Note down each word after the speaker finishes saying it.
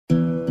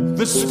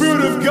The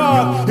Spirit of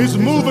God is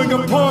moving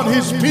upon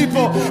His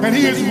people, and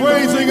He is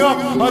raising up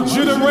a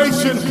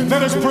generation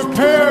that is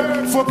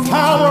prepared for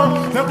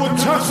power that will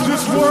touch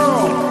this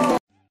world.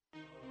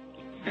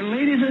 And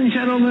ladies and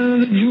gentlemen of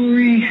the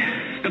jury,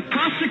 the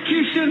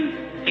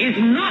prosecution is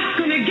not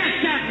going to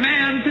get that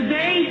man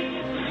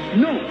today.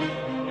 No,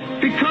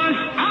 because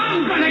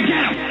I'm going to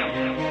get him.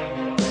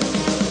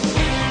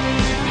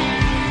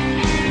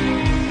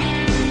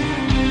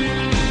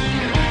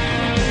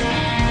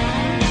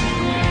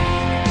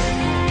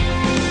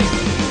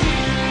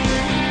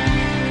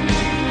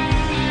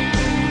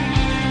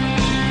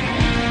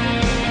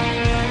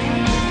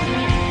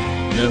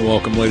 And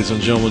welcome, ladies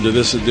and gentlemen, to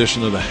this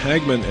edition of the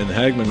Hagman and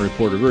Hagman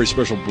Report, a very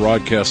special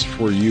broadcast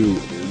for you.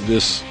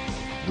 This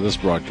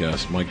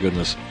broadcast, my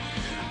goodness.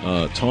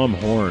 Tom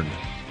Horn,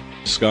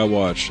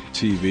 Skywatch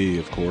TV,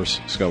 of course,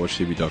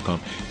 skywatchtv.com.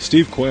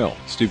 Steve Quayle,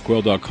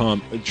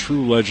 stevequayle.com,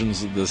 True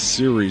Legends, the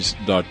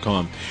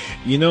series.com.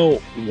 You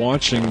know,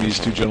 watching these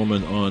two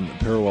gentlemen on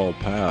parallel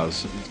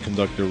paths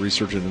conduct their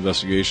research and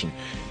investigation,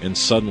 and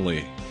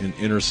suddenly an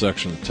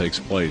intersection takes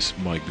place,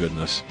 my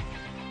goodness.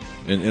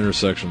 An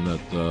intersection that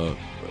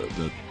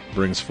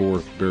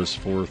bears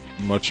forth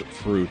much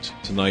fruit.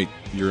 Tonight,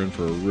 you're in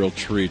for a real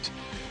treat.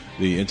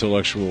 The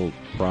intellectual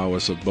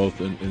prowess of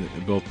both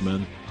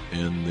men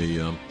and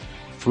the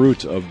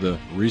fruit of the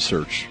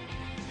research.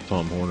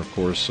 Tom Horn, of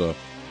course. Well,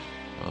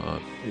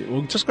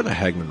 just go to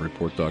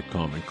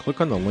HagmanReport.com and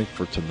click on the link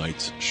for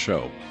tonight's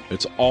show.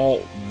 It's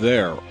all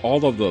there.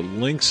 All of the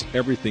links,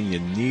 everything you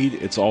need,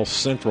 it's all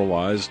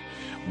centralized.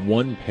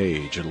 One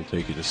page. It'll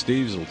take you to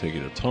Steve's, it'll take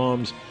you to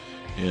Tom's,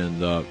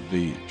 and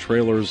the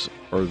trailers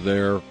are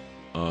there.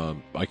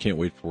 I can't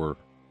wait to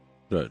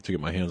get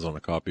my hands on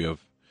a copy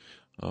of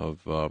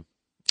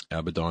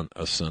Abaddon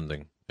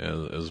Ascending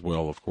as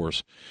well, of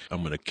course.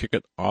 I'm going to kick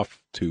it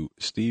off to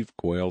Steve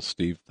Quayle.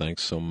 Steve,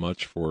 thanks so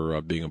much for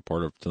being a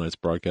part of tonight's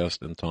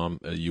broadcast, and Tom,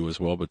 you as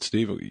well. But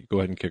Steve, go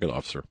ahead and kick it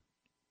off, sir.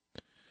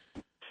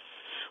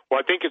 Well,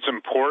 I think it's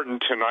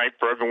important tonight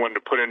for everyone to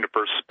put into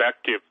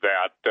perspective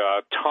that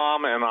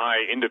Tom and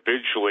I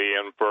individually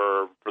and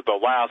for the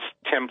last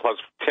 10,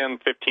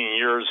 15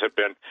 years have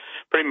been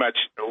pretty much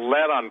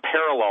led on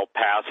parallel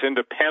paths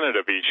independent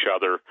of each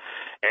other.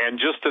 And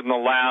just in the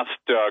last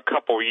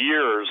couple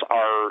years,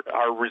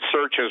 our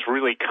research is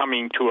really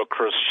coming to a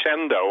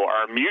crescendo,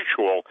 our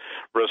mutual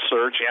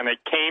research, and it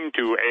came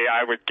to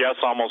I would guess,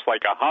 almost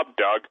like a hub,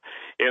 Doug,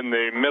 in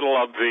the middle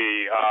of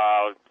the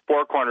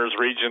Four Corners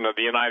region of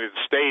the United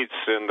States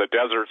in the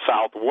desert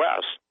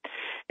Southwest.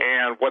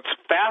 And what's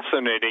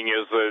fascinating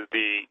is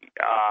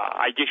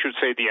I guess you'd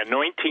say the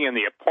anointing and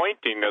the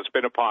appointing that's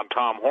been upon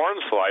Tom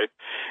Horn's life,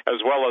 as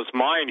well as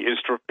mine,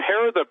 is to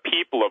prepare the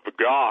people of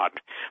God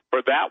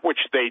for that which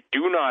they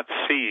do not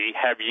see,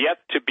 have yet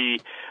to be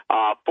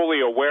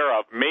fully aware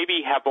of,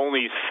 maybe have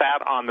only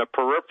sat on the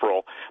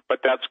peripheral,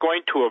 but that's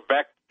going to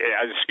affect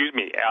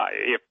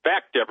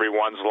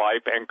everyone's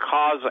life and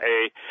cause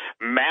a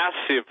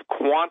massive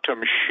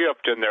quantum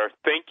shift in their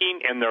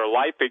thinking and their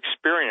life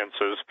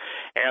experiences,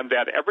 and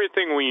that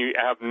everything we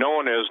have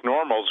known as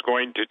normal is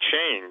going to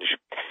change.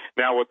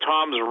 Now, with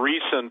Tom's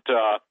recent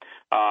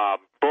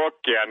book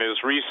and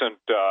his recent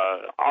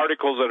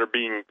articles that are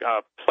being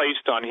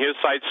placed on his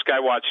site,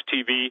 Skywatch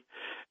TV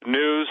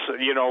News,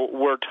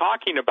 we're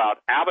talking about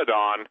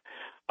Abaddon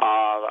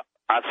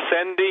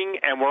ascending,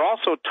 and we're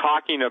also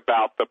talking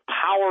about the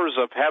powers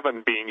of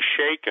heaven being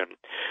shaken.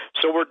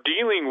 So we're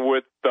dealing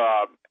with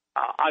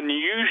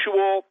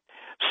unusual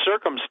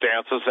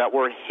circumstances that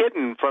were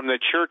hidden from the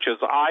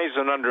church's eyes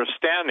and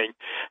understanding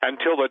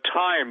until the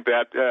time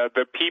that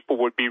the people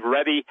would be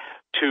ready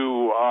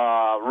to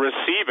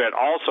receive it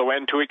also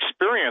and to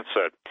experience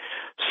it.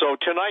 So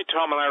tonight,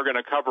 Tom and I are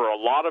going to cover a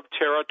lot of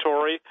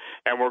territory,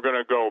 and we're going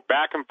to go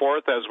back and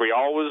forth as we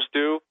always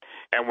do.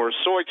 And we're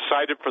so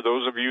excited for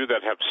those of you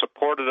that have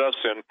supported us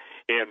in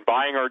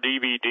buying our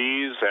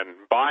DVDs and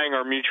buying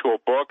our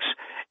mutual books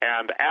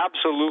and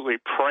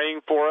absolutely praying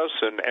for us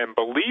and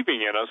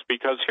believing in us,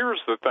 because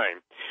here's the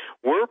thing.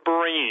 We're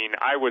bringing,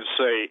 I would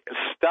say,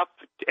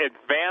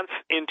 advanced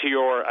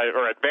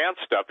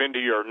stuff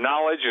into your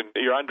knowledge and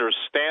your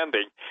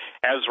understanding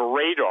as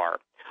radar.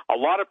 A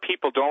lot of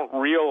people don't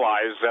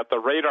realize that the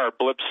radar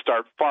blips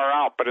start far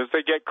out, but as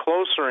they get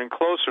closer and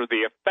closer,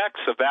 the effects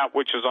of that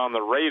which is on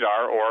the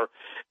radar, or,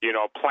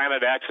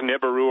 Planet X,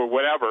 Nibiru, or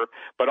whatever,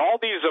 but all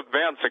these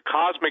events, the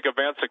cosmic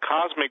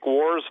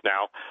wars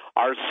now,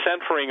 are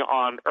centering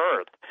on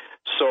Earth.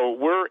 So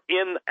we're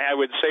in, I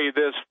would say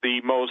this,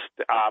 the most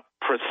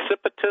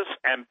precipitous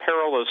and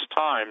perilous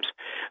times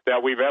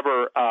that we've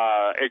ever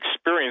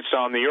experienced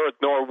on the earth,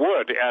 nor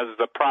would, as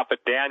the prophet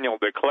Daniel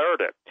declared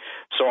it.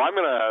 So I'm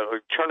going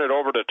to turn it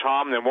over to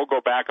Tom, then we'll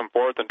go back and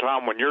forth. And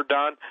Tom, when you're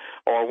done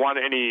or want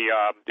any,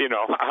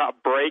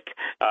 break,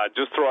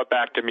 just throw it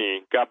back to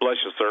me. God bless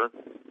you, sir.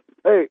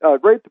 Hey,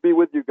 great to be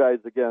with you guys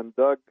again,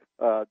 Doug,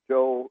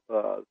 Joe,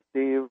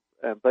 Steve,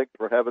 and thanks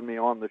for having me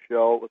on the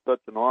show. It was such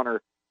an honor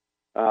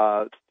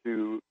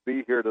to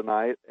be here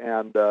tonight.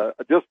 And I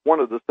just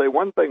wanted to say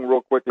one thing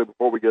real quickly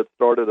before we get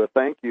started. A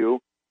thank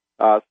you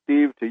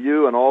Steve, to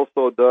you, and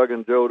also Doug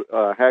and Joe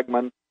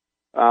Hagman,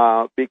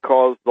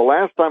 because the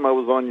last time I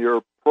was on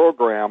your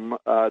program,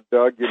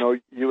 Doug,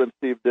 you and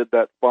Steve did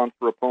that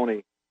Sponsor a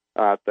Pony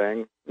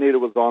thing. Nita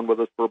was on with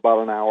us for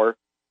about an hour,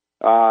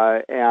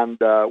 and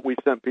we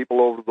sent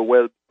people over to the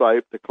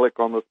website to click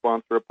on the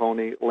Sponsor a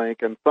Pony link,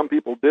 and some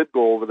people did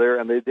go over there,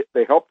 and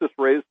they helped us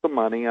raise some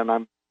money, and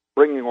I'm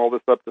bringing all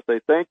this up to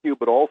say thank you,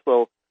 but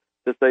also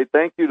to say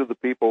thank you to the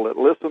people that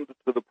listened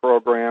to the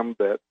program,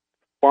 that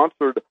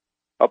sponsored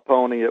a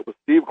pony. It was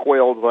Steve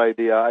Quayle's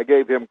idea. I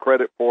gave him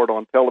credit for it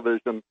on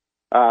television.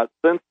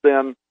 Since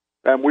then,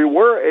 and we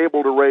were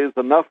able to raise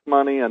enough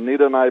money, and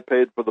Nita and I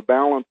paid for the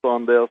balance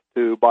on this,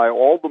 to buy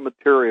all the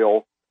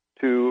material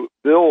to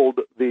build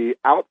the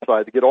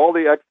outside, to get all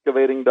the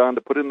excavating done,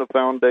 to put in the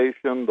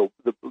foundation,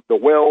 the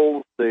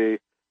wells, the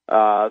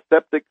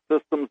septic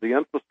systems, the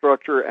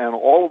infrastructure, and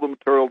all of the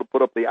material to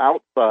put up the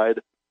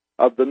outside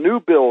of the new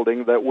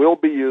building that will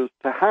be used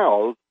to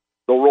house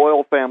the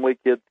Royal Family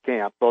Kids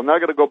Camp. So I'm not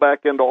going to go back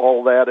into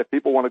all that. If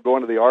people want to go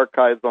into the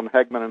archives on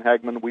Hagman and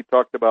Hagman, we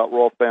talked about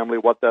Royal Family,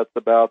 what that's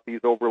about,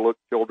 these overlooked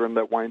children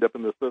that wind up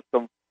in the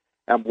system,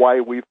 and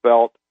why we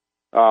felt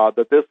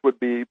that this would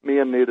be me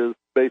and Nita's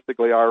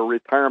basically our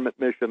retirement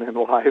mission in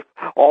life.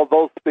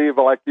 Although, Steve,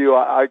 like you,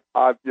 I've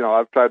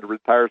tried to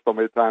retire so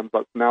many times,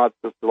 but now it's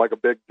just like a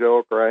big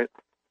joke, right?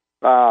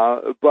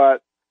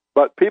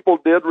 But people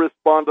did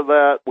respond to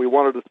that. We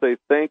wanted to say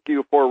thank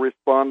you for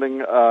responding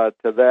to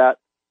that.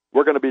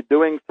 We're going to be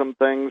doing some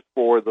things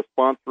for the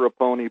Sponsor a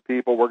Pony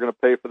people. We're going to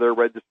pay for their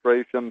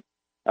registration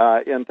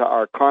into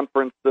our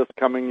conference this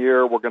coming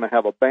year. We're going to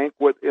have a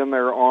banquet in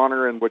their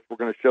honor in which we're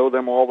going to show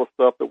them all the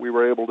stuff that we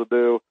were able to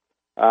do.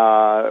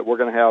 We're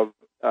going to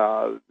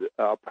have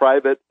a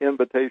private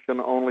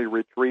invitation-only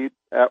retreat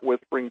at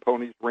Whispering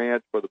Ponies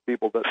Ranch for the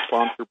people that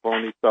sponsor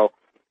ponies. So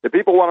if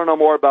people want to know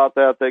more about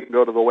that, they can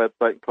go to the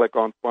website and click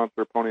on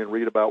Sponsor a Pony and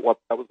read about what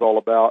that was all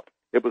about.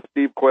 It was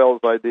Steve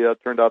Quayle's idea. It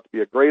turned out to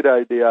be a great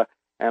idea.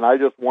 And I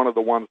just one of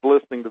the ones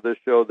listening to this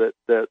show that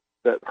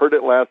heard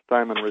it last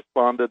time and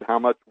responded how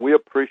much we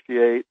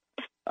appreciate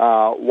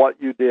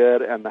what you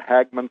did, and the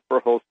Hagmans for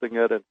hosting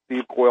it, and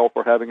Steve Quayle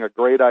for having a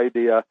great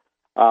idea,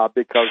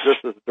 because this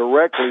is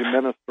directly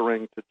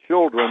ministering to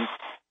children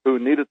who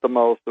need it the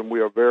most, and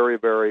we are very,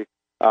 very,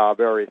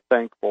 very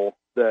thankful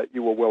that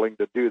you were willing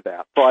to do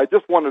that. So I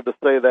just wanted to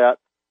say that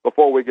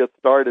before we get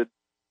started.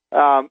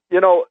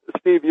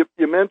 Steve,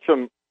 you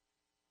mentioned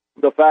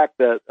the fact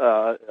that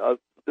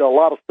a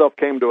lot of stuff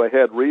came to a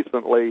head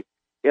recently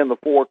in the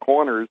four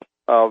corners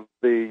of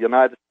the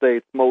United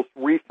States most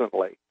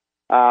recently.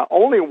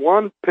 Only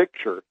one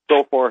picture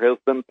so far has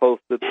been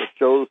posted that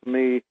shows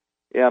me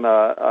in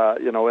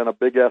a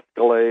big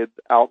Escalade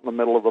out in the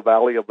middle of the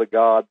Valley of the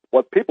Gods.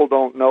 What people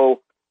don't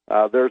know,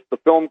 there's the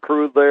film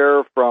crew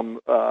there from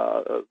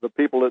the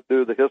people that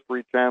do the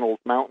History Channel's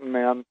Mountain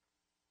Men.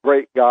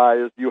 Great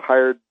guys. You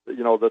hired,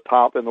 the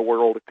top in the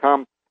world to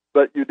come.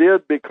 But you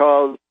did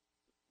because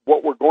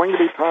what we're going to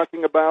be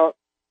talking about,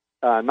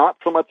 not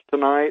so much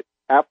tonight,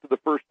 after the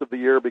first of the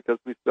year, because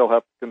we still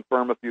have to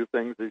confirm a few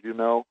things, as you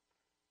know.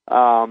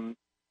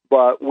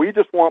 But we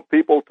just want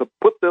people to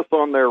put this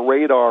on their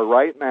radar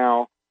right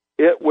now.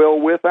 It will,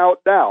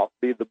 without doubt,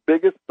 be the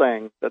biggest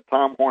thing that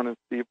Tom Horn and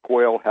Steve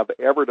Quayle have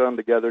ever done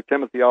together.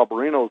 Timothy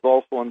Alberino is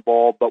also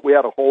involved, but we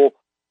had a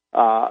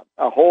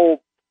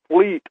whole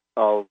fleet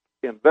of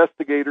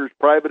investigators,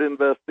 private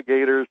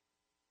investigators,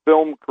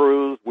 film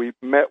crews. We've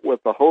met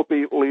with the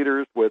Hopi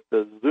leaders, with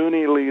the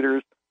Zuni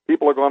leaders.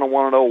 People are going to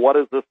want to know, what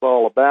is this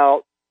all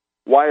about?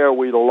 Why are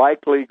we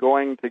likely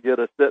going to get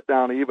a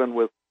sit-down even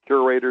with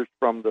curators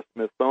from the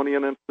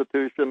Smithsonian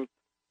Institution?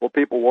 Well,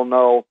 people will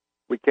know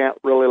we can't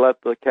really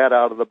let the cat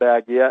out of the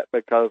bag yet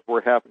because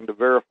we're having to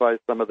verify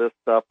some of this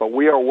stuff. But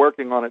we are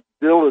working on it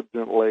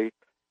diligently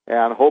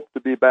and hope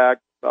to be back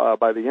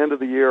by the end of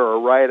the year or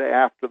right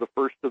after the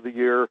first of the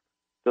year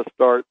to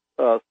start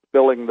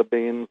spilling the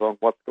beans on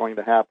what's going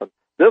to happen.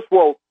 This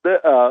will,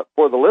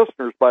 for the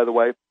listeners, by the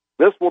way,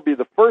 this will be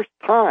the first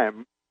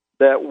time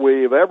that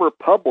we've ever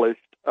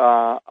published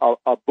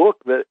a book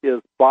that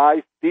is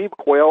by Steve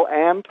Quayle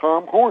and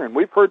Tom Horn.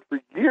 We've heard for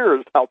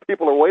years how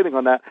people are waiting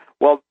on that.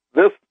 Well,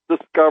 this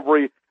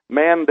discovery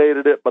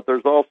mandated it, but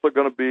there's also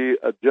going to be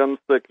a Gen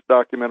 6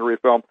 documentary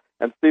film.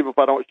 And, Steve, if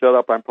I don't shut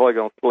up, I'm probably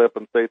going to slip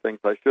and say things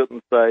I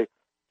shouldn't say.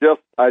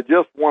 I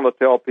just want to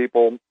tell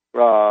people,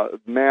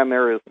 man,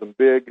 there is some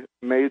big,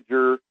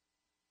 major,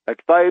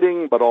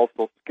 exciting, but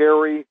also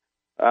scary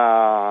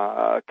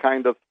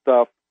kind of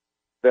stuff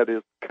that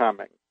is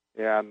coming.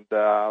 And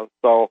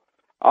so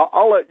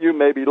I'll let you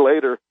maybe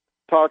later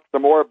talk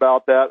some more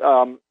about that.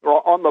 On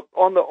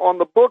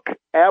the book,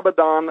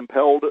 Abaddon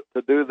Compelled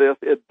to Do This,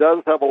 it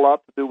does have a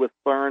lot to do with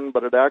CERN,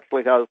 but it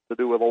actually has to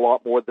do with a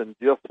lot more than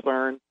just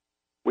CERN.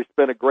 We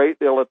spent a great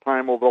deal of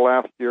time over the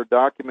last year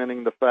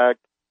documenting the fact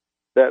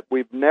that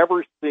we've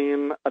never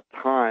seen a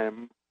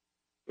time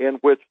in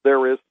which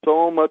there is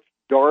so much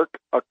dark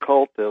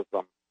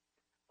occultism.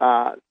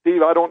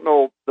 Steve, I don't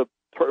know the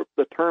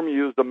term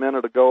used a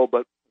minute ago,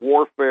 but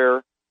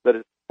warfare that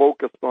is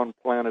focused on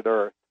planet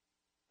Earth.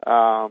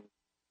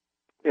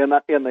 in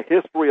the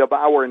history of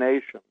our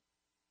nation,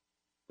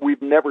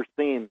 we've never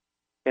seen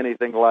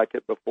anything like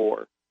it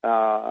before.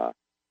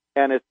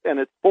 And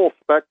it's full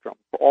spectrum,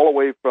 all the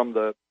way from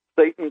the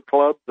Satan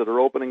clubs that are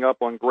opening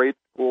up on grade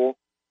school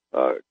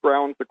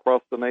grounds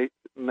across the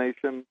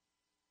nation,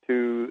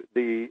 to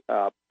the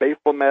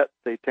Baphomet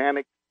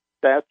satanic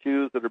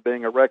statues that are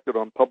being erected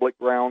on public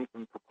grounds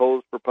and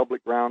proposed for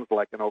public grounds,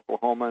 like in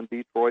Oklahoma and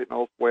Detroit and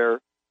elsewhere.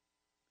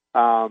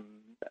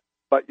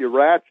 But you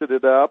ratchet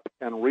it up,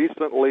 and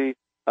recently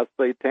a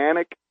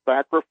satanic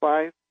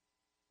sacrifice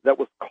that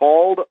was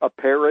called a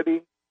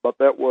parody, but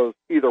that was,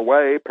 either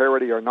way,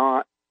 parody or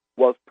not,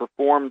 was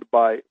performed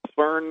by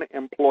CERN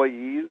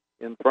employees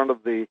in front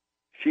of the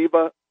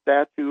Shiva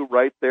statue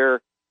right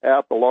there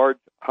at the Large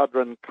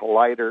Hadron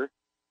Collider.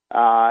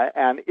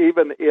 And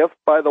even if,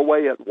 by the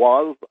way, it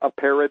was a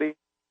parody,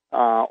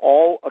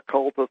 all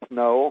occultists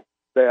know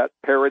that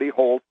parody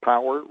holds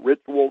power,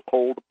 rituals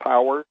hold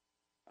power,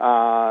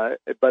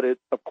 but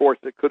of course,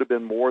 it could have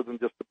been more than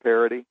just a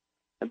parody.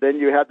 And then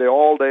you had the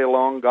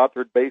all-day-long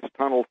Gotthard Base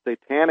Tunnel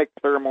satanic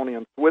ceremony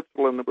in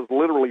Switzerland that was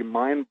literally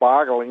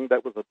mind-boggling,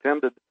 that was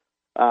attended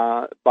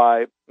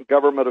by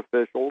government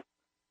officials.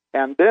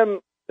 And then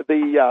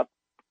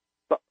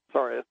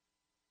sorry, I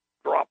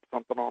dropped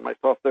something on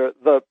myself there.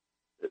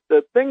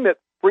 The thing that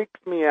freaks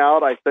me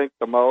out, I think,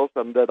 the most,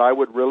 and that I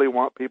would really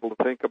want people to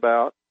think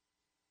about,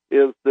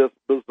 is this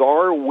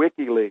bizarre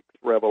WikiLeaks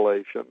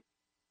revelation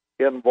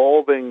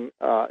involving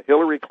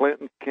Hillary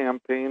Clinton's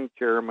campaign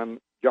chairman,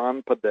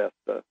 John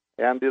Podesta,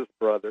 and his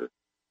brother,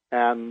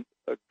 and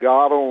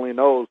God only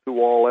knows who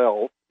all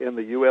else in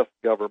the U.S.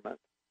 government,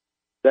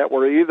 that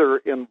were either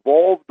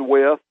involved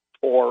with,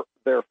 or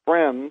their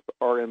friends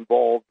are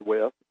involved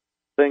with,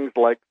 things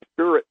like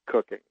spirit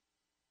cooking.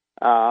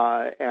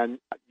 And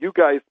you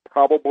guys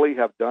probably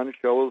have done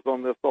shows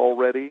on this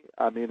already.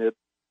 I mean,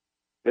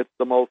 it's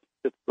the most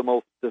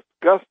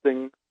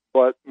disgusting,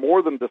 but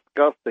more than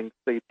disgusting,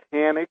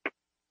 satanic.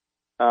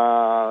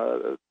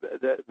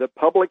 The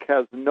public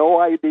has no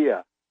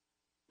idea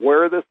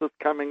where this is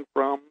coming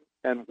from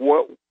and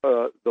what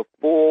the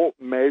full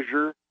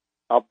measure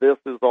of this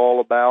is all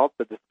about.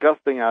 The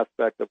disgusting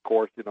aspect, of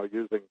course,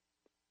 using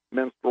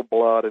menstrual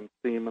blood and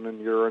semen and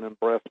urine and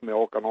breast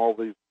milk and all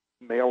these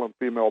male and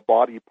female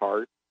body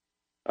parts,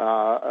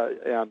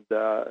 and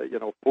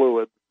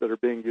fluids that are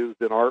being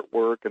used in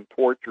artwork and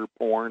torture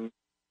porn,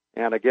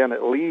 and again,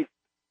 at least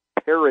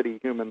parody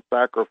human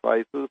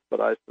sacrifices,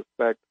 but I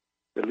suspect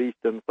at least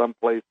in some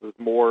places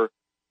more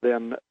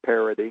than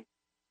parody.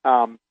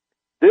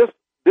 This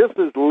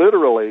is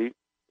literally,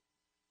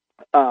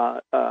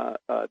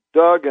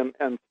 Doug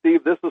and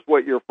Steve, this is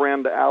what your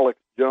friend Alex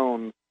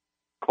Jones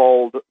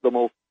called the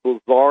most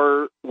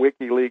bizarre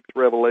WikiLeaks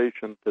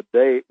revelation to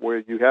date, where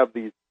you have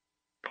these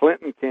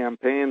Clinton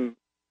campaign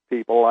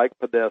people like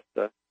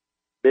Podesta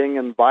being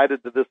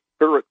invited to this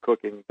spirit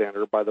cooking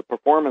dinner by the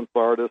performance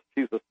artist.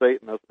 She's a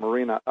Satanist,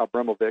 Marina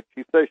Abramovic.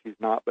 She says she's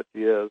not, but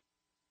she is.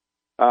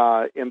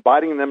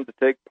 Inviting them to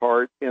take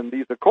part in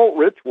these occult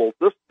rituals.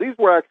 These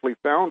were actually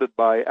founded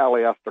by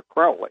Aleister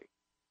Crowley,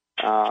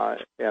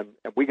 and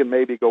we can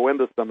maybe go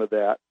into some of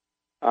that.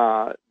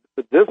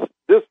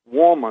 This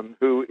woman,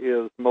 who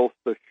is most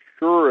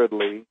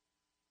assuredly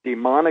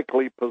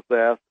demonically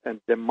possessed and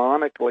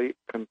demonically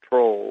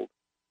controlled,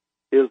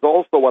 is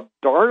also a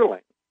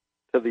darling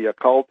to the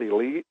occult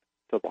elite,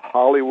 to the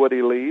Hollywood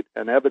elite,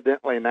 and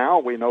evidently now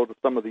we know to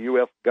some of the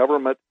U.S.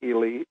 government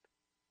elite,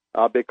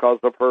 because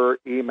of her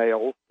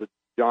emails to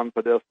John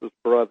Podesta's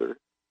brother.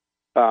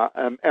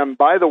 And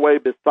by the way,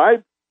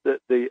 besides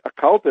the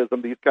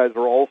occultism, these guys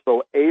are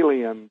also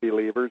alien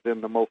believers in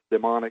the most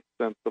demonic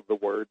sense of the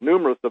word.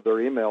 Numerous of their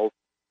emails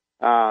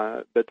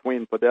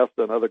between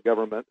Podesta and other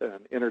government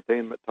and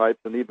entertainment types,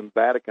 and even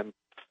Vatican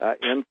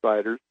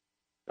insiders,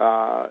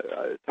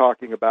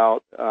 talking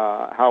about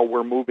how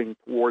we're moving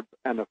towards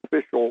an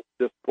official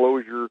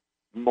disclosure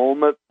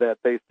moment that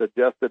they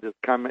suggested is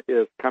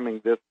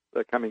coming this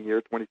coming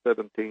year,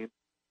 2017.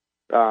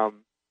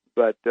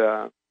 But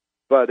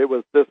it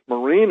was this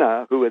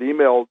Marina who had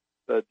emailed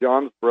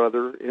John's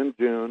brother in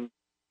June,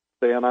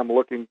 saying, "I'm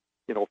looking,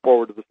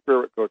 forward to the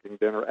spirit cooking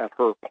dinner at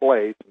her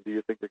place. And do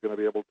you think you're going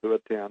to be able to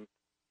attend?"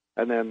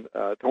 And then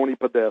Tony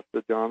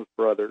Podesta, John's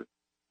brother,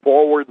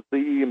 forwards the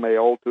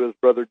email to his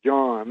brother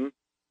John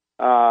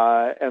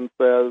and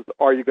says,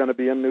 "Are you going to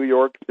be in New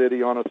York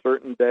City on a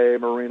certain day?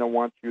 Marina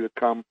wants you to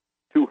come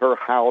to her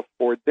house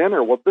for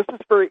dinner." Well, this is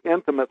very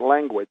intimate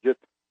language. It's,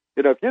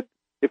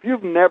 if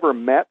you've never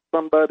met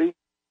somebody,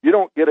 you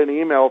don't get an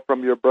email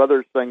from your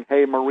brother saying,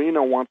 "Hey,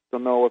 Marina wants to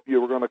know if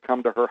you were going to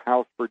come to her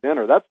house for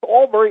dinner." That's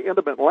all very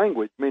intimate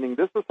language, meaning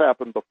this has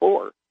happened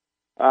before.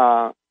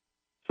 Now,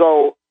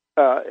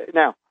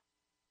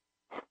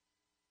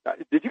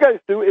 did you guys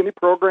do any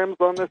programs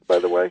on this, by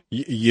the way?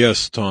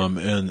 Yes, Tom,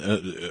 and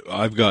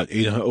I've got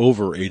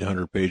over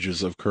 800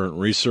 pages of current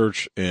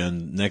research,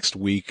 and next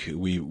week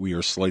we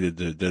are slated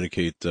to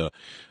dedicate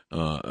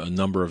a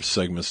number of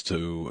segments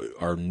to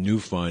our new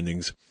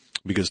findings,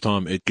 because,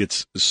 Tom,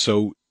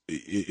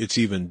 it's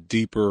even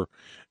deeper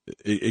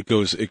it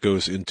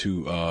goes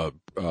into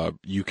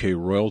UK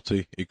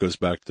royalty. It goes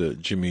back to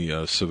Jimmy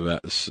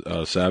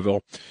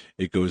Savile.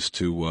 It goes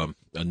to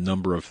a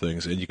number of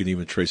things, and you can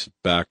even trace it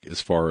back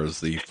as far as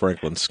the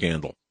Franklin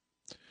scandal.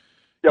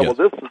 Yeah, well,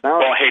 this is now...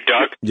 Well, hey,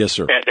 Doug. Yes,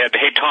 sir.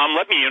 Hey, Tom,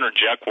 let me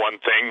interject one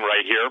thing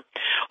right here.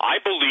 I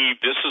believe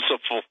this is a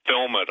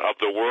fulfillment of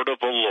the word of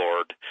the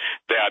Lord,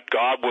 that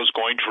God was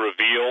going to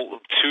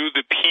reveal to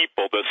the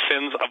people the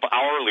sins of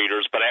our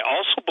leaders, but I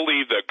also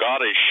believe that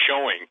God is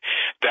showing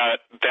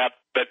that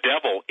the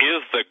devil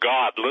is the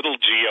God, little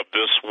g, of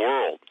this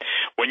world.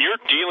 When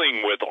you're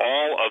dealing with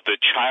all of the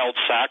child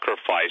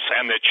sacrifice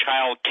and the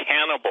child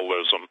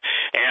cannibalism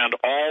and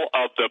all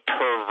of the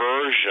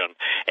perversion,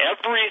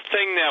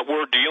 everything that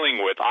we're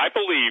dealing with, I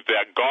believe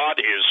that God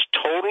is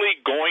totally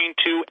going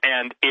to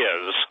and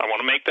is, I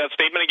want to make that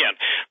statement again,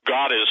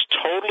 God is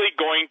totally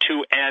going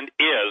to and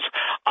is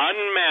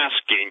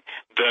unmasking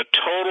the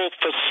total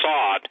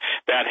facade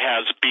that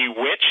has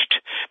bewitched,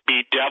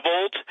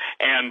 bedeviled,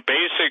 and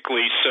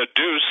basically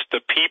seduced the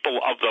people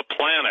of the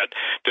planet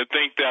to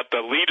think that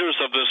the leaders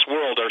of this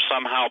world are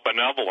somehow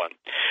benevolent.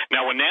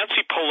 Now, when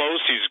Nancy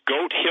Pelosi's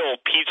Goat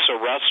Hill Pizza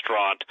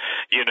restaurant,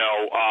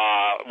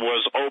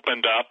 was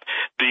opened up,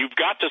 you've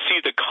got to see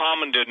the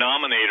common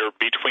denominator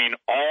between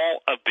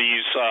all of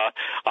these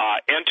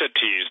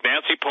entities.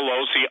 Nancy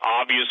Pelosi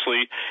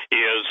obviously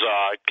is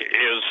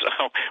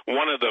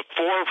one of the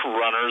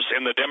forerunners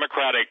in the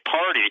Democratic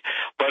Party,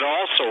 but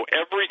also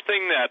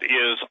everything that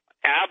is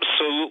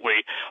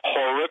absolutely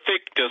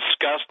horrific,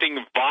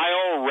 disgusting,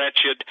 vile,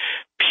 wretched,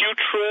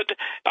 putrid,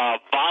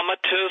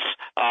 vomitous,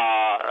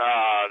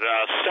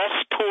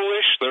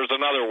 cesspoolish, there's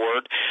another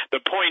word.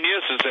 The point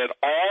is that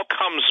all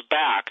comes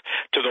back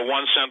to the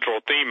one central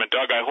theme. And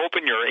Doug, I hope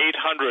in your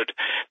 800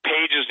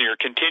 pages in your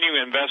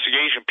continuing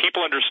investigation,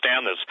 people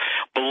understand this.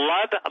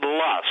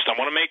 Bloodlust, I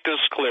want to make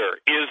this clear,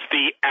 is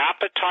the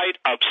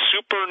appetite of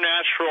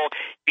supernatural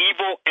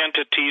evil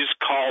entities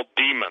called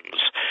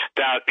demons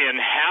that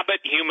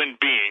inhabit human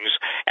beings,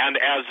 and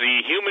as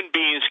the human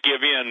beings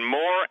give in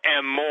more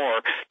and more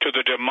to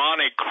the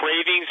demonic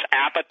cravings,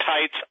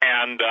 appetites,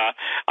 and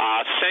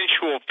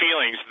sensual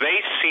feelings, they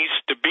cease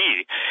to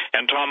be.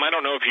 And Tom, I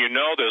don't know if you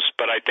know this,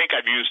 but I think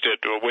I've used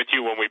it with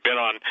you when we've been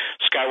on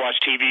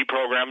Skywatch TV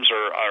programs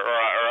or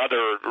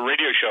other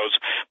radio shows,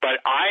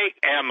 but I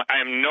am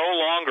no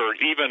longer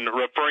even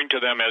referring to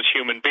them as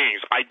human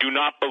beings. I do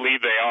not believe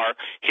they are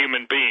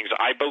human beings.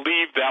 I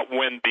believe that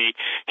when the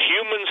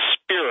human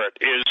spirit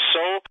is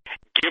so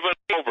given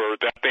over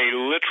that they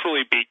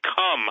literally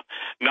become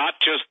not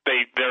just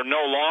they're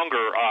no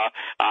longer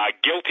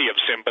guilty of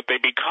sin, but they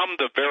become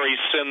the very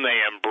sin they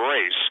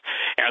embrace.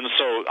 And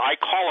so I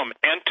call them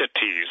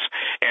entities.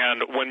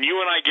 And when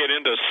you and I get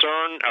into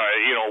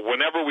CERN,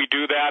 whenever we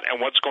do that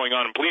and what's going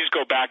on, and please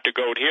go back to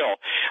Goat Hill,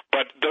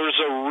 but there's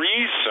a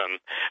reason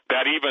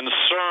that even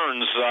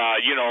CERN's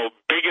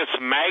biggest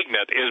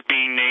magnet is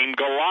being named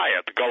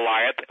Goliath.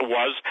 Goliath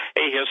was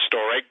a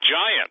historic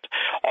giant.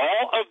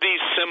 All of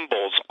these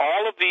symbols,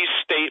 all of these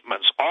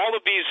statements, all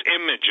of these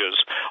images,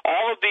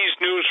 all of these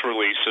news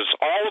releases,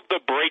 all of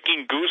the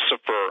breaking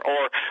Guccifer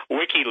or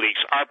WikiLeaks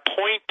are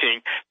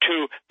pointing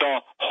to the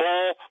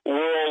whole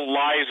world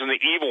lies in the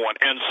evil one.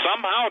 And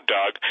somehow,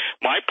 Doug,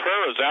 my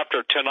prayer is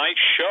after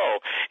tonight's show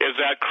is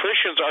that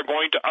Christians are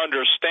going to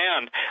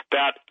understand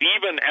that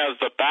even as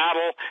the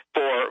battle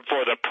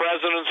for the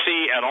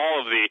presidency and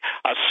all of the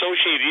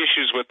associated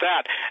issues with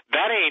that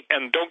ain't,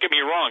 and don't get me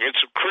wrong, it's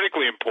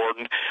critically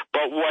important,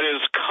 but what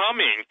is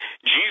coming,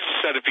 Jesus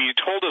said if he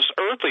told us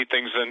earthly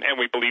things and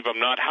we believe him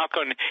not, how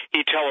can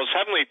he tell us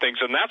heavenly things?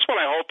 And that's what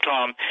I hope,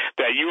 Tom,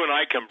 that you and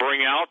I can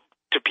bring out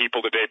to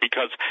people today,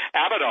 because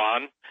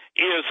Abaddon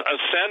is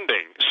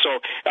ascending.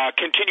 So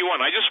continue on.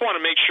 I just want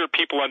to make sure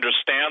people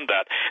understand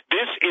that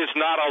this is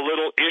not a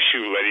little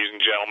issue, ladies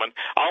and gentlemen.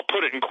 I'll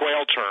put it in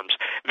Quayle terms.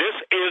 This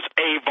is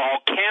a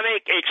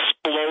volcanic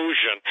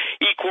explosion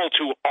equal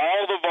to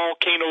all the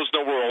volcanoes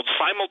in the world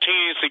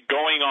simultaneously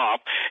going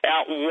off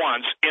at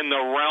once in the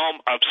realm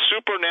of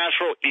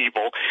supernatural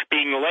evil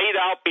being laid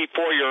out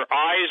before your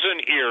eyes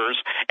and ears,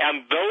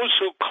 and those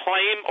who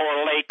claim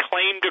or lay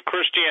claim to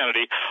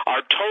Christianity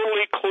are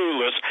totally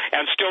clueless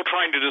and still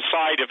trying to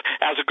decide if,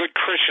 as a good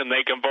Christian,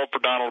 they can vote for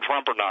Donald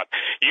Trump or not.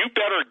 You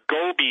better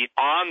go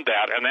beyond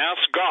that and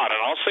ask God.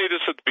 And I'll say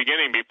this at the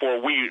beginning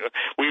before we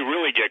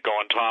really get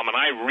going, Tom, and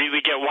I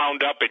really get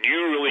wound up and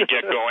you really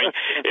get going,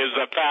 is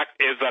the fact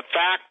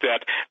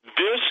that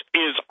this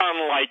is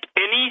unlike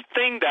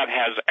anything that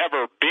has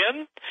ever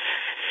been.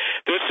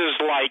 This is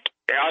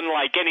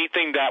unlike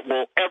anything that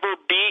will ever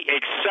be,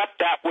 except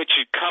that which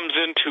comes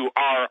into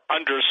our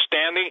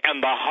understanding,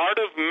 and the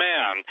heart of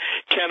man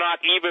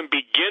cannot even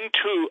begin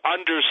to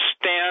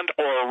understand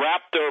or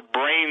wrap their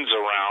brains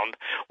around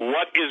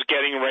what is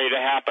getting ready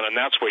to happen. And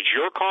that's what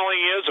your calling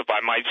is, if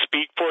I might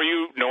speak for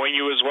you, knowing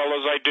you as well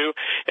as I do,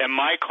 and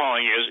my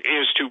calling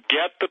is to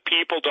get the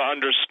people to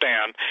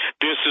understand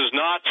this is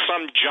not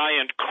some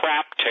giant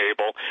crap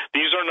table.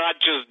 These are not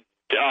just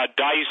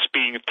dice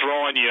being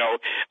thrown,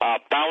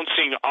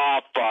 bouncing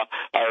off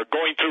or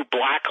going through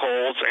black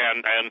holes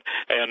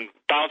and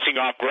bouncing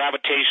off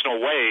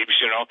gravitational waves.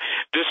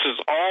 This is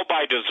all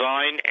by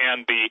design.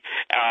 And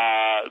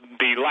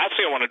the last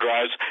thing I want to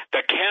draw is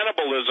the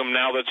cannibalism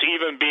now that's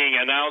even being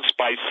announced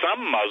by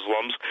some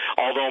Muslims,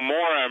 although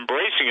more are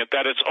embracing it,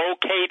 that it's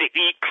okay to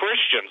eat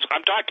Christians.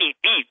 I'm talking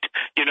eat,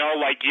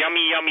 like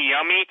yummy, yummy,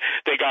 yummy.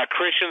 They got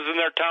Christians in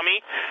their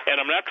tummy.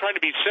 And I'm not trying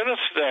to be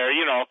sinister,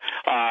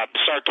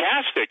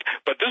 sarcastic,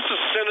 but this is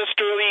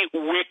sinisterly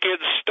wicked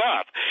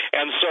stuff.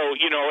 And so,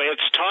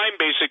 it's time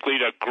basically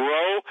to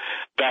grow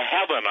the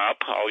heaven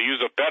up, I'll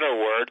use a better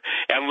word,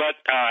 and let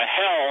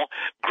hell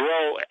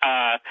grow,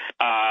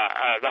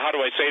 how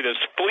do I say this,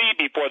 flee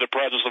before the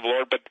presence of the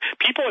Lord. But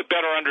people had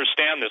better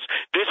understand this.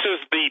 This is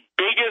the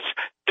biggest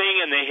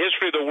thing in the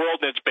history of the world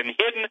that's been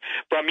hidden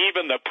from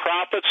even the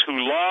prophets who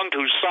longed,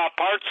 who saw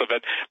parts of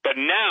it. But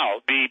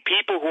now, the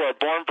people who are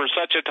born for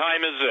such a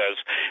time as this,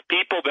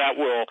 people that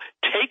will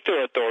take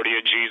their authority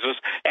in Jesus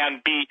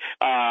and be,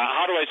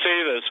 how do I say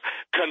this,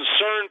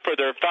 concerned for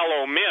their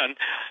fellow men,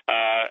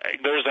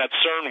 there's that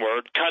CERN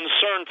word,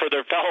 concerned for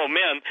their fellow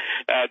men,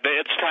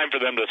 it's time for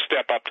them to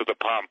step up to the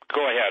pump.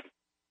 Go ahead.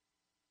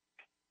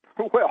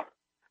 Well,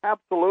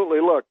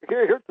 absolutely. Look,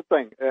 here's the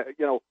thing.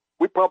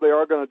 We probably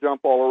are going to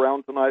jump all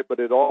around tonight, but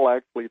it all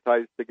actually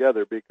ties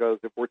together, because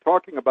if we're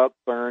talking about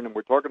CERN and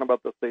we're talking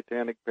about the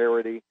satanic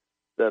parody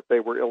that they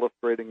were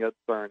illustrating at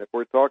CERN, if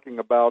we're talking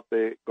about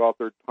the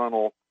Gothard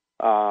Tunnel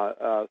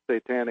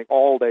satanic,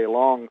 all day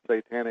long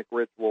satanic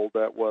ritual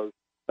that was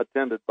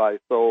attended by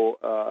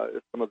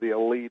some of the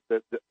elite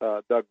that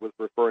Doug was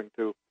referring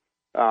to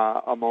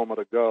a moment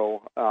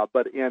ago,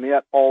 but in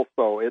it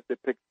also it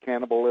depicts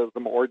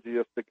cannibalism,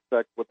 orgiastic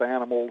sex with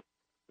animals,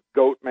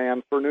 goat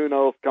man,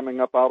 Cernunnos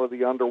coming up out of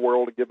the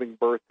underworld and giving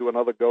birth to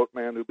another goat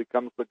man who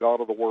becomes the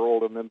god of the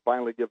world and then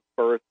finally gives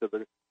birth to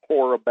the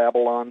whore of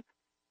Babylon.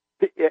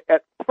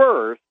 At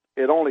first,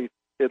 it only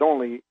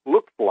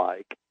looks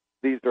like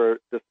these are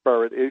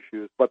disparate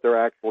issues, but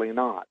they're actually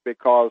not,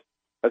 because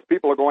as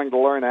people are going to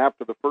learn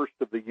after the first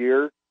of the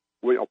year,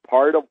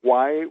 part of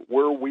why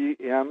were we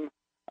in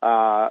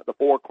the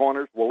four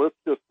corners? Well, let's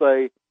just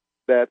say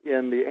that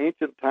in the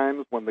ancient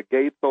times when the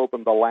gates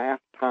opened the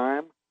last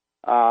time,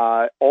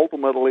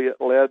 ultimately it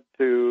led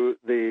to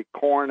the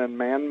corn and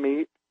man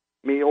meat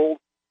meals,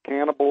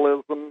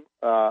 cannibalism,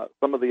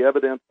 some of the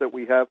evidence that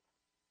we have,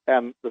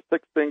 and the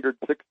six-fingered,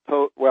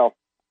 six-toed. Well,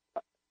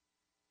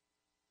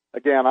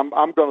 again,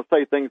 I'm going to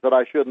say things that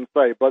I shouldn't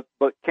say, but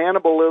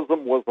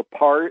cannibalism was a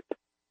part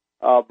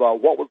of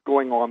what was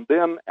going on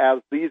then as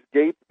these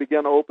gates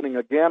began opening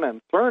again,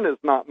 and CERN is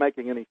not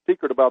making any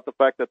secret about the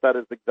fact that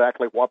is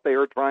exactly what they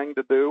are trying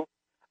to do.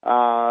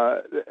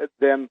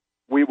 Then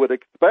we would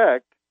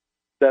expect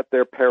that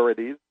their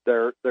parodies,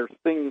 their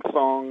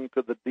sing-song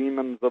to the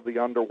demons of the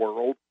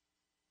underworld,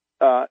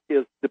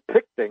 is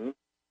depicting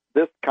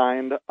this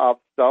kind of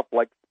stuff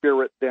like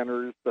spirit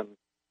dinners and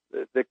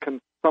the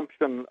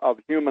consumption of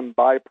human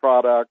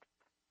byproducts,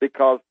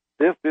 because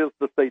this is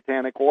the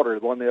satanic order.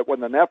 When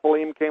the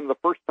Nephilim came the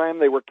first time,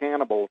 they were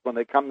cannibals. When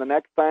they come the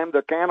next time,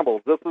 they're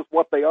cannibals. This is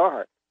what they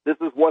are. This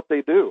is what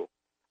they do.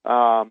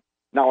 Now,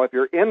 if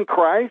you're in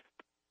Christ,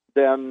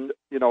 then,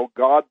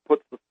 God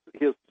puts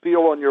his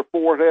seal on your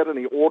forehead and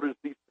he orders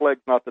these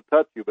plagues not to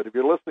touch you. But if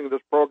you're listening to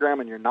this program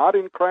and you're not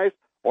in Christ,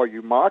 or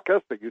you mock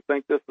us, or you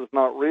think this is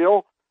not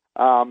real,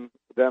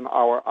 then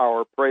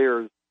our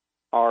prayers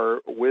are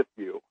with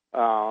you,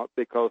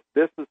 because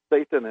this is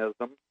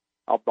Satanism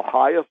of the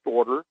highest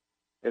order.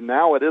 And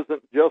now it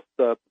isn't just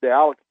the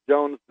Alex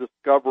Jones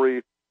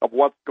discovery of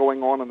what's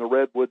going on in the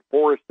redwood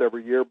forest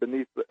every year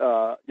beneath,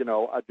 a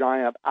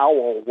giant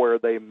owl, where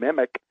they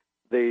mimic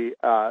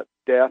the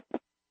death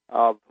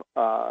of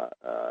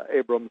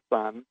Abram's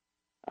son.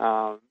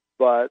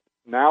 But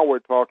now we're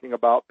talking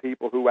about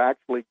people who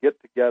actually get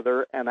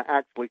together and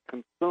actually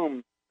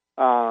consume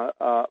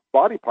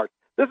body parts.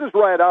 This is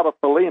right out of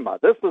Thelema.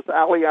 This is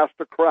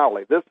Aleister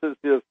Crowley. This is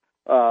his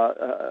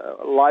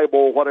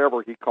libel,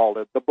 whatever he called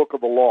it, the Book of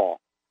the Law.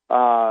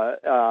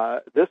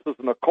 This is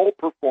an occult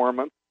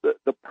performance,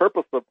 the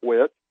purpose of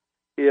which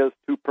is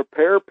to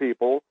prepare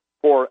people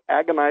for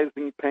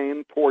agonizing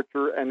pain,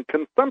 torture, and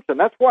consumption.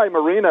 That's why,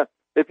 Marina,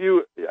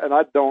 and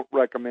I don't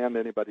recommend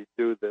anybody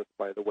do this,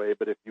 by the way,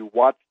 but if you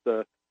watch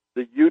the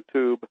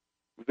YouTube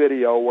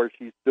video where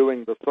she's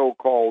doing the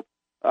so-called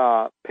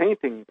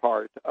painting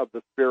part of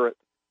the spirit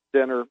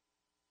dinner,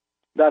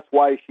 that's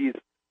why she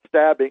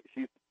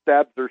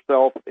stabs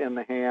herself in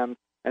the hand,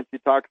 and she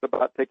talks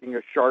about taking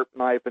a sharp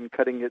knife and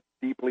cutting it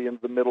deeply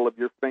into the middle of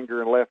your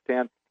finger and left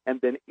hand,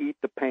 and then eat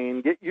the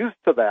pain. Get used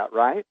to that,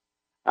 right?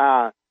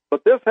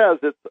 But this has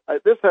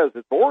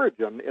its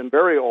origin in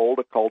very old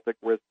occultic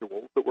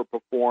rituals that were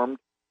performed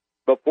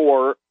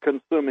before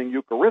consuming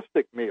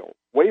Eucharistic meals,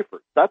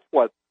 wafers. That's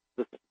what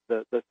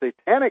the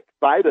satanic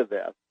side of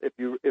this. If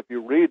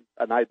you read,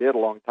 and I did a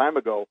long time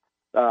ago,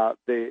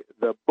 the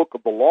Book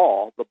of the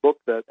Law, the book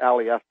that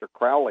Aleister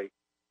Crowley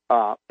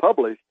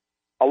published,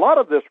 a lot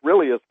of this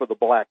really is for the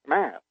black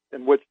mass.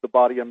 in which the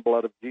body and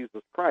blood of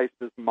Jesus Christ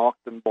is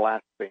mocked and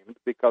blasphemed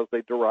because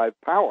they derive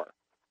power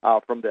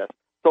from this.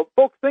 So,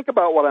 folks, think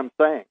about what I'm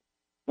saying.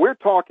 We're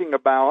talking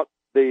about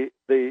the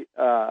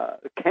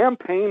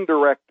campaign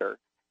director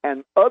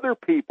and other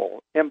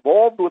people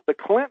involved with the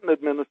Clinton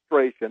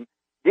administration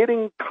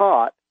getting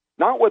caught,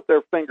 not with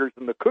their fingers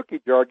in the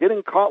cookie jar,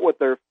 getting caught with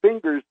their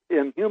fingers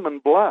in human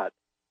blood,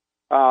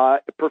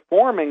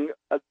 performing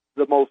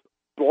the most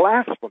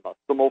blasphemous,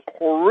 the most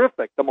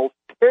horrific, the most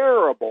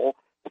terrible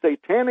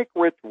satanic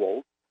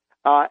rituals.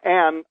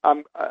 And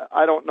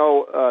I don't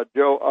know,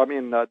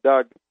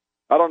 Doug,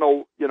 I don't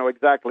know,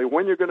 exactly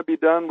when you're going to be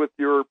done with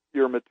your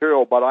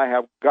material, but I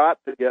have got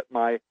to get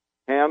my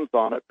hands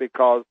on it,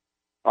 because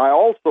I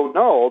also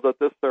know that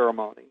this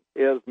ceremony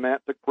is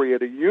meant to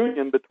create a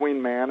union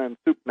between man and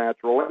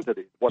supernatural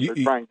entities, what they're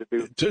trying to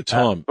do.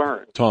 Tom,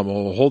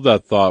 hold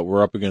that thought.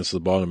 We're up against the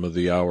bottom of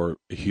the hour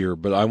here,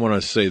 but I want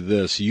to say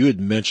this. You had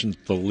mentioned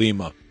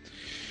Thelema.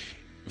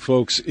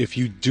 Folks, if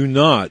you do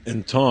not,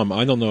 and Tom,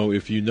 I don't know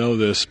if you know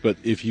this, but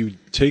if you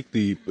take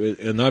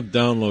and I've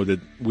downloaded,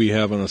 we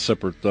have on a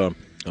separate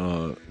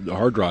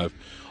hard drive,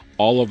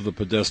 all of the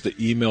Podesta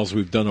emails.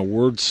 We've done a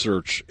word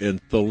search,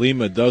 and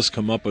Thelema does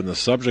come up in the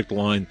subject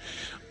line.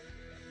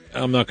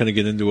 I'm not going to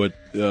get into it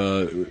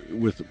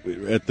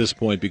at this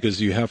point, because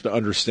you have to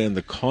understand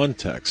the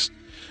context.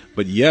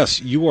 But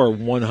yes, you are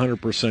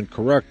 100%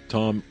 correct,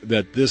 Tom,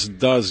 that this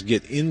does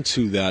get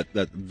into that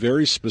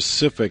very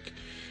specific,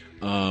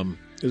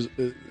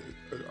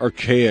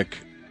 archaic,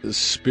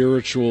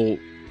 spiritual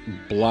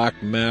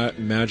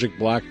magic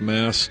black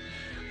mass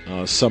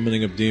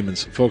summoning of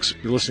demons. Folks,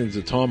 you're listening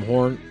to Tom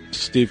Horn,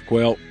 Steve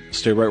Quayle.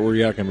 Stay right where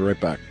you're at. I'll be right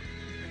back.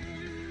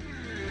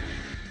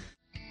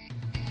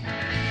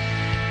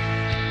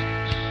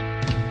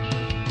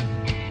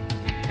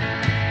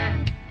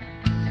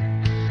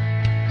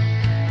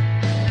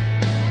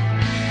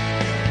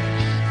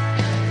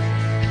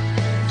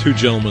 Two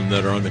gentlemen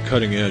that are on the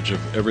cutting edge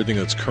of everything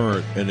that's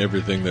current and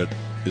everything that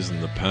is in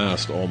the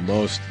past.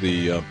 Almost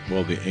the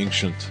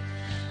ancient.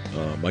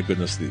 My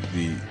goodness, the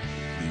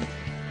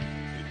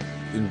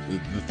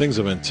things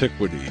of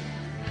antiquity,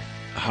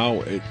 how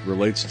it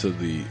relates to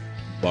the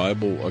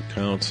Bible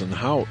accounts, and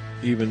how,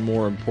 even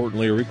more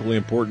importantly or equally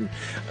important,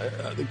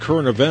 the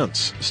current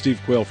events.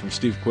 Steve Quayle from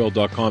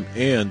stevequayle.com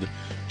and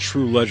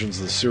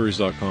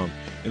TrueLegendsTheSeries.com,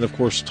 and of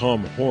course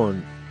Tom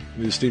Horn,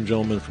 the esteemed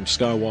gentleman from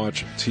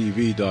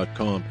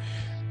SkywatchTV.com,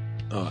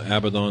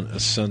 Abaddon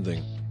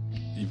Ascending.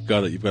 You've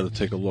got to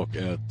take a look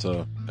at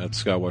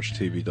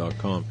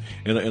SkywatchTV.com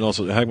and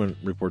also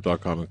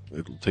HagmannReport.com.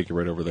 It'll take you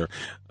right over there.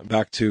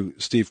 Back to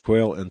Steve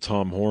Quayle and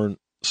Tom Horn.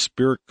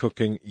 Spirit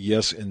cooking,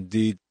 yes,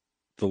 indeed.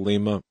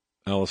 Thelema,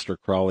 Aleister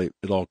Crowley,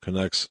 it all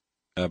connects.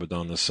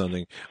 Abaddon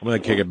Ascending. I'm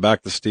going to kick it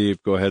back to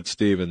Steve. Go ahead,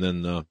 Steve, and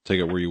then take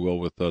it where you will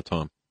with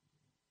Tom.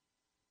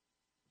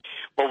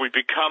 Well, we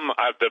become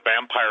the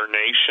vampire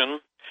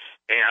nation,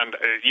 and,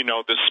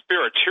 the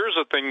spirits. Here's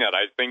the thing that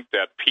I think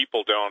that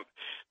people don't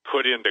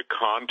put into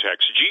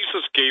context.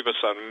 Jesus gave us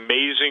an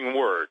amazing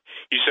word.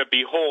 He said,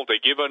 "Behold, I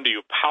give unto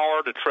you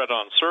power to tread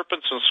on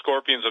serpents and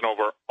scorpions, and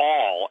over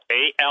all,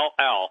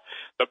 A-L-L,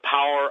 the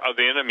power of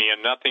the enemy,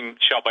 and nothing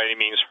shall by any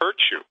means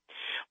hurt you."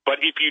 But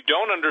if you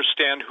don't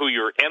understand who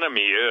your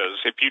enemy is,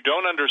 if you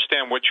don't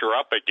understand what you're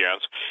up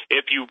against,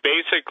 if you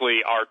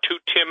basically are too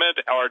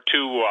timid or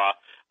too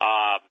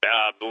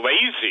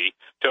lazy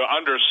to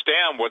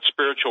understand what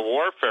spiritual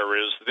warfare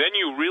is, then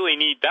you really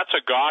that's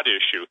a God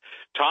issue.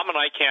 Tom and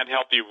I can't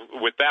help you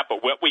with that,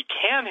 but what we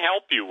can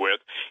help you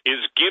with is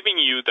giving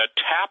you the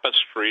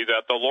tapestry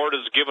that the Lord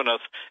has given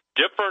us,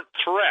 different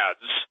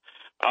threads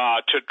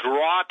to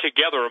draw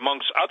together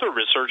amongst other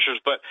researchers.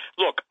 But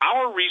look,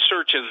 our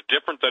research is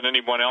different than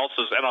anyone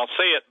else's, and I'll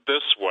say it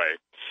this way.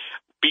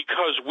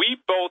 Because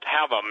we both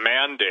have a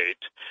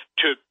mandate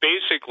to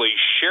basically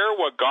share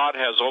what God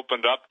has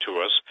opened up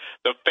to us,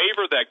 the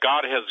favor that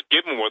God has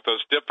given with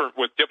us,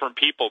 with different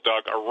people,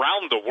 Doug,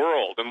 around the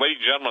world. And ladies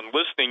and gentlemen,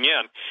 listening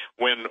in,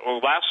 when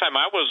last time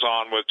I was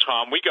on with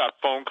Tom, we got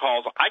phone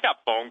calls. I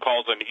got phone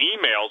calls and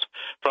emails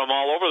from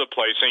all over the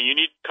place saying, "You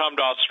need to come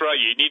to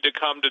Australia, you need to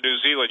come to New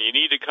Zealand, you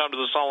need to come to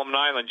the Solomon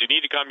Islands, you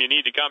need to come, you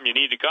need to come, you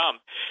need to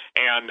come."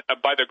 And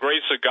by the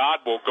grace of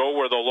God, we'll go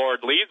where the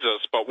Lord leads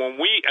us. But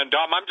and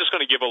Dom, I'm just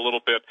going to give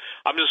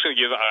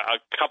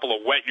a couple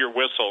of wet your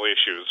whistle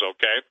issues,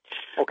 okay?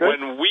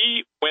 When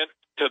we went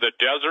to the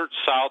desert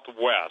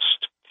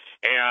Southwest,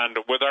 and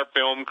with our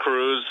film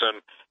crews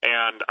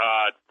and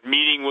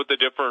meeting with the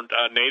different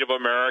Native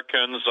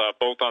Americans,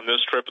 both on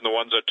this trip and the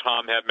ones that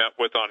Tom had met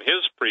with on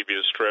his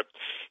previous trip,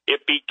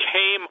 it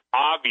became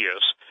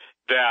obvious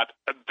that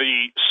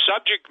the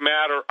subject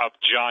matter of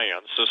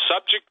giants, the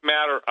subject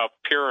matter of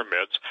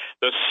pyramids,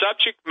 the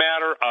subject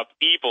matter of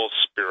evil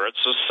spirits,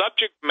 the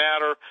subject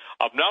matter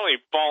of not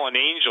only fallen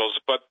angels,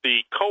 but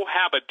the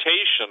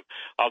cohabitation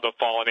of the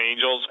fallen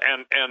angels,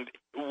 and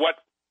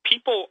what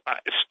people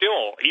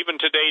still, even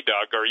today,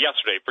 Doug, or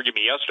yesterday,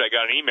 yesterday I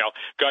got an email,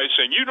 guys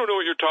saying, you don't know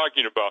what you're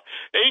talking about.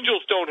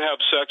 Angels don't have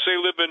sex. They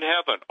live in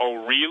heaven.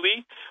 Oh,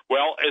 really?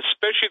 Well,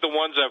 especially the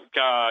ones that,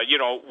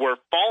 were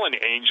fallen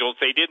angels,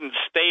 they didn't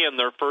stay in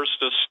their first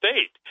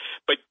estate.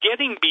 But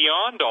getting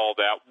beyond all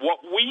that,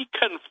 what we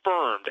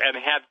confirmed and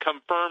had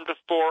confirmed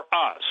for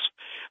us,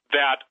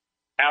 that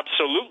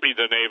absolutely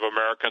the Native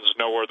Americans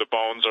know where the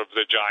bones of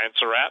the giants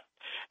are at.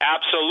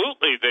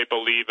 Absolutely, they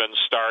believe in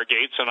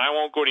stargates, and I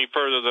won't go any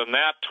further than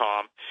that,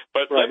 Tom.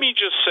 But Let me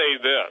just say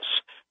this.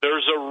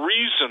 There's a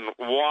reason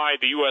why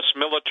the U.S.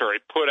 military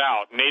put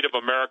out Native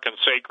American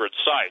sacred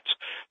sites.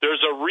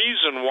 There's a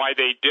reason why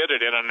they did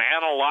it in an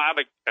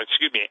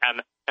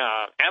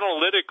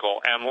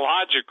analytical and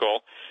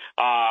logical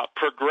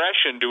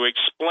progression to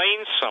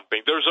explain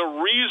something. There's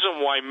a reason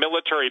why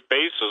military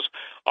bases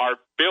are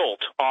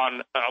built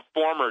on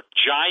former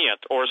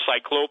giant or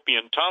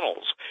cyclopean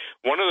tunnels.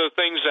 One of the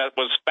things that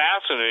was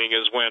fascinating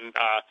is when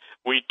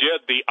we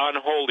did the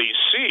Unholy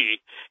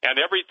See, and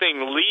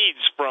everything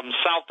leads from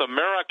South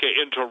America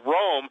into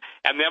Rome,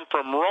 and then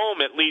from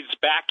Rome it leads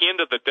back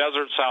into the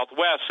desert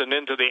Southwest and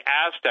into the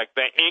Aztec,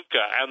 the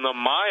Inca, and the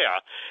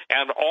Maya,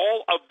 and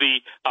all of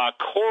the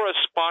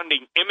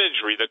corresponding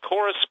imagery, the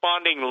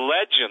corresponding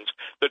legends,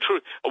 the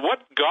truth.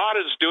 What God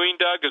is doing,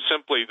 Doug, is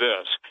simply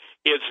this.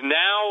 It's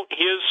now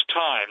his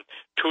time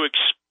to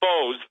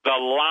expose the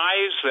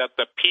lies that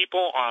the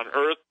people on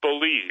earth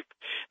believe.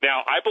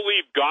 Now, I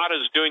believe God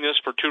is doing this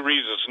for two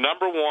reasons.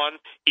 Number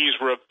one, he's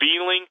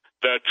revealing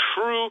the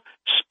true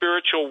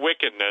spiritual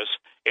wickedness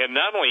in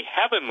not only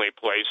heavenly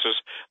places,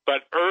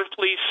 but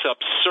earthly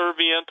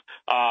subservient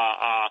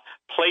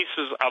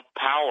places of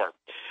power.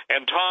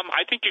 And, Tom,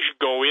 I think you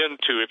should go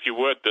into, if you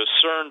would, the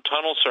CERN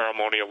tunnel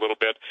ceremony a little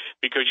bit,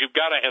 because you've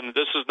got to, and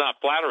this is not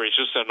flattery, it's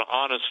just an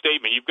honest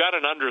statement, you've got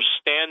an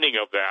understanding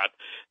of that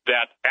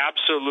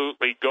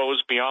absolutely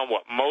goes beyond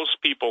what most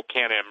people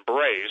can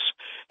embrace.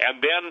 And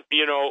then,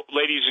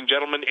 ladies and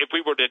gentlemen, if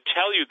we were to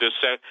tell you this,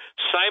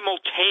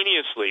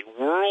 simultaneously,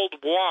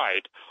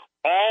 worldwide,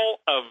 all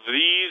of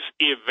these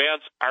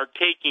events are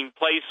taking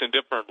place in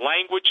different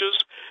languages,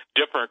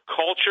 different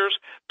cultures,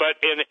 but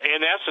in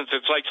essence,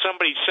 it's like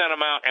somebody sent them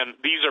out, and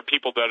these are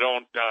people that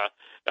don't,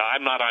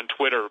 I'm not on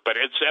Twitter,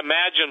 but it's,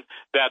 imagine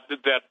that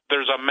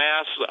there's a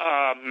mass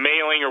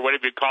mailing, or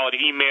whatever you call it,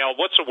 email,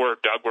 what's the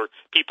word, Doug, where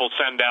people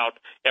send out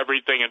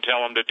everything and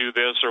tell them to do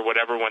this or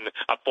whatever, when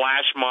a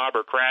flash mob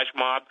or crash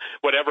mob,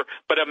 whatever.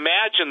 But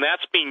imagine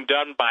that's being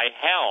done by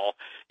hell,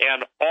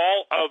 and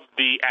all of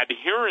the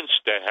adherents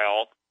to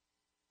hell,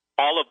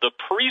 all of the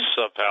priests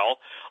of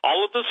hell,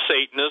 all of the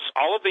Satanists,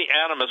 all of the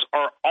animists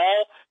are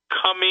all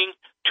coming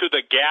to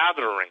the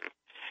gathering.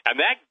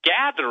 And that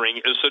gathering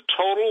is a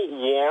total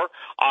war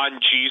on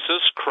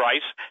Jesus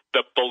Christ,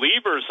 the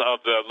believers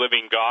of the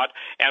living God.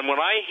 And when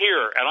I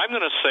hear, and I'm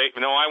going to say,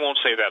 no, I won't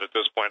say that at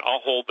this point.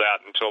 I'll hold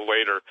that until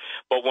later.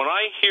 But when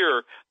I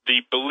hear the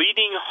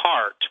bleeding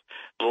heart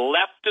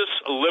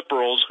leftist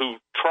liberals who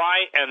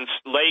try and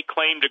lay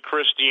claim to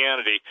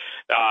Christianity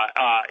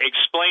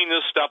explain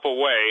this stuff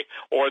away,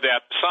 or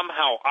that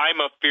somehow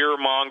I'm a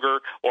fearmonger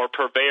or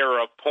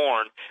purveyor of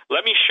porn,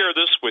 let me share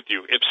this with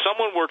you. If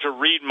someone were to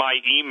read my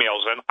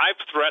emails, and I've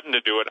threatened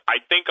to do it,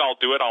 I think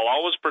I'll do it. I'll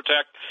always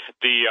protect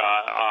the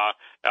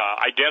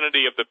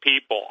identity of the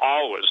people,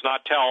 always,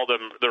 not tell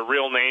them their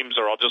real names,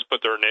 or I'll just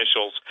put their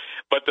initials.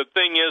 But the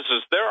thing is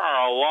there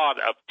are a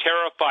lot of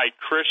terrified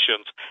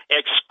Christians,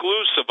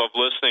 exclusive of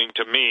listening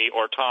to me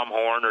or Tom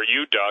Horn or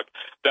you, Doug,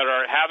 that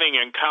are having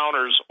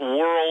encounters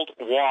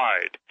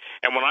worldwide.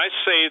 And when I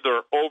say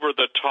they're over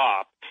the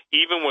top,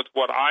 even with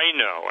what I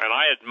know, and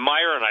I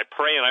admire and I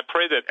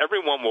pray that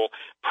everyone will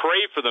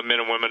pray for the men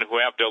and women who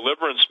have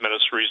deliverance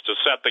ministries to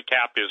set the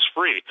captives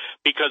free,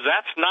 because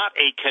that's not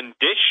a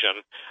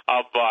condition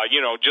of,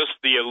 just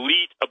the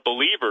elite of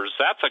believers.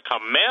 That's a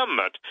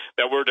commandment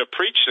that we're to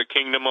preach the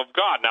kingdom of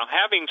God. Now,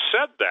 having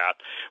said that,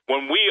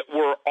 when we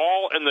were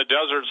all in the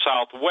desert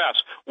Southwest,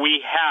 we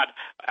had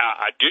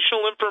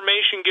additional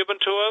information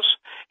given to us,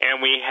 and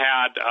we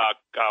had,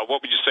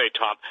 what would you say,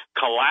 Tom,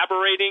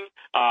 collaborating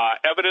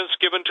evidence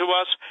given to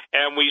us,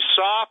 and we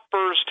saw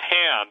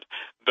firsthand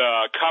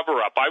the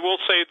cover-up. I will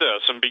say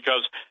this, and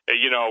because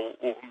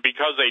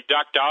they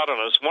ducked out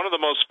on us, one of the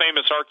most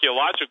famous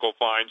archaeological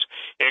finds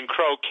in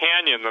Crow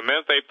Canyon, the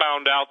minute they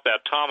found out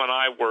that Tom and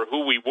I were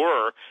who we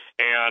were,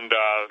 and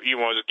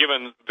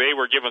they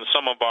were given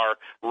some of our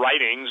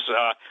writings,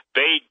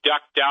 they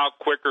ducked out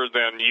quicker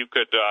than you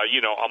could,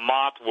 a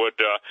moth would,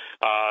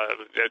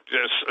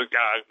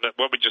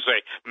 what would you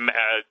say,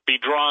 be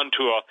drawn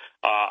to a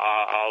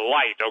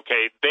light,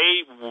 okay?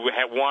 They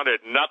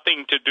wanted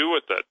nothing to do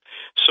with it.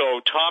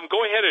 So, Tom,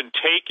 go ahead and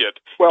take it,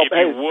 if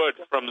you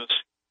would, from this.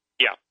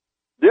 Yeah.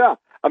 Yeah,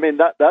 I mean,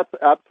 that's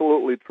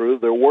absolutely true.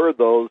 There were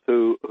those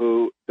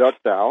who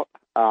ducked out,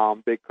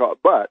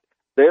 but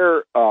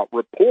their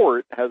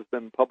report has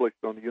been published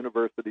on the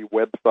university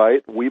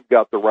website. We've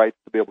got the rights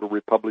to be able to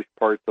republish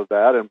parts of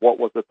that. And what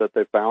was it that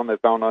they found? They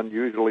found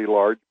unusually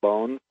large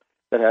bones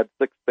that had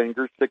 6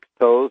 fingers, 6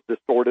 toes,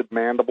 distorted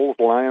mandibles,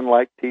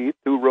 lion-like teeth,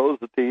 2 rows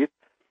of teeth.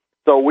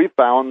 So we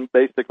found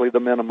basically the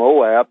men of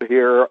Moab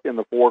here in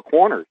the Four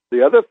Corners.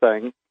 The other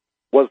thing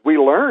was we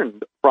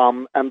learned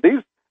from, and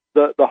the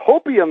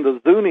Hopi and the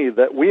Zuni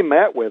that we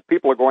met with,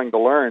 people are going to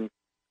learn,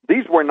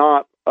 these were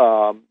not,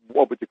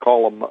 what would you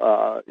call them,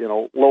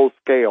 low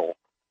scale.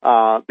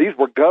 These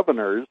were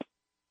governors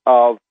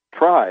of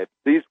tribes.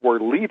 These were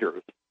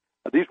leaders.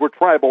 These were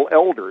tribal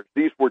elders.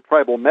 These were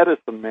tribal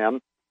medicine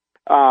men.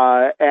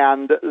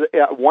 And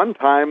at one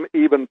time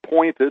even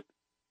pointed,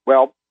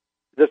 well,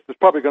 this is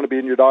probably going to be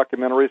in your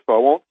documentary, so I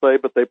won't say,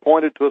 but they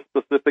pointed to a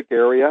specific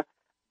area.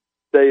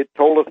 They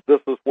told us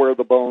this is where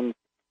the bones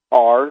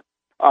are.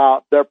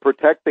 They're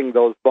protecting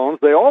those bones.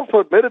 They also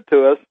admitted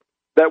to us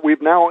that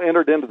we've now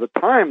entered into the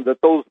time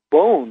that those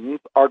bones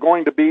are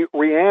going to be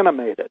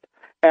reanimated.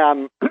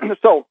 And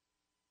so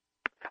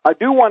I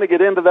do want to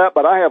get into that,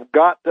 but I have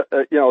got to,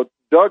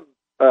 Doug,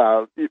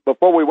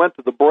 before we went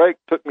to the break,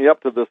 took me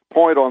up to this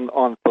point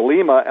on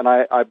Thelema, and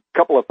a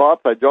couple of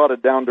thoughts I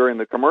jotted down during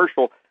the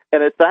commercial,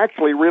 and it's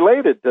actually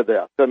related to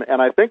this.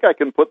 And I think I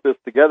can put this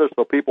together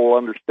so people will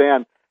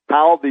understand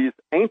how these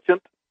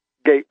ancient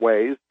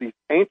gateways, these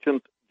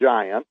ancient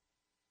giants,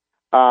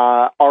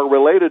 are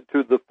related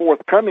to the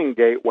forthcoming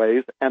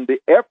gateways and the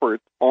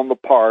efforts on the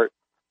part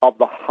of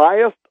the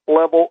highest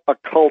level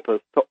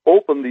occultists to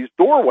open these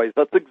doorways.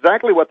 That's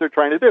exactly what they're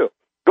trying to do.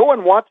 Go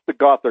and watch the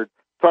Gothard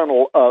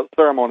Tunnel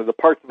ceremony, the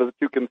parts of it that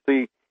you can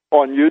see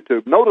on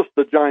YouTube. Notice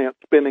the giant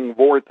spinning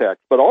vortex,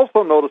 but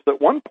also notice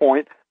at one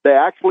point they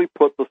actually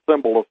put the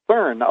symbol of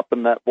CERN up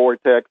in that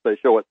vortex. They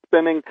show it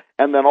spinning,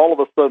 and then all of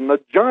a sudden a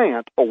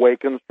giant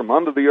awakens from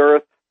under the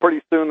earth.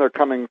 Pretty soon they're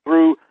coming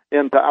through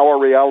into our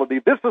reality.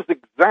 This is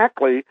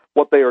exactly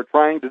what they are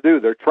trying to do.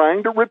 They're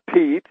trying to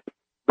repeat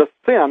the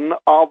sin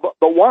of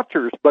the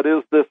Watchers. But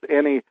is this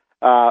any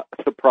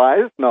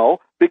surprise? No,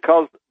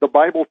 because the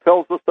Bible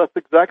tells us that's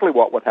exactly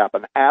what would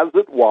happen. As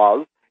it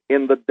was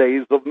in the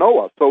days of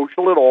Noah, so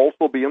shall it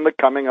also be in the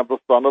coming of the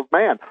Son of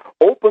Man.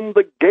 Open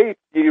the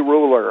gates, ye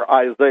ruler,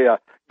 Isaiah.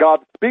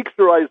 God speaks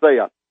through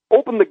Isaiah.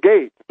 Open the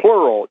gates,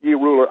 plural, ye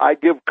ruler. I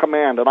give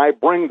command, and I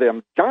bring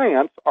them.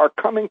 Giants are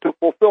coming to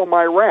fulfill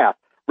my wrath.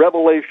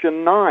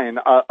 Revelation 9,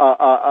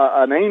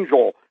 an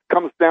angel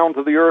comes down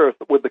to the earth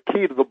with the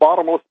key to the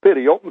bottomless pit.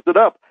 He opens it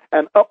up,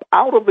 and up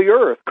out of the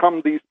earth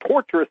come these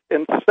torturous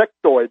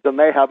insectoids, and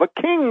they have a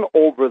king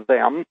over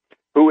them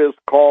who is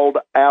called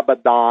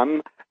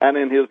Abaddon, and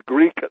in his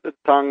Greek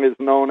tongue is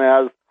known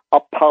as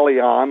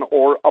Apollyon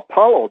or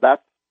Apollo.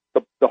 That's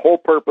the whole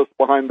purpose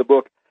behind the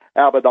book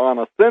Abaddon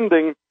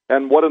Ascending.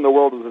 And what in the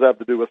world does it have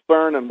to do with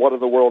CERN, and what in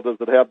the world does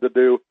it have to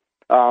do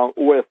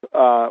with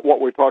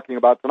what we're talking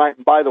about tonight?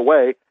 And by the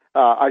way,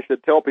 I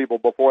should tell people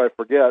before I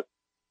forget,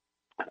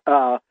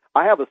 I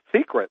have a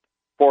secret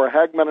for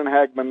Hagman and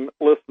Hagman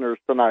listeners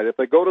tonight. If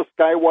they go to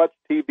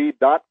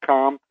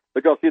skywatchtv.com,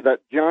 they're going to see that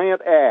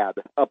giant ad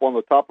up on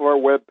the top of our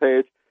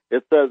webpage.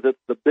 It says it's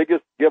the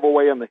biggest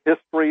giveaway in the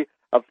history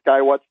of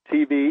Skywatch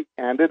TV,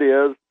 and it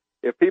is.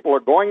 If people are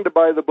going to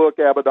buy the book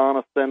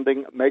Abaddon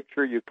Ascending, make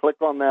sure you click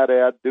on that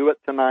ad. Do it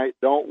tonight.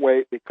 Don't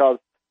wait, because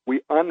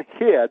we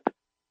unhid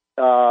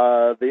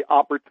the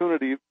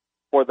opportunity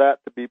for that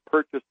to be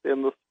purchased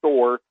in the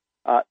store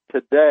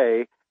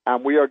today,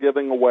 and we are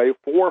giving away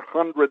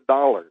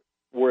 $400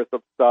 worth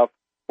of stuff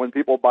when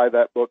people buy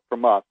that book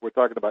from us. We're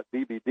talking about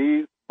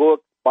DVDs,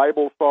 books,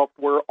 Bible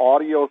software,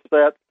 audio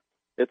sets.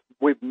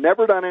 We've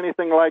never done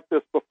anything like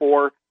this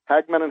before.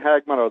 Hagman and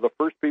Hagman are the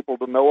first people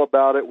to know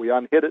about it. We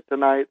unhid it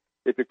tonight.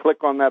 If you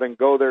click on that and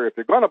go there, if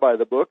you're going to buy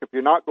the book, if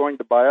you're not going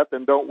to buy it,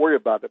 then don't worry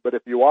about it. But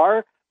if you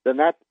are, then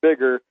that's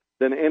bigger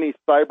than any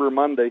Cyber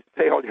Monday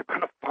sale you're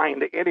going to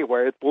find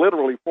anywhere. It's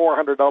literally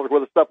 $400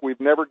 worth of stuff we've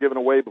never given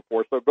away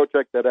before, so go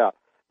check that out.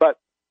 But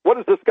what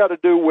does this got to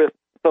do with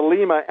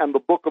Thelema and the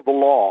Book of the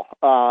Law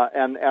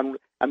and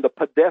the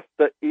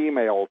Podesta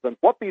emails and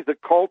what these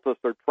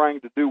occultists are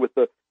trying to do with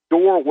the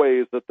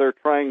doorways that they're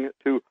trying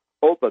to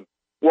open?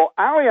 Well,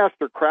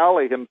 Aleister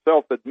Crowley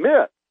himself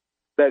admits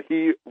that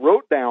he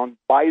wrote down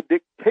by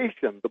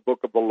dictation the Book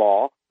of the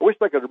Law. I wish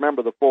I could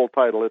remember the full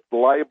title. It's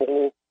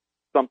Libel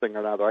something or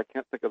another. I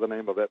can't think of the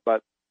name of it,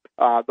 but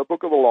the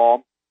Book of the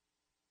Law,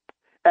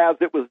 as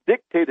it was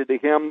dictated to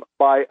him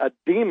by a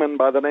demon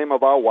by the name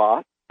of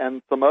Awa,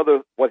 and some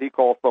other, what he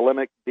calls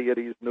Thelemic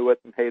deities, knew it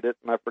and hate it,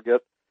 and I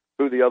forget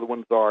who the other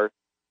ones are.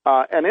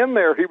 And in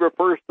there, he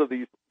refers to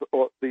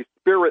these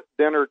spirit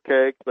dinner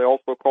cakes. They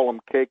also call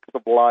them cakes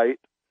of light,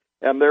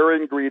 and their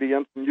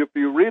ingredients. And if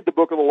you read the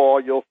Book of the Law,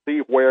 you'll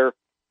see where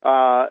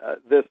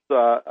this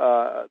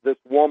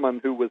woman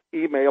who was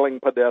emailing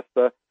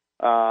Podesta,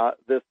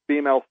 this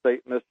female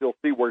Satanist, you'll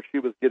see where she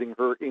was getting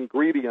her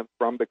ingredients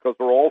from, because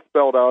they're all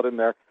spelled out in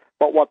there.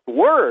 But what's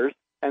worse,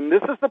 and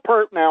this is the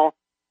part now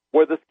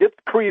where this gets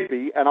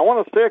creepy, and I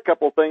want to say a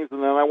couple of things,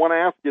 and then I want to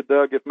ask you,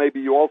 Doug, if maybe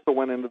you also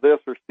went into this,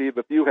 or Steve,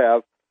 if you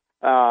have.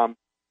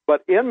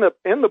 But in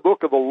the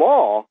Book of the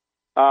Law,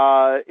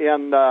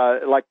 in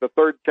like the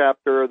 3rd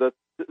chapter, the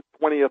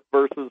 20th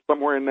verses,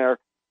 somewhere in there,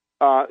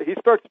 he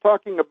starts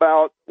talking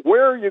about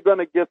where are you going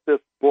to get this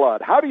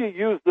blood? How do you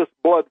use this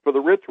blood for the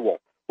ritual?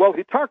 Well,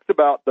 he talks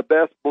about the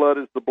best blood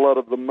is the blood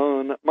of the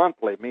moon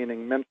monthly,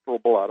 meaning menstrual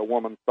blood, a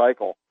woman's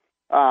cycle.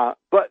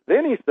 But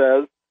then he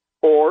says,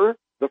 or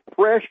the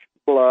fresh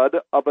blood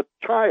of a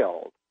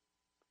child,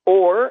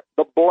 or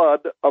the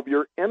blood of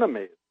your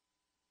enemies,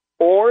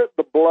 or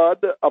the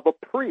blood of a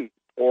priest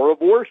or of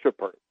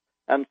worshipers,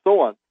 and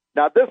so on.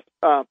 Now,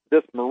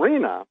 this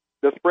Marina,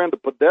 this friend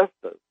of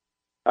Podesta's,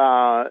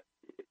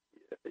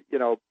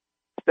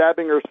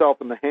 stabbing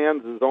herself in the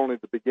hands is only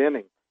the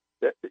beginning.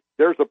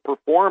 There's a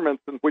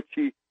performance in which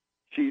she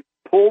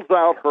pulls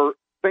out her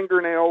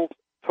fingernails,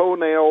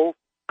 toenails,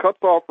 cuts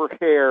off her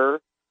hair,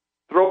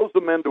 throws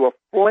them into a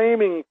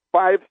flaming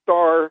a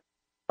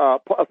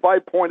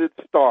five-pointed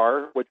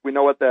star, which we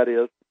know what that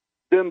is,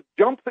 then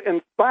jumps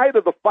inside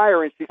of the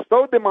fire, and she's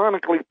so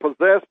demonically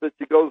possessed that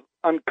she goes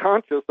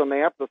unconscious, and they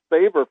have to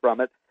save her from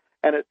it.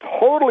 And it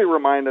totally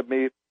reminded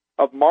me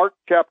of Mark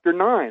chapter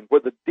 9,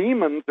 where the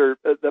demons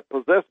that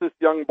possess this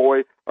young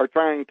boy are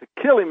trying to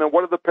kill him. And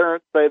what do the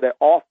parents say? They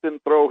often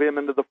throw him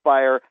into the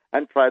fire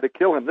and try to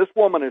kill him. This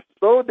woman is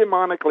so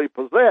demonically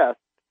possessed.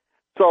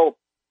 So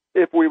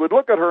if we would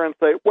look at her and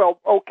say, well,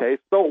 okay,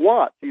 so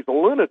what? She's a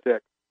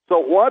lunatic. So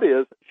what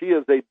is? She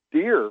is a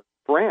dear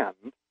friend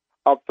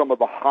of some of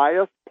the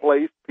highest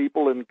placed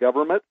people in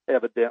government,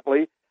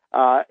 evidently,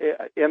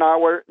 in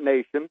our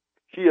nation.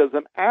 She is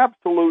an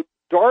absolute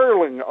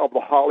darling of the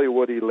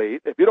Hollywood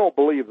elite. If you don't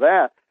believe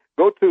that,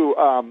 go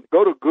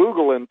to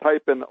Google and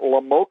type in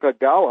La Mocha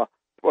Gala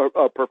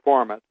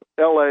performance,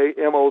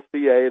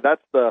 LAMOCA.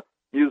 That's the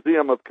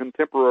Museum of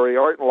Contemporary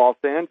Art in Los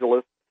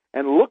Angeles,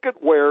 and look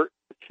at where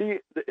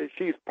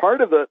she's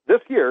part of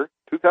this year,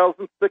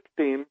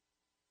 2016,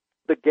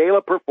 the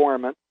gala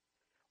performance.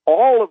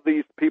 All of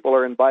these people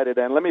are invited,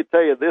 and let me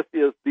tell you, this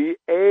is the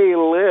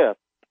A-list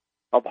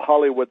of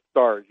Hollywood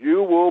stars.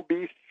 You will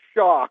be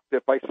shocked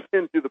if I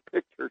send you the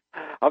pictures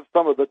of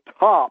some of the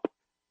top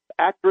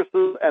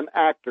actresses and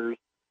actors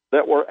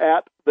that were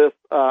at this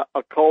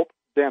occult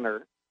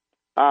dinner.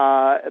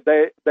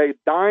 They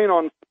dine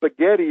on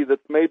spaghetti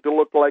that's made to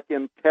look like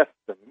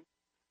intestines.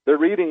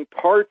 They're eating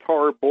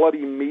tartar,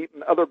 bloody meat,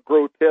 and other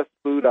grotesque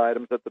food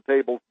items at the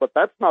tables, but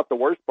that's not the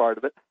worst part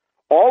of it.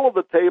 All of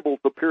the tables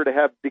appear to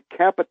have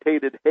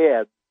decapitated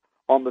heads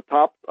on the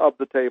tops of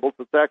the tables.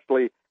 It's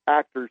actually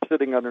actors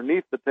sitting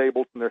underneath the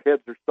tables, and their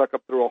heads are stuck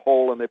up through a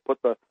hole, and they put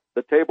the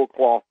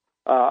tablecloth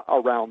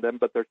around them,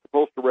 but they're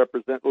supposed to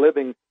represent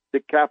living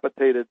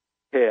decapitated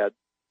heads.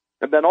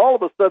 And then all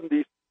of a sudden,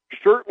 these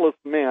shirtless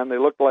men, they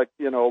look like,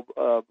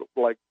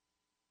 like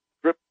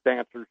strip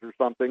dancers or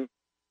something,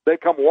 they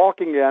come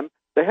walking in.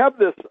 They have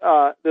this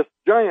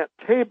giant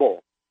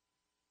table,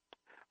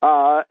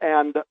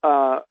 and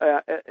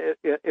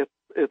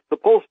it's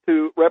supposed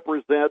to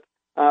represent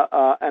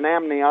an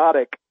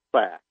amniotic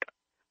sac.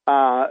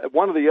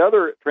 One of the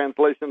other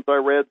translations I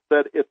read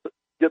said,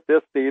 get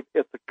this, Steve,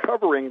 it's a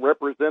covering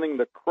representing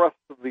the crust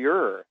of the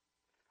earth,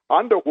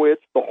 under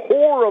which the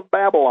whore of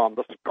Babylon,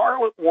 the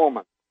Scarlet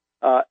Woman,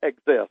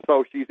 exists.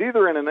 So she's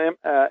either in an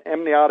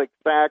amniotic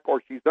sac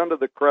or she's under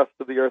the crust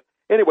of the earth.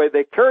 Anyway,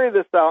 they carry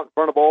this out in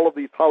front of all of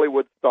these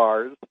Hollywood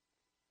stars.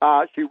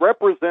 She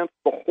represents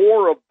the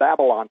whore of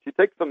Babylon. She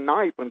takes a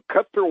knife and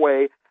cuts her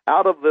way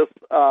out of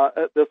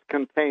this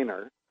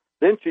container.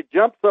 Then she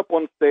jumps up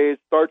on stage,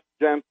 starts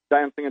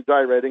dancing and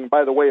gyrating.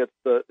 By the way, it's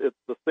the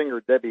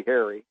singer Debbie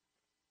Harry,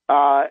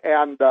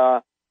 and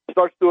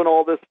starts doing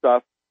all this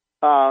stuff.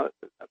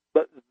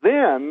 But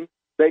then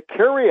they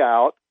carry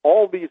out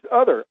all these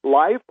other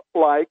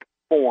lifelike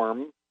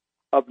forms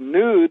of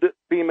nude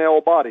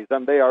female bodies,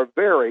 and they are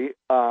very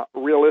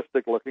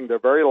realistic looking. They're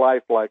very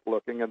lifelike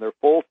looking, and they're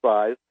full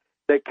size.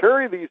 They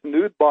carry these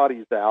nude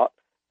bodies out,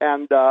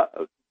 and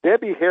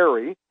Debbie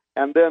Harry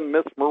and then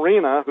Miss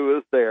Marina, who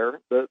is there,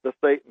 the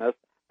Satanist,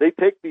 they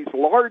take these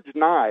large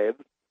knives,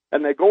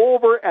 and they go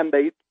over and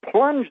they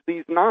plunge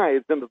these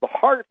knives into the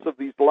hearts of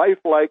these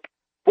lifelike,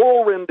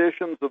 full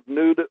renditions of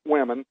nude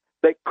women.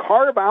 They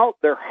carve out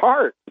their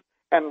hearts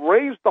and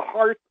raise the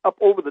hearts up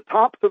over the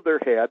tops of their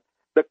head.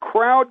 The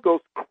crowd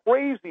goes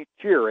crazy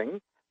cheering.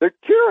 They're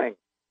cheering,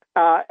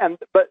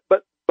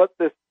 but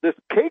this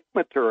cake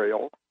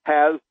material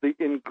has the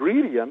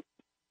ingredients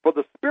for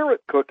the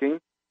spirit cooking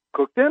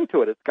cooked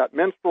into it. It's got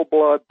menstrual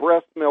blood,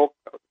 breast milk,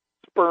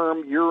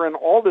 sperm, urine,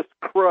 all this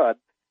crud,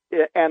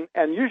 and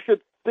you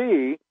should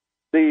see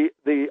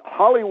the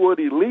Hollywood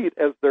elite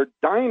as they're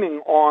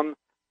dining on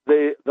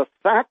the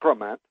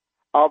sacrament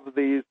of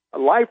these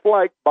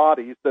lifelike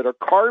bodies that are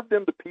carved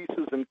into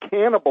pieces and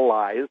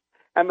cannibalized,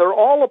 and they're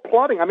all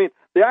applauding. I mean,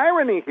 the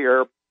irony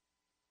here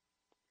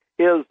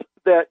is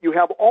that you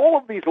have all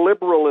of these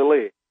liberal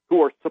elites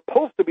who are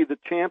supposed to be the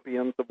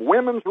champions of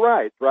women's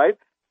rights, right,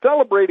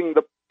 celebrating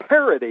the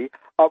parody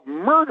of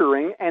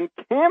murdering and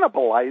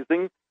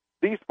cannibalizing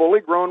these fully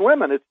grown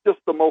women. It's just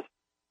the most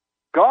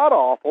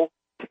god-awful,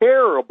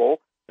 terrible,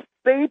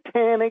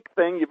 satanic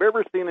thing you've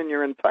ever seen in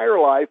your entire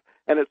life,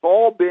 and it's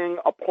all being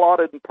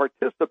applauded and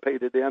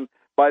participated in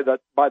by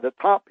the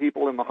top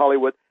people in the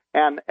Hollywood.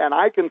 And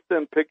I can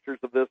send pictures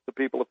of this to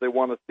people if they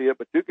want to see it,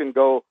 but you can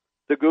go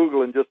to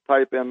Google and just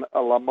type in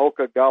a La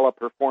Mocha Gala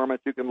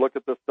performance. You can look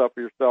at this stuff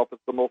for yourself.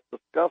 It's the most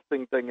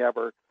disgusting thing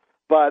ever.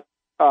 But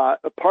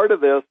a part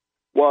of this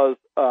was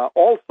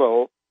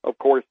also, of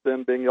course,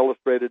 then being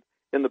illustrated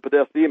in the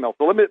Podesta email.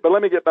 So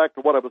let me get back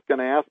to what I was going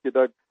to ask you,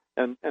 Doug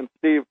and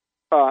Steve,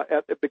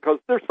 because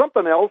there's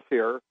something else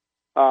here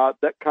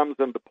that comes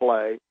into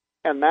play,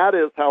 and that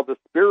is how the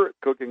spirit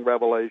cooking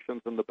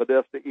revelations in the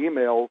Podesta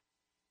emails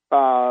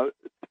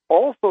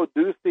also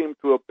do seem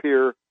to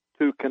appear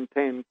to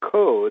contain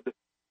code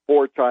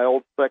for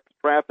child sex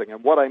trafficking.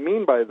 And what I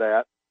mean by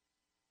that,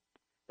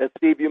 as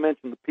Steve, you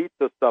mentioned the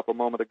pizza stuff a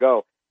moment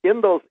ago,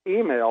 in those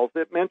emails,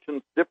 it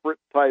mentions different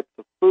types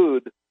of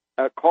food,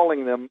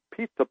 calling them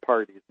pizza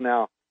parties.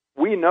 Now,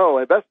 we know,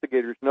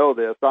 investigators know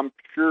this. I'm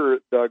sure,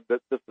 Doug,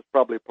 that this is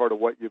probably part of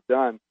what you've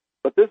done.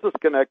 But this is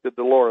connected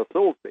to Laura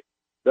Silsby,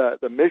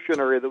 the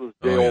missionary that was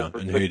jailed for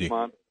 6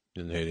 months.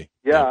 In Haiti.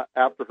 Yeah,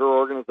 after her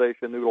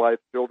organization, New Life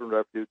Children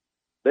Refuge.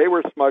 They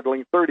were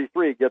smuggling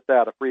 33, get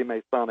that, a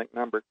Freemasonic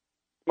number,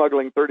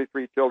 smuggling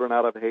 33 children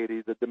out of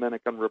Haiti, the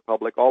Dominican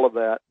Republic, all of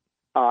that.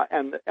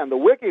 And the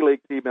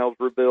WikiLeaks emails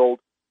revealed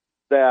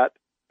that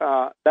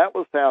that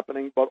was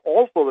happening, but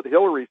also that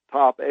Hillary's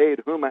top aide,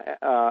 Huma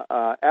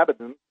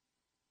Abedin,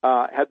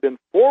 had been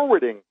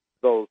forwarding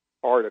those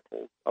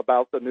articles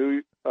about the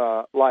New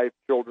Life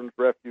Children's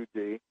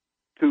Refugee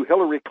to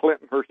Hillary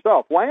Clinton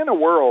herself. Why in the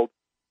world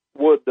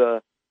would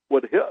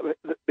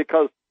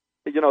because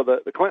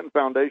the Clinton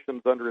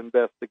Foundation's under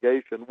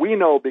investigation. We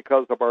know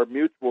because of our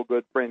mutual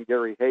good friend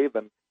Gary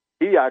Haven.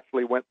 He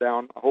actually went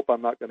down. I hope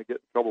I'm not going to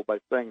get in trouble by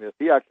saying this.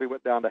 He actually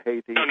went down to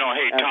Haiti. No.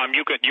 Hey, Tom,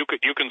 you can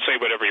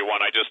say whatever you want.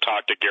 I just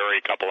talked to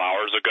Gary a couple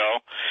hours ago,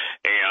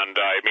 and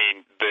I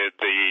mean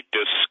the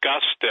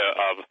disgust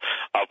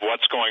of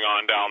what's going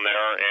on down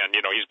there. And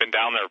he's been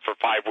down there for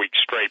 5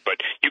 weeks straight. But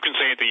you can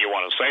say anything you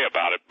want to say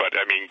about it. But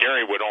I mean,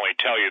 Gary would only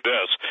tell you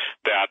this: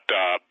 that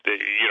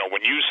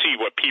when you see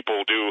what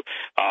people do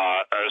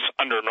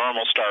under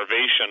normal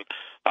starvation.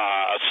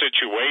 A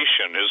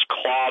situation is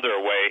claw their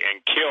way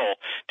and kill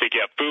to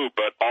get food,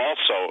 but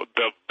also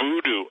the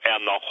voodoo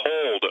and the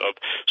hold of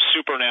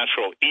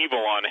supernatural evil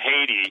on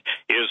Haiti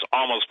is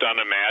almost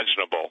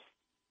unimaginable.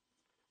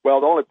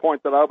 Well, the only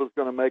point that I was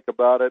going to make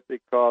about it,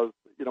 because,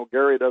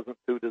 Gary doesn't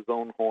toot his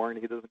own horn.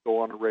 He doesn't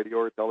go on the radio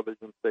or television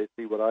and say,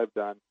 see what I've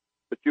done.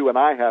 But you and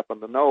I happen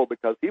to know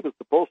because he was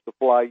supposed to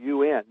fly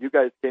you in. You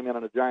guys came in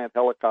on a giant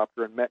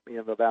helicopter and met me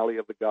in the Valley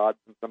of the Gods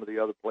and some of the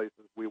other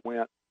places we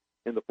went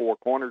in the Four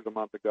Corners a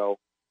month ago.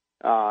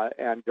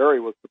 And Gary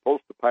was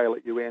supposed to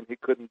pilot you in. He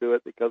couldn't do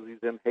it because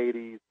he's in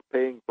Haiti. He's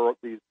paying for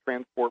these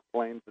transport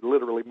planes,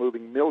 literally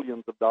moving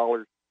millions of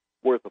dollars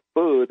worth of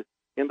food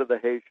into the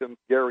Haitians.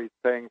 Gary's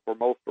paying for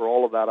most or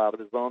all of that out of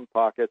his own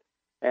pocket.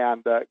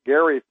 And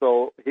Gary,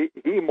 so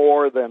he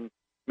more than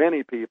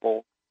many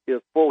people,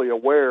 is fully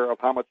aware of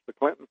how much the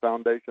Clinton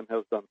Foundation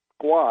has done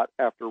squat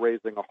after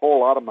raising a whole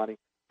lot of money.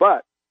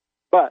 But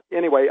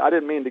anyway, I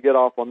didn't mean to get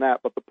off on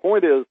that. But the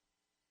point is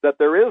that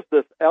there is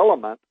this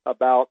element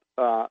about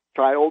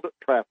child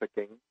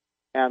trafficking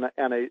and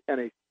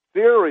a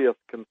serious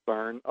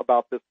concern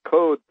about this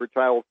code for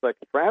child sex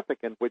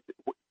trafficking, which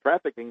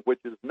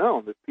is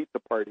known as pizza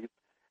parties.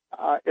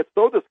 It's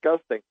so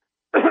disgusting.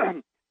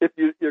 If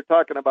you're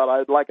talking about,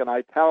 I'd like an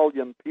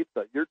Italian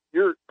pizza,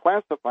 you're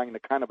classifying the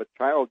kind of a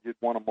child you'd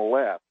want to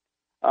molest.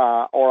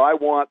 Or I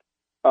want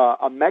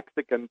a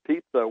Mexican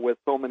pizza with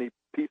so many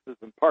pieces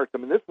and parts. I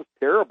mean, this is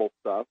terrible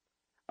stuff.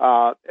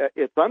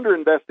 It's under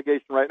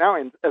investigation right now.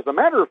 And as a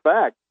matter of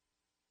fact,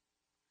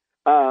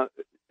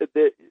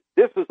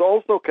 this is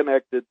also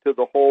connected to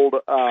the whole,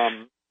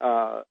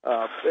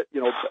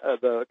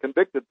 the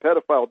convicted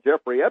pedophile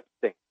Jeffrey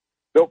Epstein.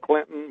 Bill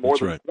Clinton, more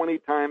than 20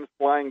 times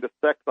flying to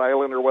Sex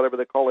Island or whatever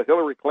they call it.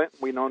 Hillary Clinton,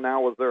 we know now,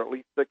 was there at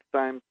least 6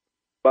 times.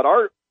 But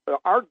our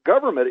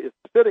government is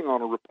sitting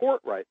on a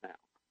report right now.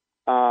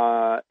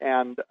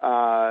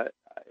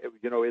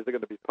 Is it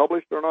going to be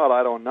published or not?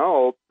 I don't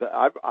know.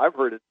 I've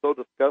heard it's so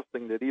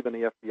disgusting that even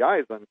the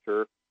FBI is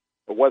unsure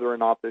of whether or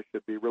not this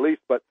should be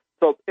released. But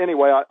so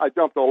anyway, I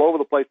jumped all over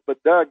the place.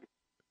 But Doug,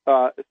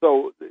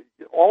 so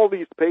all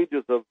these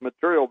pages of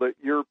material that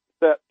you're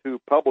set to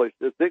publish,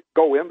 does it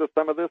go into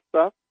some of this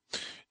stuff?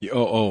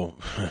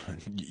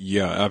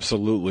 Yeah,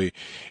 absolutely.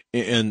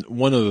 And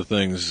one of the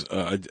things,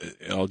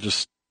 I'll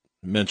just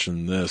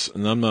mention this,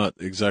 and I'm not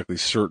exactly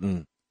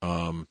certain.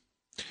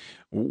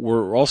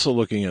 We're also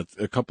looking at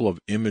a couple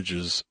of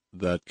images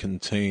that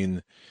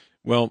contain,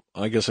 well,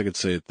 I guess I could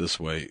say it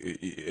this way.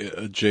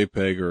 A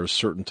JPEG or a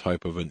certain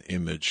type of an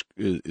image,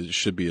 it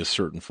should be a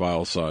certain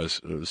file size,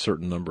 a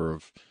certain number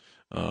of,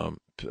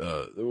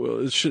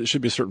 it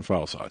should be a certain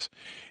file size.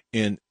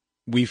 And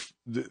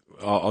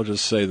I'll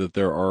just say that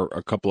there are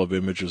a couple of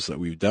images that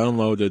we've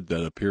downloaded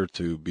that appear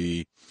to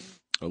be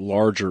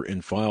larger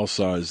in file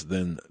size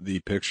than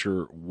the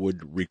picture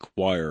would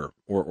require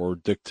or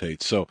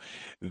dictate. So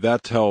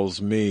that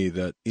tells me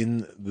that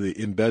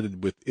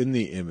embedded within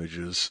the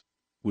images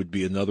would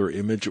be another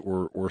image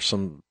or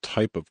some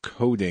type of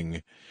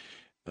coding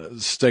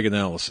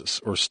steganalysis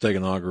or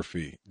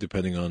steganography,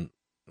 depending on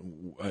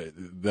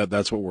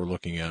that's what we're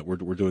looking at.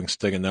 We're doing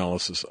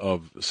steganalysis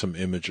of some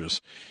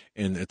images,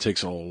 and it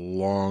takes a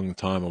long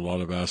time, a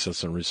lot of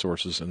assets and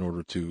resources in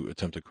order to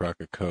attempt to crack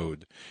a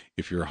code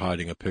if you're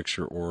hiding a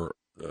picture or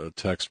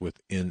text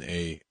within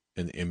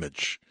an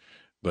image.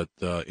 But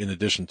in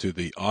addition to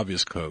the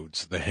obvious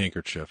codes, the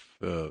handkerchief,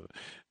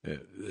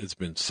 it's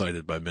been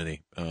cited by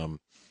many on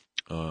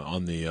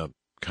the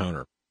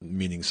counter,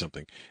 meaning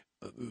something.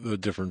 The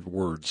different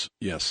words,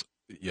 yes.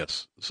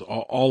 So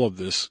all of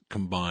this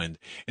combined,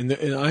 and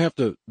I have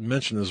to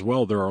mention as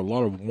well, there are a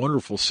lot of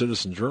wonderful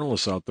citizen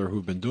journalists out there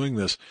who've been doing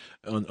this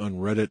on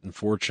Reddit and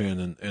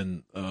 4chan,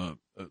 and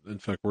in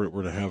fact, we're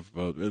going to have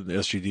the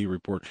SGD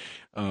report.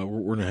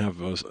 We're going to have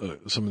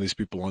some of these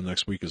people on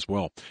next week as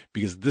well,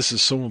 because this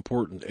is so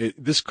important.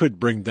 This could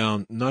bring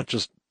down not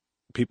just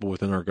people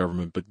within our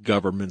government, but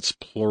governments,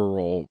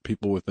 plural,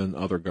 people within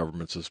other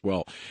governments as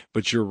well.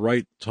 But you're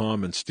right,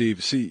 Tom and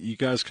Steve. See, you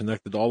guys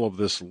connected all of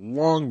this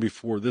long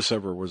before this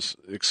ever was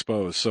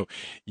exposed. So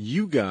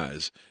you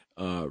guys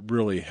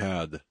really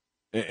had,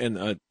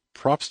 and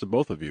props to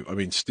both of you. I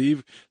mean,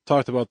 Steve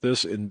talked about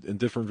this in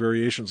different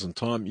variations, and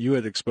Tom, you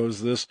had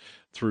exposed this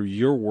through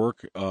your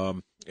work,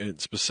 and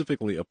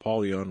specifically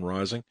Apollyon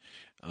Rising,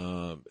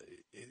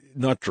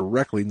 not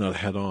directly, not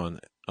head on,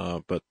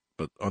 but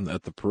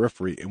at the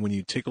periphery. And when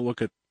you take a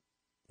look at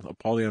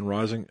Apollyon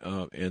Rising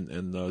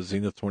and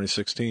Zenith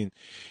 2016,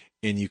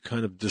 and you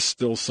kind of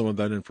distill some of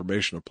that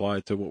information, apply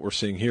it to what we're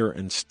seeing here,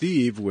 and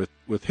Steve with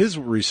his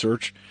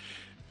research,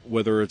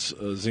 whether it's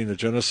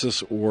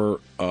Xenogenesis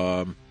or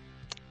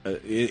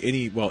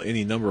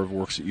any number of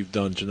works that you've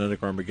done,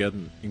 Genetic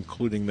Armageddon,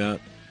 including that,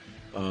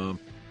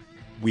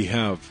 we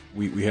have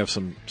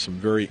some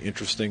very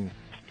interesting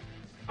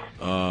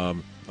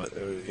things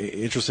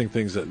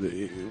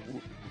that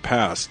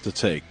paths to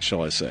take,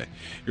 shall I say.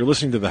 You're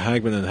listening to the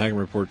Hagman and Hagman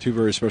Report. Two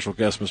very special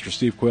guests, Mr.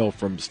 Steve Quayle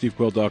from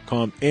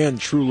stevequayle.com and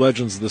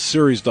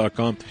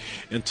TrueLegendsTheSeries.com,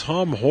 and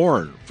Tom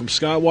Horn from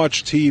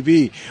Skywatch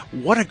TV.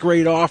 What a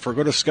great offer.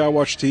 Go to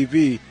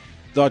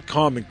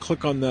SkywatchTV.com and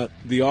click on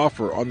the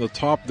offer on the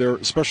top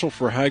there, special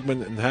for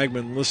Hagman and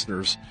Hagman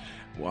listeners.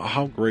 Well,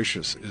 how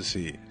gracious is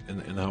he,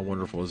 and how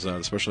wonderful is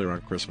that, especially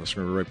around Christmas.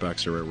 We're going to be right back,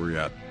 so right where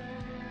you're at.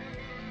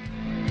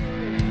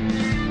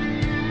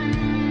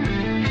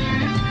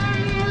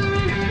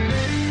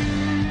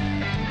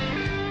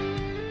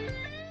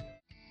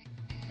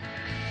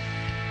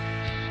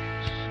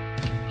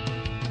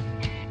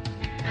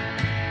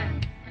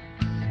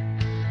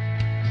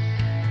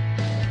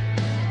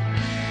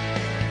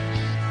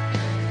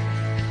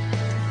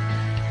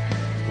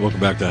 Welcome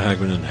back to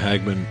Hagman and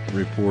Hagman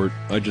Report.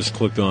 I just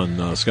clicked on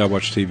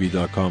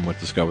SkywatchTV.com, went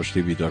to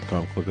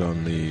SkywatchTV.com, clicked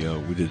on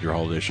we did your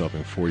holiday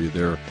shopping for you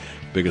there.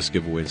 Biggest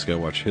giveaway in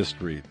Skywatch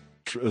history.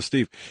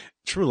 Steve,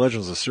 True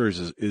Legends, the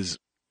series is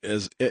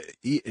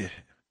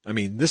I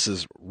mean, this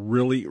is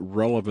really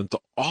relevant to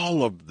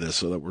all of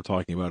this that we're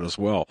talking about as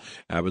well.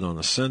 Abaddon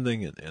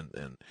Ascending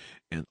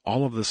and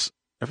all of this,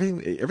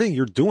 everything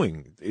you're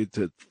doing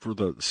for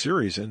the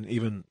series, and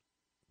even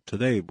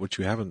today, what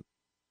you haven't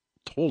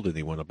told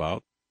anyone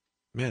about.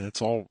 Man,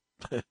 it's all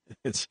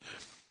this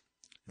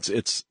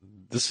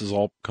is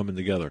all coming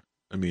together.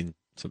 I mean,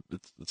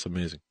 it's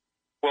amazing.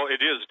 Well,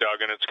 it is,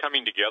 Doug, and it's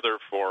coming together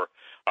for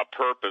a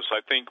purpose.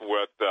 I think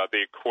with the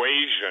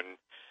equation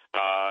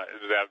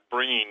that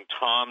bringing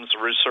Tom's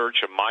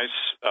research and my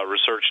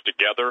research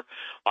together,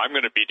 I'm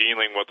going to be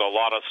dealing with a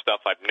lot of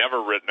stuff I've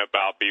never written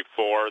about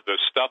before. The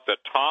stuff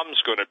that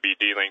Tom's going to be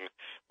dealing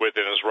with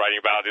in his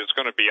writing about is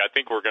going to be, I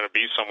think we're going to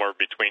be somewhere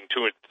between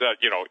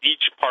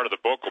each part of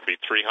the book will be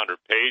 300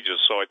 pages.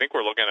 So I think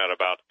we're looking at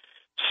about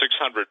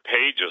 600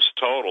 pages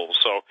total.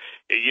 So,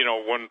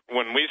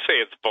 when we say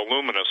it's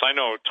voluminous, I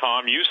know,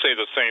 Tom, you say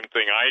the same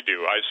thing I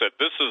do. I said,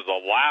 this is the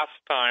last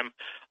time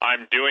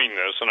I'm doing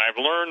this, and I've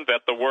learned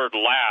that the word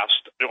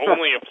last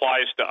only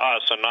applies to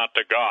us and not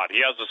to God.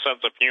 He has a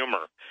sense of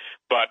humor.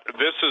 But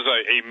this is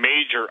a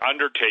major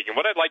undertaking.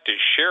 What I'd like to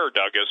share,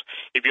 Doug, is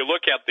if you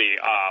look at the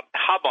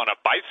hub on a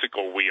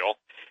bicycle wheel,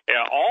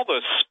 all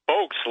the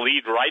spokes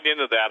lead right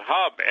into that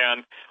hub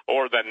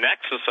or the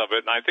nexus of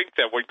it. And I think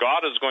that what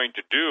God is going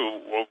to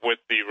do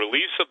with the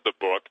release of the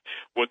book,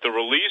 with the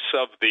release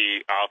of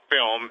the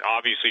film,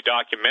 obviously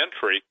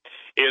documentary,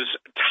 is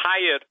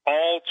tie it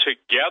all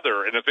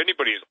together. And if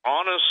anybody's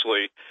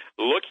honestly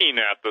looking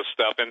at the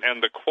stuff,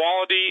 and the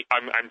quality,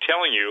 I'm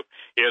telling you,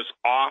 is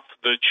off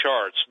the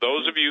charts.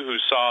 Those of you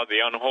who saw The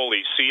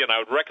Unholy Sea, and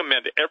I would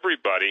recommend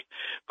everybody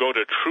go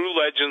to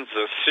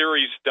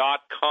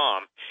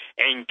TrueLegendsTheSeries.com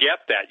and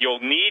get that.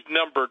 You'll need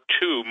number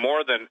 2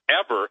 more than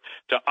ever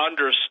to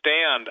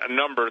understand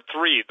number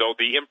 3, though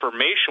the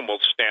information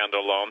will stand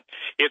alone.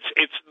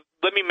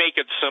 Let me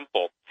make it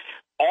simple.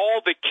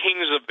 all the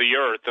kings of the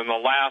earth in the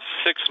last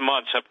 6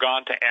 months have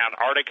gone to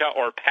Antarctica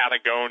or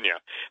Patagonia.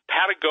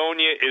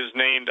 Patagonia is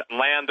named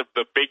Land of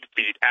the Big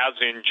Feet, as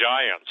in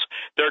giants.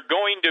 They're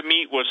going to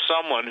meet with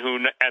someone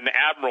who an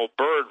Admiral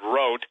Byrd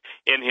wrote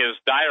in his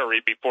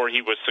diary before he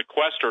was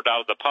sequestered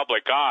out of the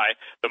public eye.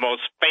 The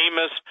most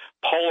famous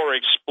polar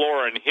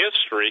explorer in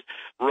history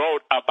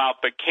wrote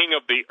about the king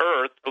of the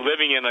earth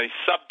living in a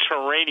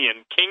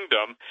subterranean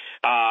kingdom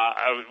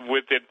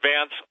with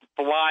advanced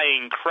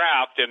flying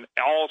craft and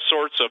all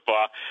sorts of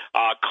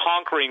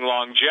conquering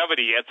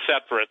longevity, et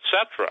cetera, et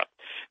cetera.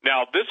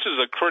 Now, this is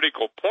a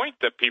critical point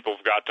that people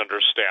have got to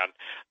understand.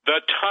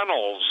 The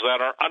tunnels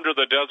that are under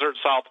the desert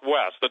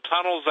southwest, the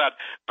tunnels that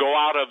go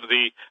out of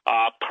the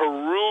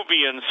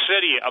Peruvian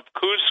city of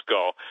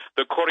Cusco,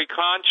 the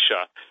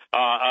Coricancha,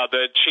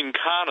 the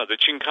Chincana. The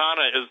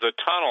Chincana is the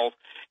tunnel,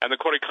 and the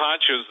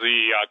Coricancha is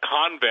the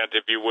convent,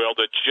 if you will,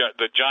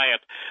 the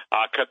giant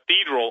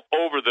cathedral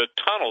over the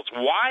tunnels.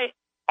 Why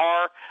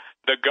are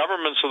the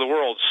governments of the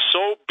world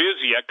so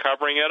busy at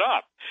covering it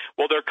up?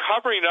 Well, they're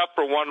covering it up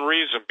for one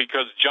reason,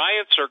 because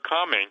giants are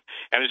coming,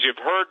 and as you've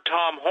heard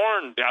Tom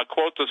Horn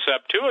quote the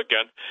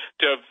Septuagint,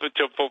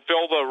 to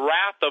fulfill the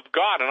wrath of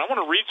God. And I want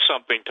to read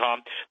something,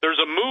 Tom. There's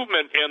a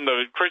movement in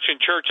the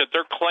Christian church that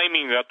they're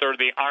claiming that they're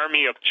the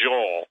army of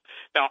Joel.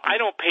 Now, I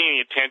don't pay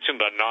any attention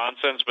to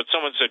nonsense, but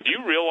someone said, do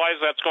you realize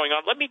that's going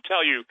on? Let me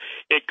tell you,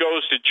 it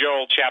goes to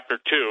Joel chapter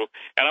 2,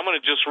 and I'm going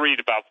to just read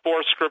about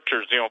 4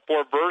 scriptures, 4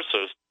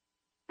 verses.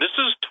 This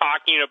is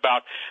talking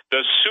about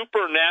the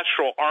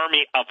supernatural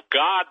army of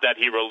God that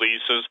he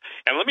releases.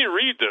 And let me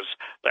read this.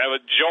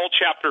 Joel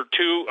chapter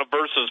 2,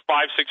 verses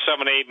 5, 6,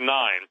 7, 8, and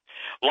 9.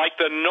 Like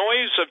the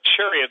noise of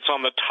chariots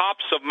on the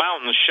tops of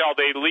mountains shall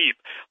they leap,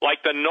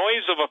 like the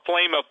noise of a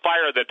flame of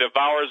fire that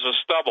devours the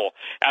stubble,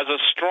 as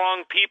a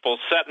strong people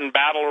set in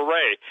battle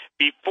array.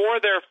 Before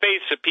their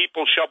face the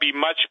people shall be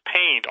much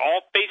pained.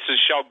 All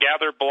faces shall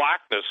gather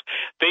blackness.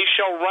 They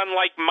shall run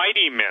like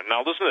mighty men.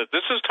 Now listen to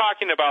this. This is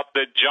talking about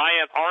the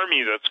giant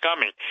army that's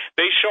coming.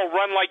 They shall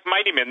run like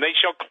mighty men. They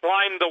shall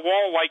climb the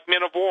wall like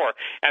men of war.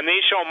 And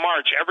they shall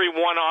march every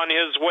one on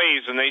his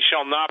ways, and they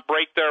shall not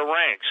break their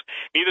ranks.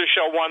 Neither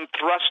shall one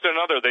thrust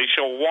another. They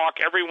shall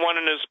walk every one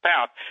in his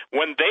path.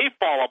 When they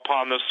fall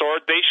upon the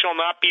sword, they shall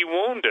not be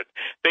wounded.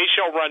 They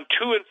shall run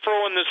to and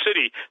fro in the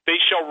city. They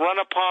shall run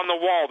upon the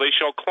wall. They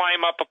shall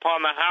climb up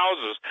upon the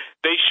houses.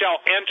 They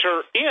shall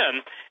enter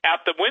in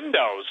at the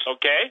windows,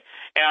 okay?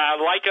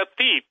 Like a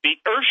thief. The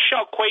earth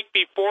shall quake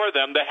before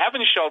them. The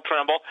heavens shall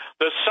tremble.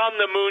 The sun,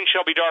 the moon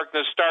shall be dark,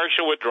 and the stars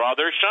shall withdraw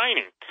their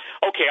shining.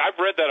 Okay, I've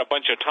read that a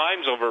bunch of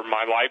times over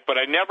my life, but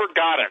I never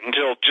got it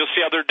until just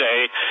the other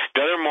day,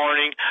 the other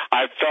morning.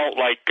 I felt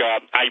like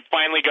I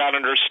finally got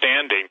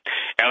understanding,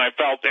 and I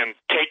felt, and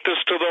take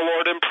this to the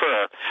Lord in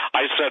prayer.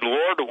 I said,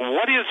 Lord,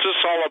 what is this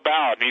all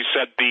about? And he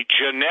said, the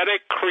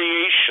genetic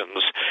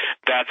creations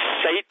that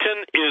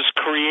Satan is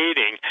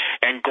creating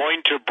and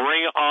going to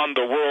bring on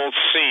the world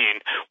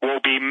scene will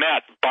be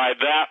met by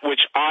that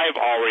which I've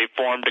already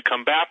formed to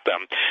combat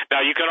them.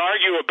 Now, you can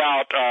argue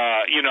about,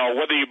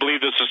 whether you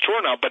believe this is true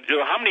or not, but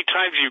how many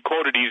times you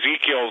quoted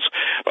Ezekiel's,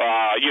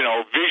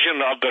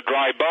 vision of the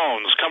dry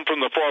bones, come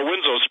from the four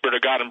winds, O Spirit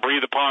of God, and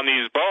breathe upon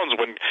these bones,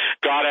 when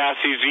God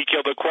asked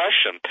Ezekiel the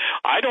question.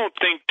 I don't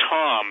think,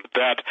 Tom,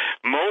 that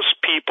most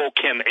people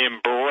can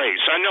embrace.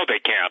 I know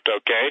they can't,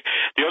 okay?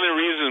 The only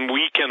reason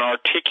we can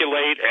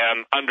articulate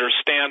and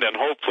understand and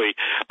hopefully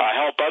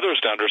help others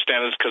to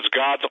understand is because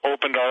God's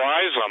opened our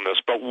eyes on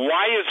this. But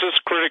why is this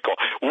critical?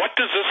 What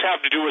does this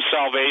have to do with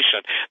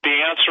salvation? The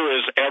answer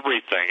is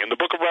everything. In the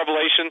book of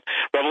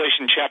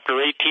Revelation chapter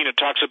 18, it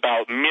talks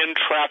about men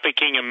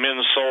trafficking in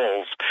men's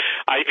souls.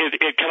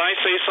 Can I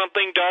say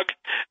something, Doug?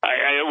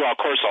 Well, of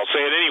course I'll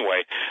say it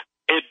anyway.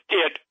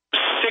 It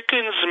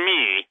sickens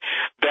me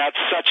that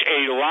such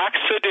a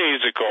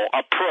lackadaisical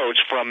approach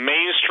from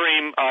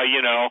mainstream,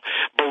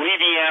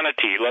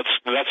 believianity,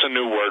 that's a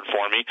new word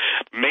for me,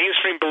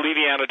 mainstream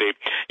believianity,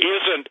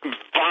 isn't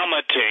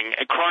vomiting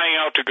and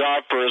crying out to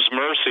God for his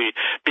mercy,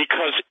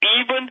 because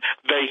even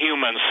the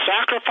human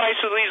sacrifice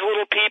of these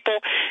little people,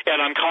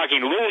 and I'm talking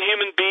little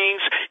human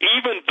beings,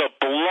 even the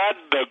blood,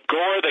 the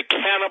gore, the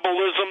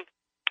cannibalism,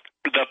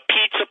 the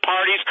pizza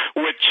parties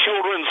with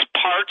children's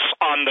parts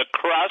on the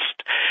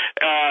crust,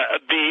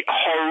 the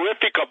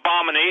horrific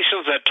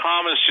abominations that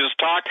Thomas just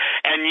talked,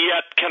 and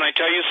yet, can I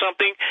tell you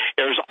something?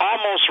 There's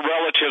almost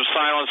relative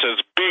silence as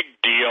big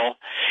deal.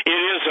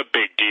 It is a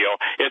big deal.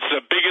 It's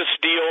the biggest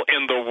deal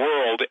in the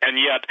world, and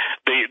yet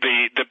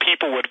the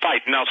people would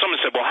fight. Now,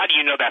 someone said, well, how do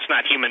you know that's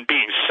not human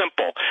beings?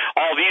 Simple.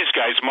 All these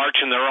guys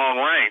march in their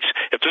own ranks.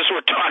 If this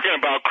were talking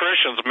about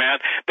Christians, man,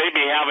 they'd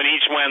be having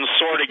each man's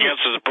sword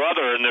against his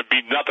brother, and there'd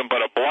be nothing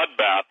but a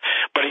bloodbath.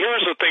 But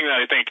here's the thing that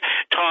I think,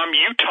 Tom,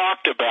 you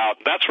talked about,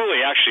 that's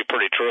really actually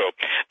pretty true.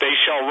 They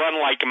shall run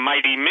like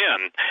mighty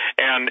men.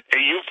 And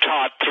you've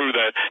taught through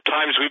the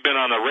times we've been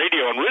on the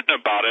radio and written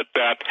about it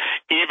that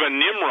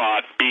even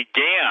Nimrod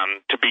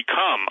began to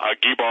become a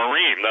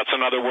gibarim. That's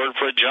another word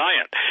for a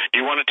giant. Do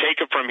you want to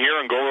take it from here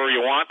and go where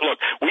you want? Look,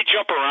 we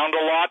jump around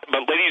a lot,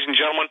 but ladies and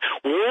gentlemen,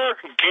 we're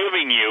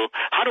giving you,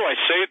 how do I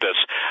say this,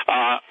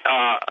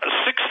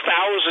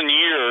 6,000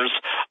 years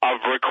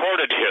of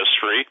recorded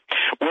history.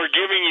 We're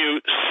giving you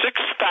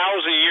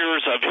 6,000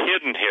 years of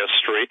hidden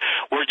history.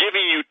 We're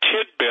giving you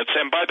tidbits,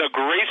 and by the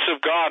grace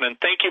of God, and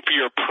thank you for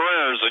your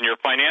prayers and your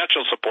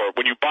financial support.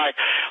 When you buy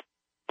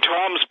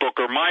Tom's book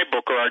or my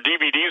book or our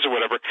DVDs or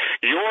whatever,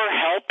 you're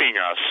helping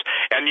us.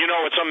 And,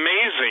 it's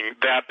amazing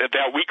that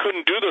we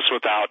couldn't do this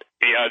without,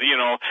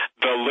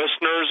 the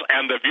listeners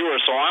and the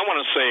viewers. So I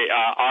want to say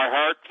our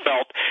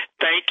heartfelt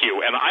thank you.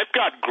 And I've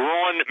got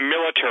grown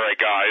military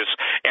guys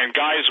and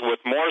guys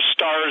with more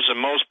stars than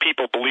most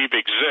people believe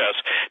exist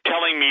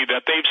telling me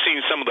that they've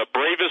seen some of the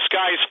bravest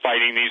guys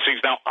fighting these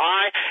things. Now,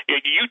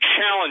 you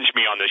challenge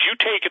me on this. You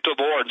take it to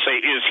the Lord and say,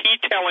 is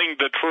he telling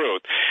the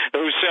truth?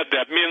 Who said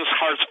that men's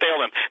hearts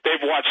fail them?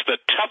 They've watched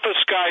the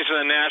toughest guys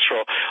in the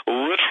natural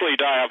literally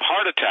die of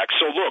heart attacks.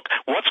 So look,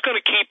 what's going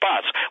to keep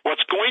us?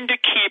 What's going to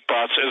keep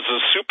us is the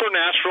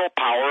supernatural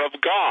power of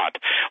God.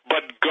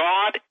 But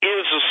God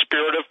is the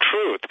Spirit of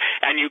truth.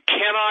 And you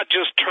cannot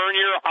just turn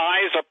your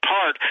eyes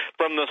apart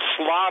from the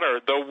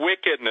slaughter, the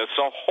wickedness,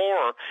 the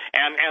horror,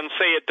 and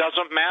say it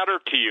doesn't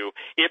matter to you.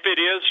 If it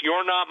is,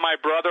 you're not my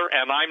brother,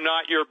 and I'm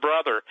not your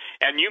brother.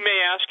 And you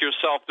may ask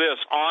yourself this,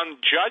 on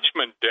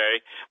Judgment Day,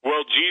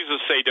 will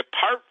Jesus say,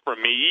 depart from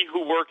me, ye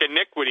who work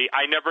iniquity,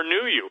 I never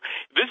knew you.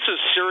 This is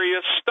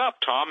serious stuff,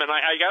 Tom, and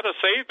I got to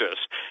say this.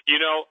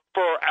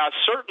 For a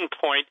certain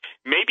point,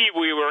 maybe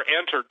we were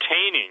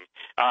entertaining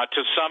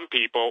to some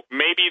people,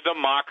 maybe the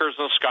mockers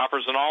and the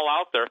scoffers and all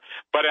out there,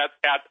 but at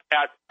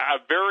a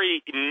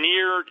very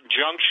near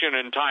junction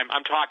in time,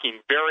 I'm talking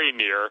very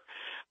near,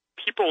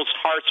 people's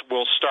hearts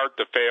will start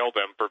to fail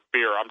them for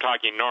fear. I'm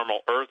talking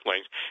normal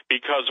earthlings,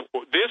 because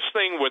this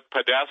thing with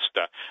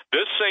Podesta,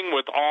 this thing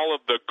with all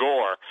of the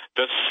gore,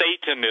 the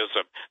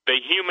Satanism, the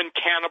human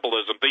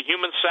cannibalism, the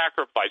human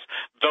sacrifice,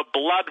 the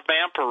blood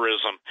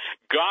vampirism,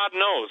 God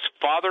knows,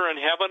 Father in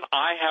heaven,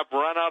 I have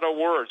run out of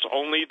words.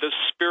 Only the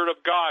Spirit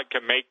of God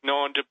can make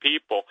known to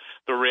people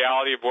the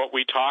reality of what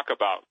we talk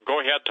about.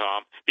 Go ahead,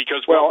 Tom,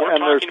 because what we're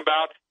talking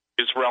about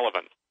is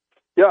relevant.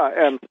 Yeah,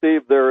 and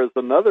Steve, there is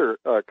another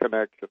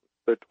connection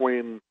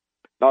between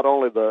not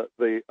only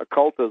the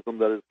occultism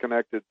that is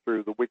connected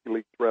through the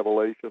WikiLeaks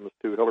revelations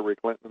to Hillary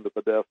Clinton, the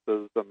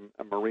Podestas, and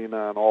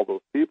Marina, and all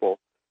those people,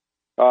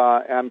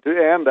 and to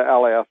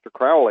Aleister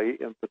Crowley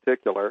in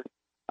particular,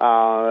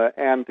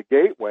 and to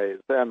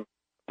gateways. And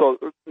so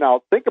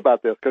now think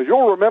about this, because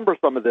you'll remember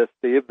some of this,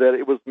 Steve, that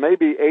it was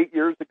maybe 8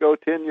 years ago,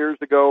 10 years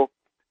ago,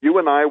 you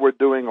and I were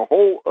doing a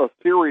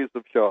series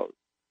of shows.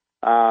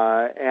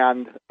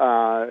 And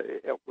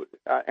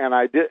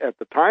I did at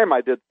the time.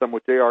 I did some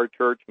with J.R.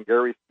 Church and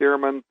Gary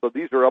Stearman. So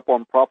these are up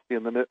on Prophecy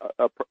in the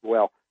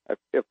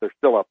if they're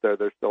still up there,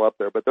 they're still up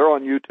there. But they're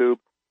on YouTube.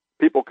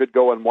 People could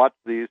go and watch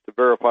these to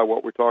verify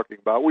what we're talking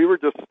about. We were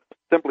just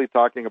simply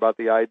talking about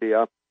the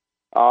idea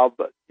of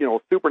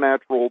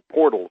supernatural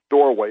portals,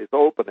 doorways,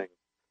 opening.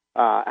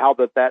 How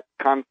that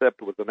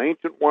concept was an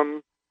ancient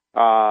one.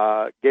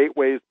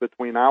 Gateways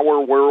between our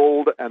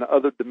world and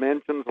other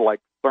dimensions, like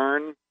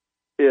CERN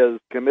is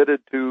committed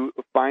to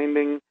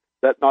finding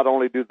that not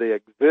only do they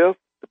exist,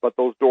 but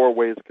those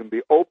doorways can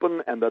be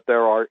open, and that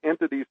there are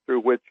entities through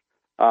which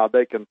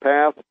they can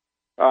pass.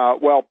 At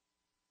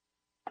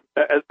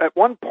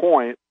one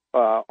point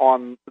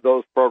on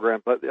those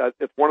programs,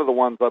 it's one of the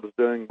ones I was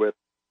doing with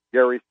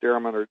Gary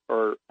Stearman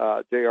or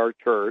J.R.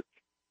 Church,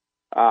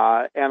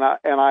 and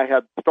I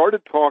had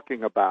started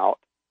talking about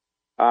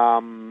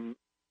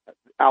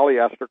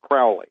Aleister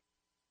Crowley.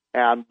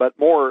 But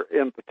more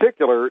in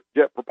particular,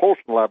 Jet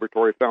Propulsion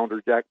Laboratory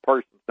founder Jack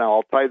Parsons. Now,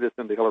 I'll tie this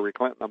into Hillary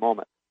Clinton in a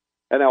moment.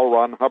 And L.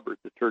 Ron Hubbard,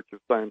 the Church of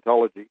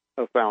Scientology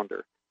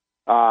founder.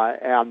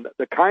 And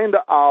the kind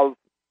of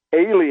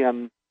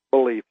alien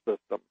belief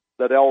system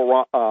that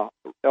L.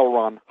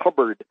 Ron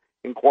Hubbard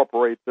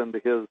incorporates into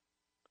his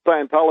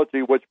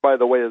Scientology, which, by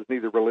the way, is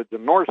neither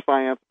religion nor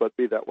science, but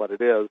be that what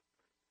it is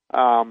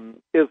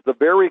the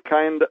very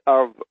kind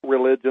of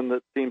religion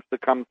that seems to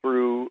come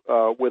through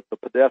with the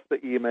Podesta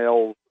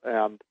emails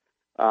and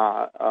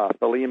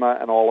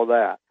Thelema and all of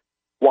that.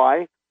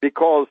 Why?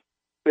 Because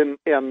in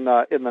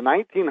the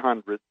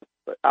 1900s,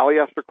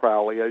 Aleister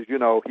Crowley, as you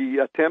know, he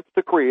attempts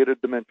to create a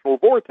dimensional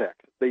vortex.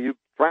 He's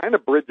trying to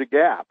bridge a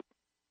gap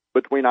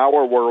between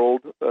our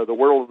world, the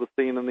world of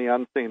the seen and the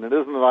unseen. And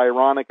isn't it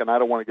ironic, and I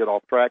don't want to get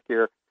off track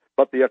here,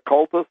 but the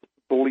occultists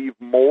believe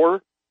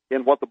more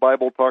in what the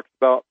Bible talks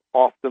about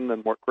often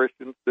than what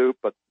Christians do.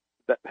 But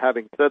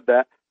having said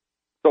that,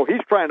 so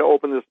he's trying to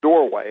open this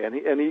doorway,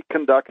 and he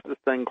conducts this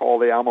thing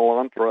called the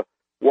Amalantra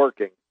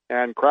working.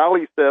 And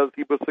Crowley says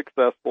he was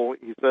successful.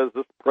 He says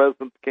this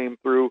presence came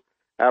through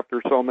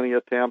after so many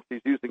attempts.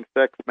 He's using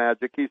sex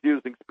magic. He's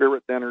using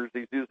spirit dinners.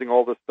 He's using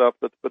all this stuff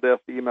that the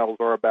Podesta emails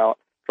are about,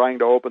 trying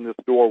to open this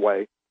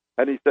doorway.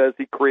 And he says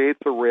he creates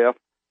a rift.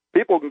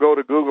 People can go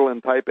to Google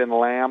and type in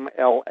LAM,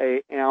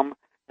 L-A-M,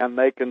 and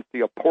they can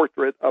see a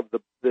portrait of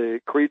the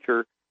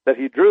creature that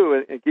he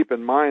drew, and keep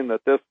in mind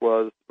that this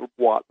was,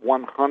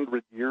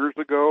 100 years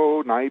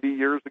ago, 90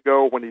 years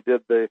ago, when he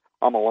did the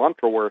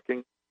Amalantra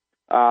working,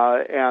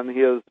 and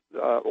his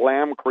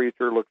lamb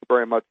creature looks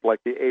very much like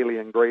the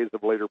alien greys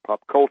of later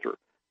pop culture.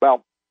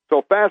 Well,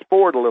 so fast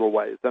forward a little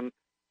ways, and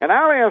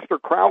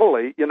Aleister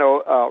Crowley,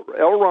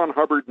 L. Ron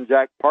Hubbard and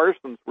Jack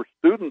Parsons were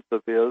students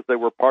of his. They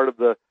were part of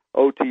the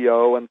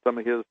OTO and some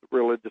of his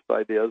religious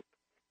ideas.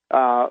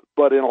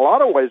 But in a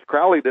lot of ways,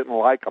 Crowley didn't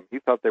like them. He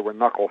thought they were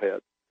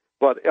knuckleheads.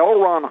 But L.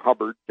 Ron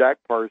Hubbard, Jack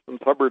Parsons,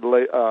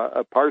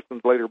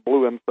 Parsons later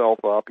blew himself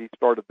up. He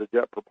started the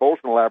Jet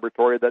Propulsion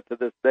Laboratory that to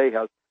this day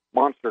has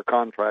monster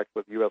contracts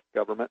with the U.S.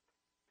 government.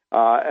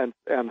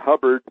 And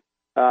Hubbard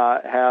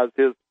has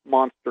his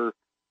monster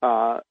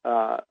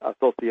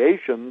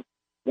associations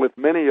with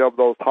many of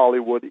those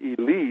Hollywood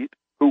elite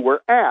who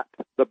were at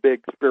the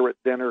big spirit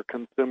dinner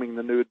consuming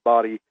the nude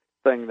body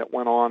thing that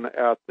went on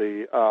at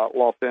the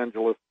Los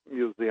Angeles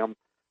Museum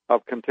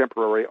of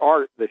Contemporary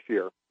Art this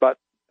year. But,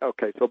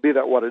 okay, so be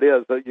that what it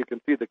is, you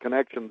can see the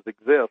connections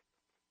exist.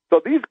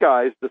 So these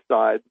guys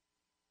decide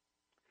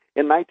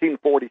in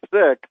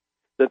 1946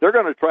 that they're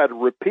going to try to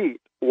repeat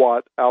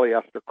what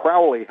Aleister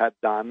Crowley had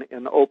done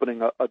in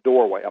opening a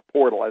doorway, a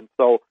portal. And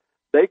so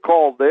they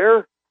called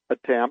their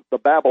attempt the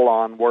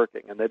Babylon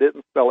working, and they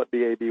didn't spell it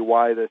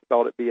B-A-B-Y, they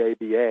spelled it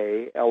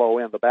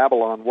B-A-B-A-L-O-N, the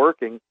Babylon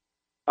working.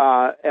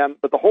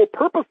 But the whole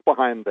purpose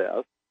behind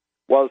this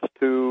was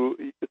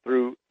to,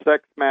 through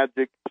sex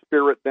magic,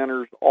 spirit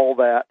dinners, all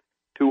that,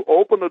 to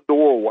open a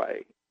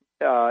doorway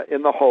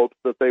in the hopes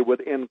that they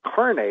would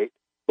incarnate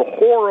the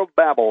whore of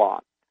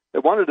Babylon. They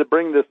wanted to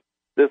bring this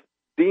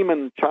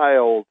demon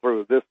child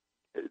through, this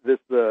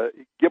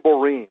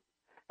Gibberine.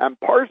 And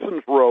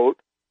Parsons wrote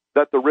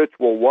that the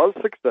ritual was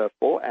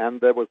successful, and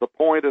there was a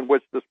point in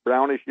which this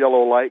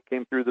brownish-yellow light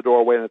came through the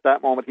doorway, and at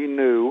that moment he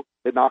knew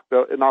it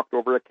knocked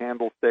over a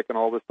candlestick and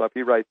all this stuff.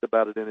 He writes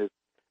about it in his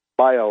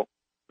bio.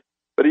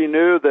 But he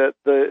knew that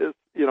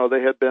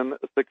they had been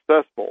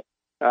successful.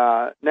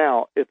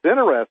 Now, it's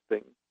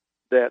interesting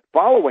that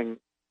following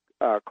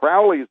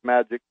Crowley's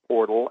magic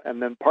portal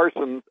and then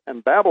Parsons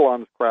and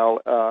Babylon's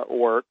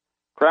work,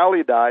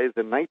 Crowley dies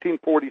in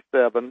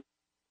 1947.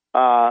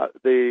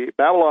 The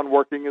Babylon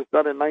working is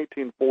done in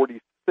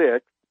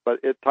 1946, but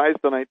it ties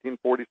to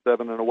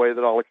 1947 in a way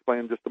that I'll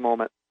explain in just a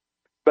moment.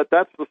 But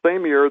that's the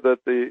same year that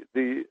the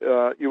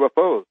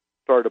UFOs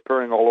started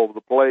appearing all over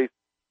the place.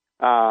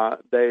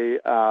 They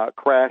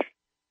crashed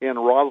in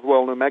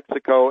Roswell, New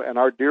Mexico, and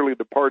our dearly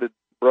departed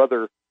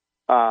brother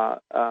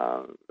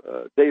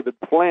David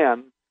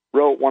Flynn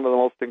wrote one of the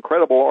most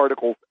incredible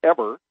articles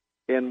ever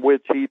in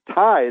which he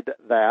tied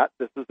that,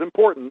 this is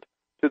important,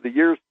 to the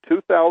years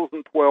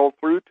 2012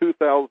 through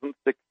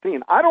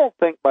 2016. I don't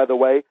think, by the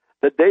way,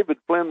 that David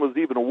Flynn was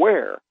even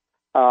aware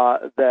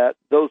that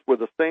those were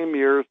the same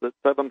years that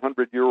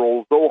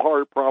 700-year-old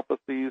Zohar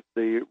prophecies,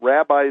 the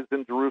rabbis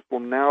in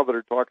Jerusalem now that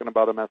are talking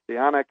about a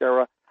Messianic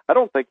era. I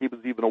don't think he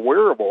was even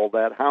aware of all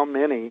that, how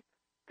many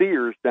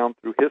seers down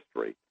through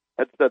history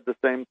had said the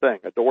same thing.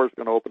 A door is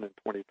going to open in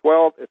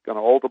 2012. It's going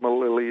to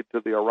ultimately lead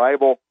to the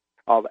arrival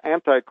of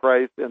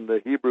Antichrist in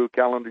the Hebrew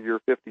calendar year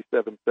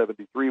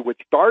 5773,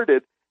 which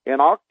started in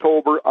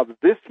October of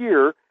this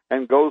year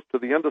and goes to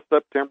the end of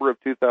September of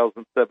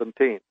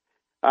 2017.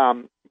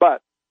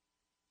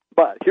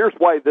 But here's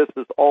why this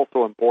is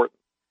also important,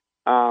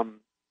 and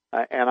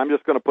I'm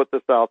just going to put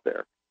this out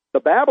there.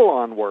 The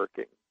Babylon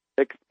working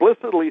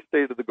explicitly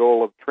stated the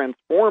goal of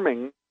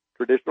transforming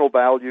traditional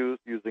values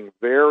using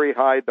very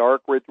high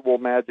dark ritual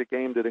magic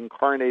aimed at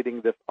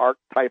incarnating this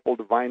archetypal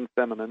divine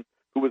feminine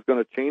who was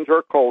going to change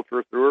our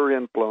culture through her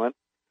influence.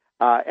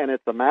 And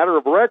it's a matter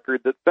of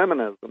record that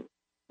feminism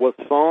was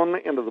sown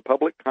into the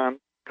public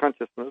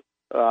consciousness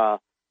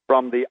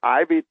from the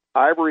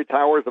ivory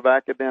towers of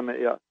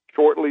academia,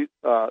 shortly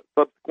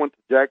subsequent to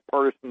Jack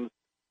Parsons'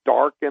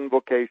 dark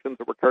invocations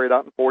that were carried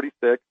out in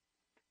 46,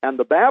 and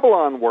the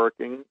Babylon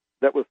working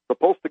that was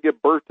supposed to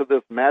give birth to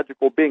this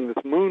magical being,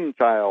 this moon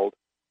child,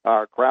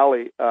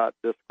 Crowley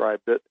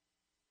described it,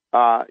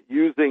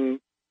 using,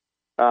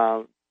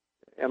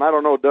 and I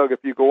don't know, Doug, if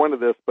you go into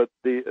this, but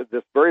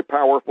this very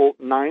powerful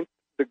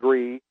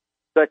ninth-degree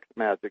sex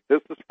magic.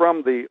 This is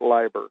from the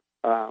Liber.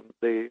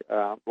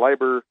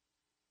 Liber,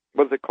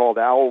 what is it called?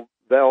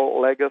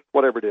 Vel Legis,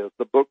 whatever it is,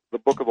 the book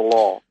of the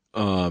law.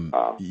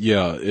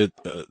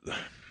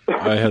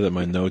 I had it in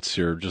my notes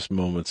here just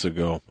moments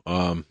ago.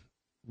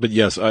 But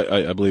yes,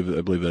 I believe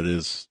that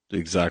is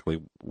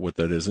exactly what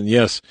that is, and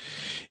yes,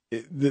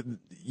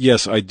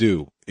 yes, I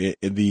do.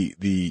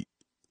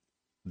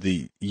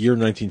 The year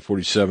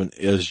 1947,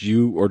 as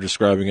you are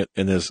describing it,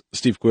 and as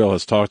Steve Quayle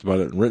has talked about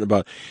it and written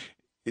about,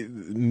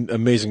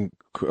 amazing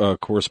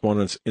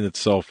correspondence in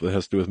itself that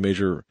has to do with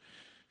major,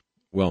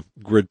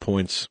 grid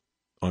points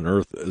on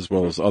Earth as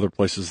well as other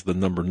places. The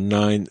number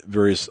 9,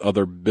 various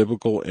other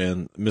biblical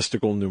and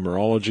mystical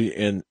numerology,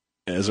 and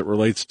as it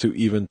relates to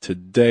even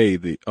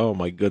today, oh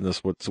my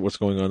goodness, what's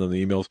going on in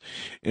the emails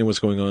and what's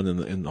going on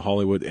in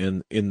Hollywood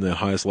and in the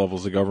highest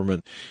levels of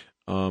government.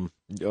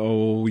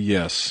 Oh,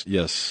 yes.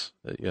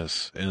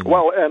 And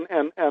well,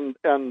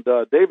 and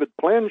David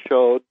Flynn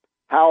showed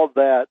how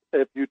that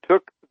if you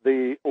took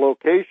the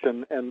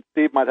location, and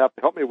Steve might have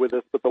to help me with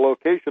this, but the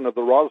location of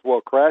the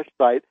Roswell crash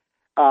site,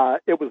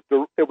 it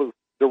was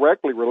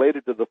directly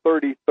related to the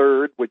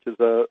 33rd, which is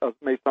a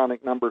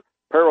Masonic number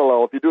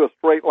parallel. If you do a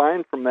straight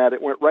line from that,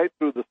 it went right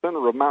through the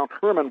center of Mount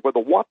Hermon where the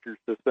Watchers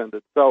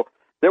descended. So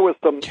there was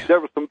some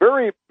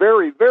very,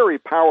 very, very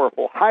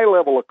powerful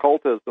high-level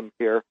occultism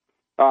here.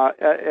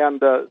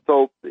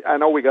 So I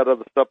know we got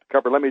other stuff to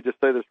cover. Let me just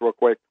say this real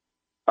quick.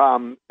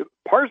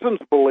 Parsons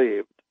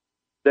believed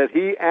that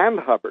he and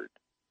Hubbard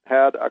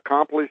had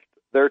accomplished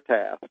their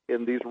task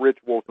in these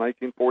rituals in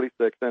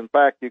 1946. In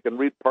fact, you can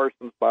read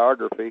Parsons'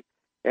 biography,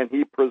 and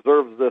he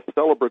preserves this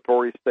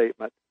celebratory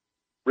statement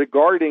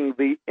regarding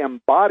the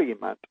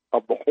embodiment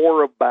of the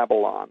Whore of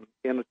Babylon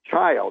in a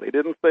child. He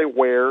didn't say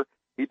where.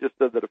 He just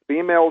said that a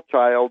female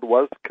child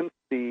was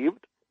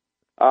conceived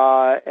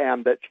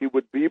and that she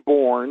would be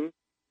born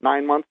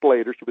 9 months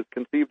later. She was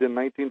conceived in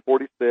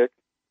 1946,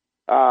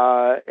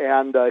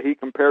 and he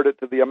compared it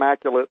to the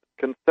Immaculate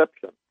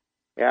Conception.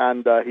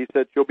 And he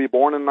said she'll be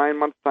born in 9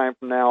 months' time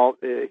from now.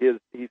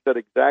 He said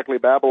exactly,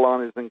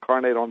 Babylon is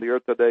incarnate on the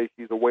earth today.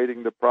 She's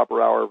awaiting the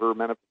proper hour of her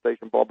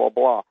manifestation, blah, blah,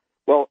 blah.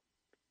 Well,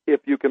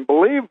 if you can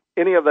believe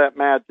any of that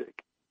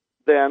magic,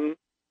 then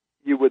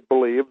you would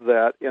believe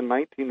that in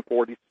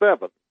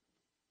 1947,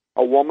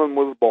 a woman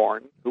was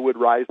born who would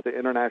rise to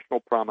international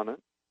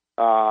prominence,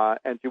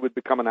 and she would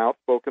become an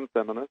outspoken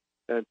feminist,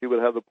 and she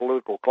would have the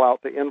political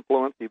clout to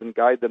influence, even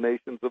guide the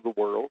nations of the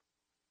world.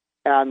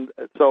 And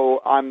so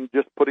I'm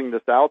just putting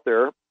this out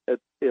there.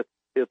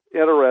 It's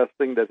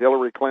interesting that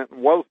Hillary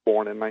Clinton was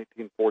born in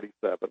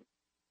 1947.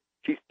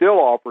 She still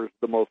offers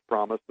the most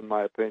promise, in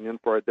my opinion,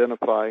 for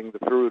identifying the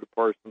Fruit of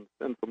Parsons'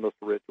 infamous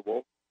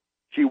ritual.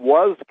 She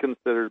was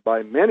considered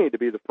by many to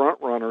be the front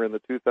runner in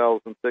the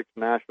 2006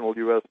 national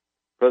U.S.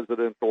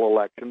 presidential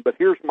election. But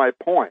here's my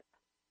point.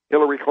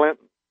 Hillary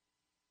Clinton,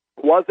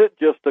 was it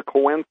just a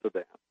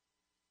coincidence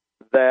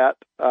that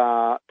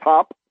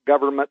top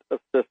government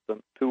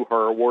assistants to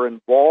her were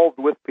involved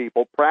with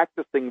people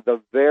practicing the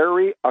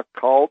very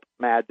occult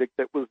magic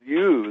that was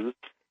used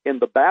in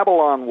the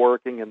Babylon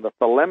working, in the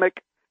Thelemic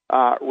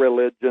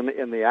religion,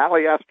 in the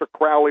Aleister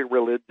Crowley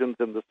religions,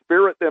 in the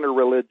Spirit Dinner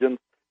religions,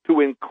 to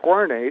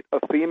incarnate a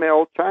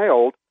female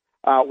child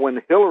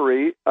when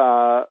Hillary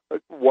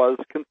was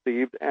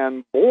conceived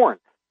and born.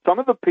 Some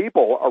of the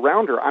people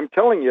around her, I'm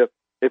telling you,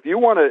 if you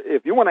want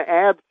to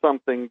add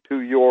something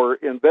to your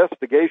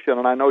investigation,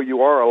 and I know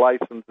you are a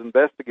licensed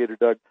investigator,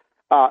 Doug,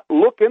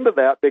 look into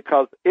that,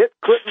 because it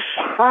couldn't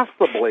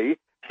possibly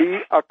be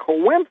a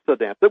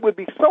coincidence. It would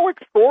be so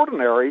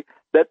extraordinary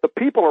that the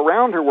people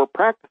around her were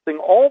practicing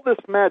all this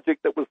magic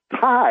that was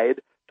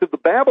tied to the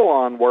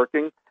Babylon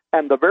working,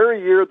 and the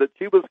very year that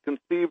she was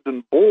conceived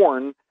and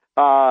born,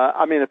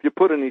 if you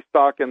put any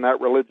stock in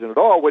that religion at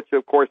all, which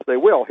of course they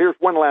will. Here's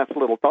one last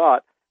little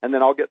thought, and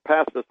then I'll get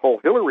past this whole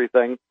Hillary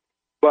thing.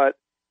 But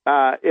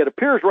it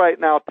appears right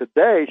now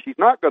today she's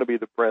not going to be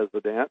the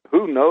president.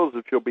 Who knows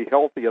if she'll be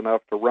healthy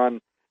enough to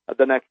run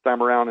the next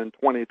time around in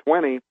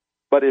 2020.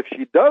 But if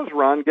she does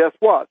run, guess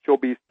what? She'll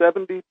be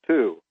 72,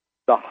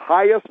 the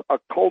highest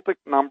occultic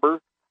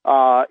number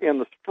in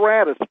the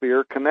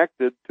stratosphere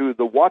connected to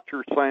the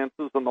Watcher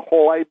sciences and the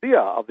whole idea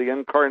of the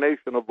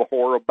incarnation of the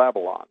Whore of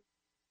Babylon.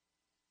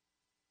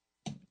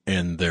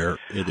 And there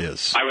it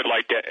is. I would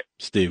like to...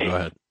 Steve, go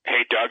ahead.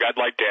 Hey, Doug, I'd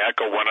like to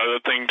echo one other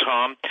thing,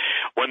 Tom.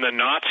 When the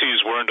Nazis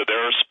were into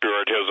their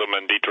spiritism,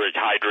 and Dietrich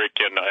Heydrich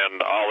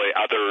and all the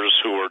others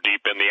who were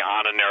deep in the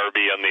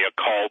Ahnenerbe and the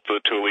occult, the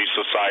Thule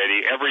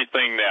Society,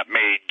 everything that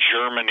made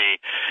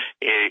Germany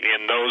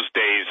in those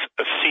days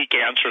seek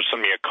answers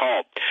from the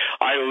occult,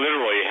 I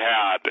literally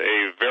had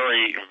a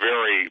very,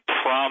 very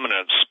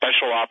prominent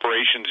special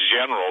operations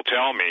general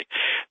tell me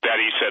that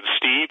he said,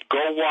 Steve,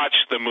 go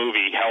watch the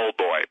movie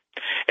Hellboy.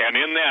 And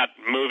in that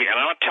movie, and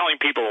I'm not telling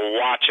people to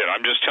watch it,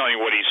 I'm just telling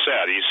you what he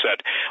said. He said,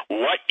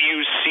 what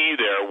you see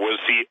there was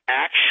the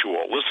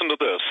actual, listen to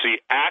this, the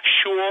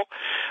actual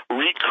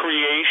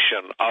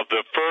recreation of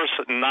the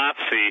first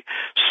Nazi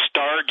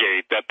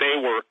Stargate that they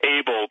were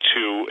able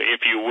to,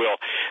 if you will,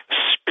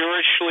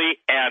 spiritually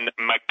and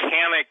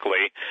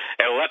mechanically,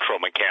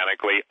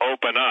 electromechanically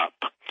open up.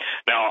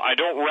 Now, I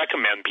don't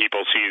recommend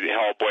people see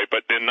Hellboy,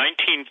 but in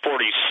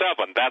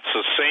 1947, that's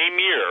the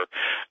same year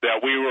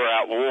that we were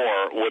at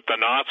war with the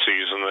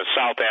Nazis in the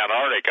South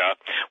Antarctica,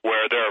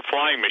 where their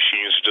flying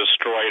machines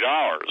destroyed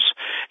ours.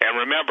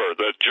 And remember,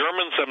 the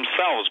Germans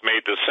themselves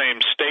made the same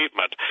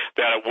statement,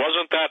 that it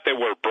wasn't that they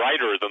were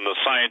brighter than the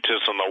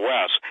scientists in the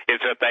West,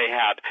 it's that they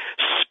had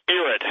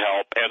spirit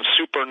help and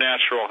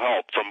supernatural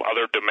help from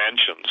other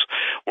dimensions.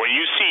 When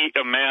you see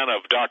a man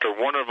of Dr.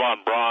 Werner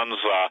von Braun's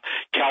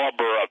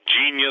caliber of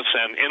genius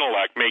and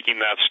intellect making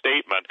that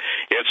statement,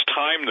 it's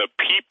time that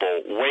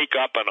people wake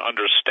up and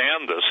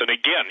understand this. And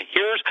again,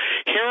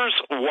 here's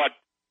what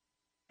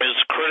is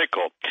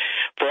critical.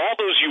 For all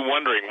those of you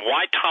wondering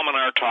why Tom and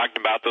I are talking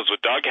about this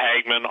with Doug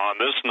Hagman on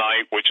this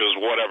night, which is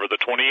the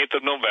 28th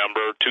of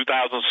November,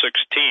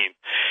 2016,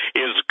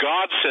 is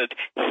God said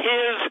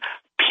His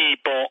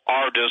people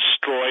are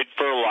destroyed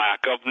for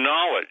lack of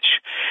knowledge.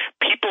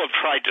 People have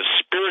tried to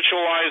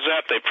spiritualize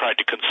that. They've tried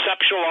to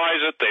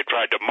conceptualize it. They've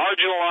tried to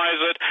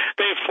marginalize it.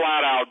 They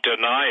flat out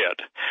deny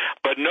it.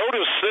 But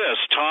notice this,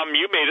 Tom,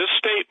 you made a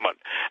statement.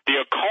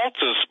 The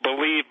occultists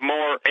believe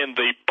more in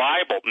the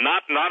Bible,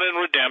 not in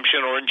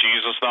redemption or in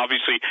Jesus, and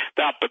obviously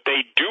that, but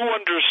they do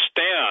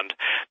understand.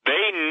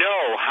 They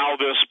know how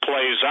this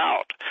plays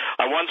out.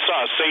 I once saw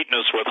a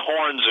Satanist with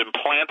horns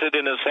implanted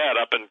in his head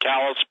up in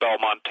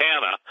Kalispell,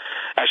 Montana.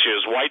 Actually,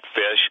 it was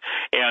Whitefish,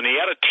 and he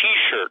had a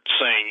T-shirt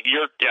saying,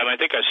 and I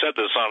think I said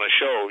this on a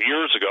show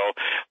years ago,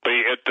 but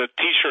the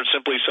T-shirt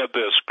simply said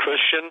this,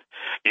 Christians,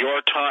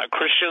 your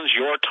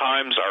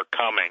times are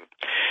coming.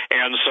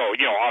 And so,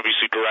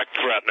 obviously direct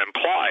threat and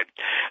implied.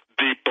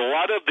 The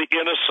blood of the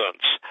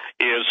innocents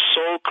is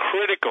so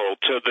critical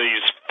to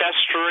these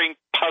festering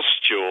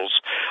pustules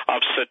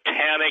of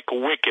satanic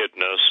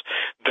wickedness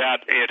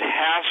that it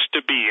has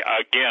to be,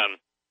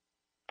 again,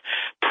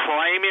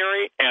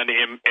 primary and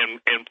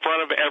in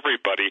front of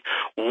everybody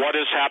what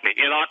is happening.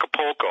 In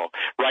Acapulco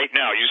right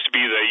now, used to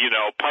be the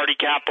party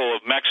capital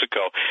of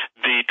Mexico,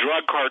 the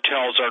drug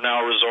cartels are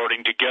now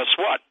resorting to, guess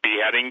what,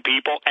 beheading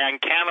people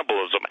and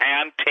cannibalism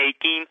and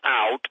taking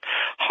out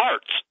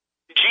hearts.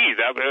 Gee,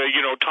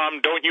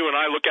 Tom, don't you and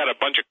I look at a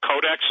bunch of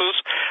codexes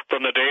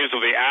from the days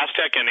of the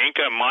Aztec and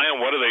Inca and Maya,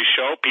 and what do they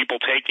show? People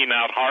taking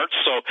out hearts.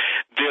 So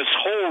this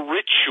whole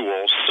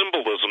ritual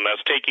symbolism that's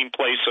taking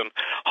place in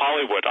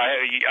Hollywood,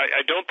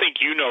 I don't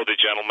think you know the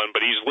gentleman, but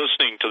he's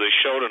listening to the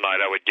show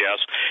tonight, I would guess.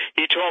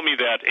 He told me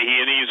that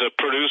he's a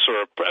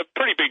producer of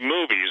pretty big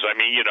movies. I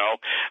mean,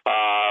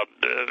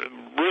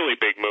 really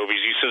big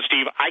movies. He says,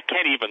 Steve, I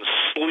can't even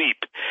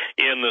sleep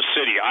in the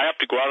city. I have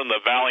to go out in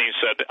the valley. He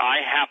said, I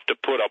have to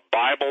put a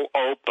Bible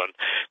open,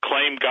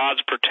 claim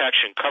God's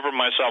protection, cover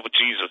myself with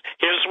Jesus.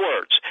 His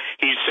words.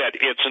 He said,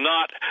 it's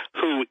not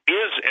who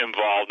is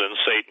involved in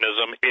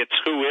Satanism, it's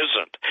who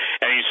isn't.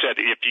 And he said,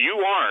 if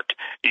you aren't,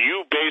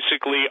 you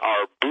basically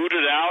are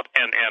booted out,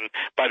 and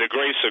by the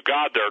grace of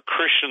God, there are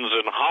Christians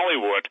in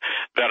Hollywood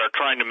that are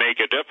trying to make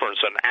a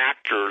difference, and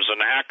actors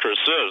and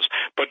actresses,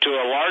 but to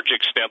a large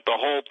extent, the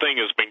whole thing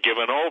has been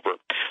given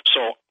over.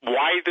 So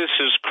why this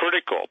is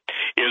critical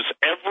is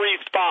every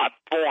thought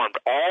formed,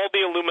 all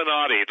the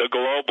Illuminati, the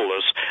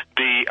globalists,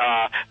 the,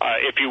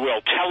 if you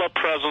will,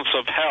 telepresence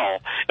of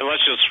hell, and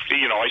let's just,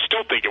 I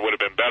still think it would have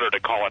been better to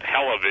call it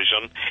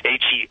Hellivision,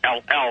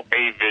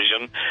 H-E-L-L-A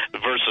vision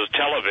versus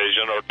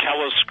television or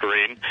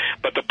telescreen,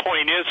 but the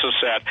point is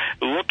that,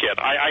 look at,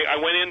 I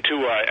went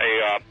into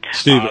a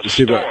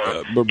Steve,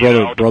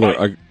 brother,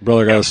 I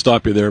gotta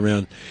stop you there,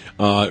 man.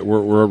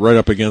 We're right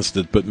up against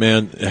it, but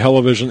man,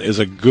 Hellivision is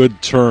a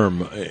good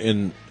term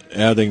in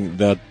adding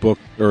that book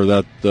or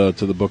that to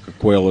the book of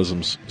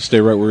Quayleisms.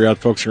 Stay right where you're at,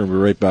 folks. We're gonna be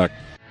right back.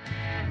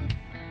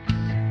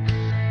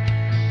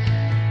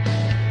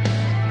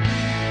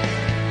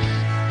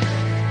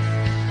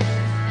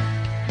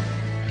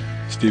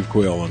 Steve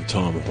Quayle and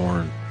Tom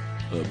Horn,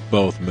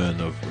 both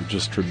men of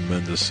just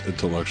tremendous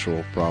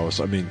intellectual prowess.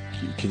 I mean,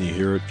 can you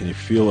hear it? Can you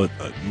feel it?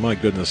 My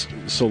goodness,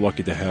 so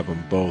lucky to have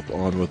them both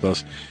on with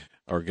us.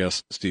 Our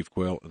guests, Steve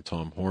Quayle and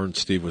Tom Horn.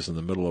 Steve was in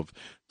the middle of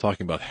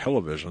talking about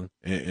Hellivision,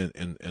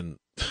 and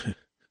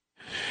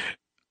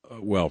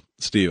well,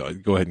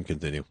 Steve, go ahead and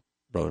continue,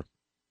 brother.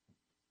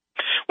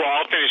 Well,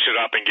 I'll finish it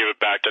up and give it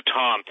back to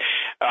Tom.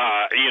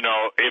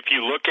 If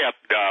you look at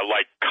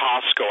like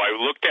Costco, I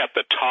looked at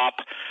the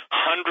top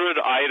 100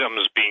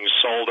 items being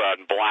sold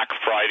on Black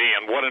Friday,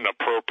 and what an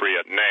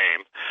appropriate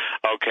name.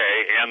 Okay,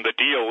 and the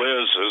deal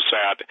is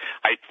that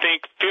I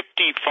think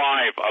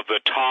 55 of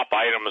the top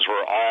items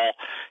were all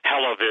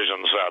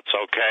Hellivision sets.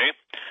 Okay,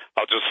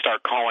 I'll just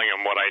start calling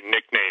them what I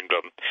nicknamed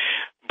them.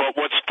 But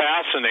what's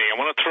fascinating, I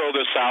want to throw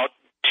this out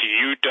to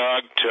you,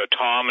 Doug, to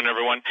Tom and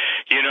everyone.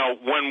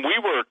 When we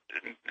were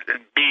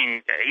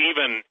being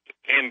even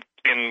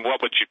in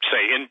what would you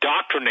say,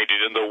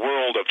 indoctrinated in the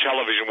world of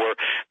television, where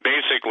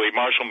basically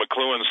Marshall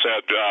McLuhan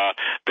said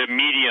the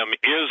medium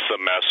is the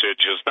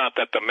message. It's not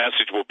that the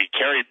message will be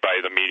carried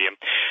by the medium.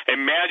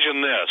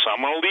 Imagine this.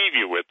 I'm going to leave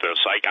you with this.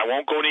 I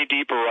won't go any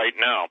deeper right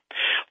now.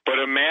 But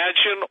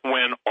imagine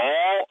when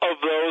all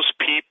of those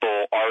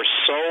people are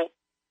so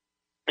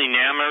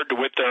enamored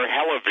with their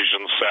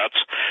Hellivision sets,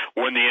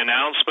 when the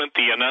announcement,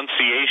 the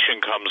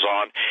Annunciation comes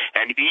on,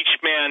 and each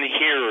man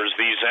hears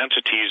these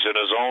entities in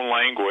his own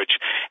language,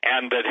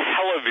 and that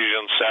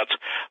Hellivision sets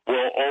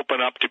will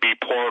open up to be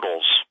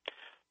portals.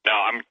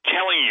 Now, I'm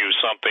telling you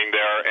something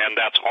there, and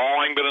that's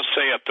all I'm going to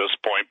say at this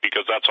point,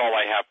 because that's all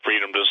I have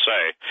freedom to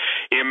say.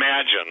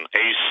 Imagine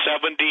a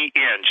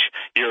 70-inch,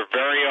 your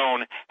very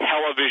own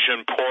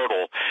Hellivision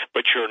portal,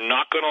 but you're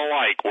not going to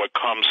like what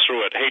comes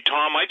through it. Hey,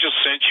 Tom, I just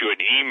sent you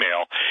an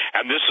email,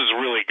 and this is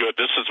really good.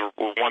 This is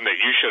one that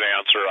you should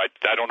answer.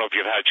 I don't know if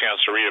you've had a chance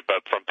to read it,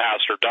 but from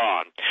Pastor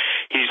Don.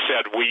 He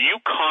said, will you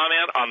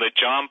comment on the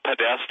John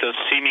Podesta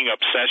seeming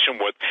obsession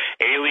with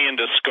alien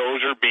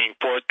disclosure being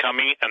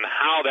forthcoming and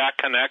how that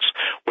connects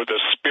with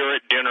the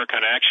Spirit Dinner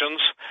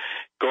connections?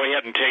 Go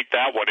ahead and take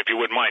that one if you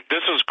wouldn't mind.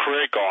 This is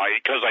critical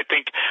because I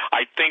think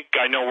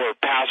I know where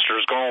Pastor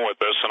is going with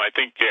this, and I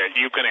think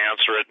you can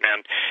answer it,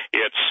 and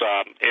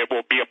it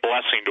will be a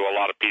blessing to a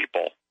lot of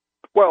people.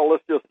 Well,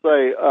 let's just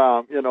say,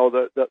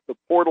 the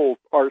portals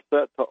are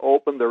set to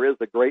open. There is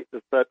a great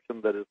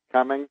deception that is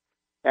coming,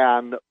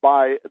 and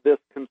by this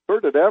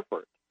concerted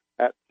effort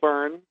at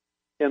CERN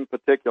in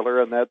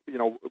particular, and that's,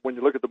 when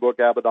you look at the book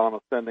Abaddon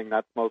Ascending,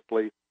 that's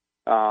mostly,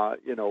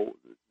 the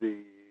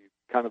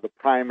kind of the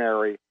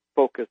primary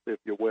focus, if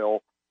you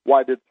will.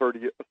 Why did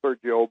Sergio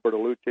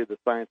Bertolucci, the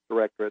science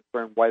director at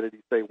CERN, why did he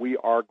say we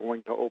are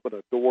going to open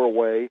a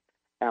doorway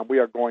and we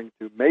are going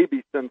to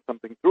maybe send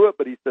something through it,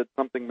 but he said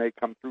something may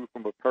come through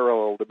from a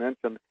parallel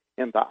dimension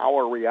into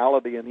our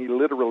reality, and he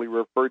literally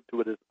referred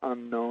to it as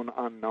unknown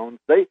unknowns.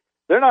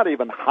 They're not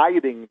even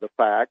hiding the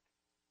fact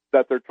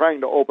that they're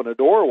trying to open a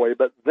doorway,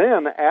 but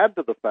then add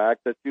to the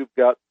fact that you've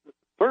got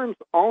CERN's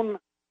own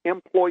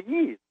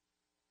employees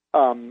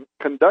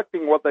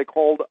conducting what they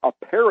called a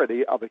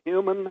parody of a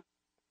human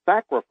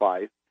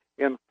sacrifice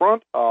in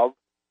front of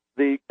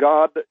the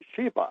god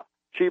Shiva.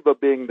 Shiva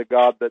being the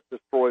god that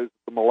destroys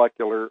the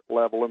molecular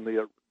level and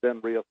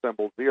then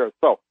reassembles the earth.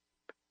 So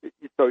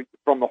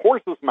from the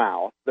horse's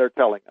mouth, they're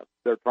telling us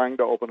they're trying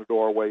to open a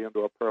doorway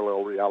into a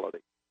parallel reality.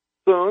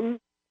 Soon,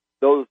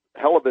 those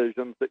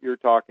televisions that you're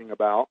talking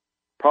about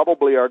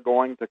probably are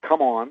going to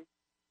come on,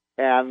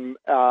 and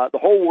the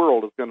whole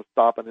world is going to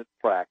stop in its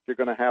tracks. You're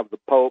going to have the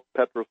Pope,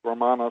 Petrus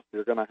Romanus.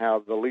 You're going to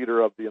have the leader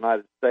of the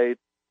United States.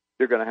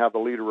 You're going to have the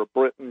leader of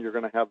Britain. You're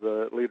going to have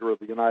the leader of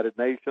the United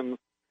Nations.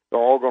 They're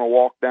all going to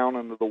walk down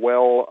into the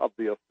well of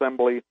the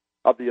assembly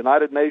of the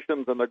United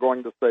Nations, and they're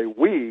going to say,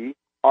 we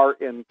are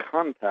in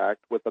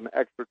contact with an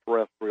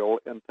extraterrestrial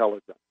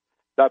intelligence.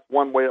 That's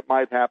one way it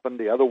might happen.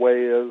 The other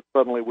way is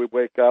suddenly we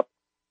wake up,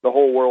 the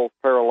whole world's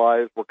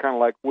paralyzed. We're kind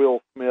of like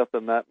Will Smith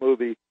in that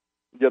movie,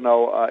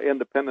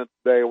 Independence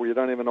Day, where you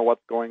don't even know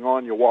what's going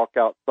on. You walk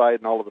outside,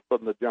 and all of a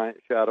sudden the giant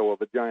shadow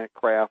of a giant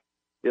craft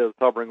is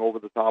hovering over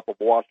the top of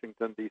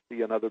Washington,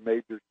 D.C., and other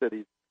major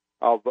cities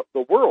of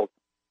the world.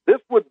 This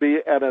would be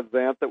an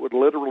event that would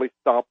literally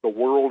stop the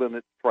world in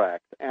its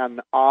tracks. And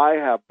I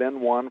have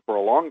been one for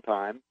a long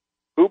time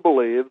who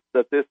believes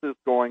that this is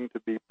going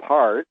to be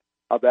part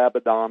of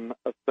Abaddon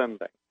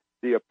Ascending,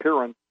 the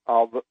appearance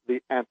of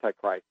the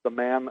Antichrist, the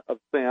man of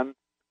sin,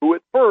 who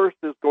at first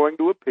is going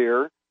to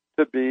appear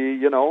to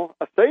be,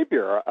 a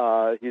savior.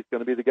 He's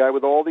going to be the guy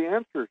with all the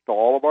answers to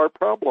all of our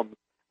problems.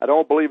 I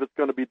don't believe it's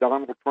going to be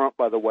Donald Trump,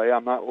 by the way.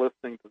 I'm not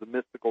listening to the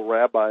mystical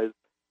rabbis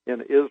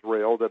in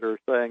Israel that are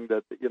saying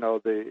that,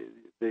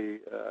 the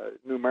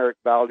numeric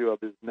value of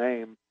his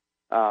name,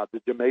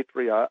 the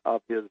gematria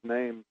of his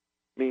name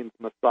means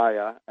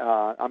Messiah.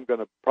 I'm going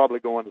to probably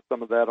go into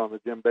some of that on the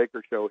Jim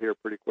Baker show here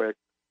pretty quick,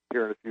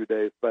 here in a few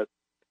days. But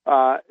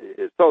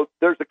so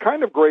there's a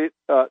kind of great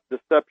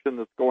deception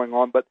that's going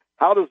on. But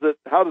how does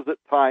it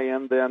tie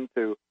in then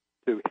to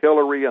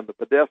Hillary and the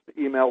Podesta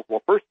emails?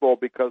 Well, first of all,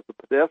 because the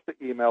Podesta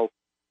emails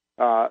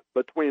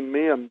between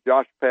me and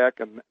Josh Peck,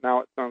 and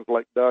now it sounds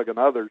like Doug and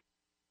others,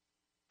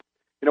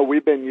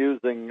 we've been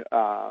using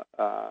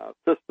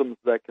systems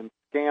that can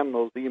scan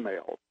those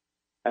emails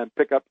and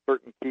pick up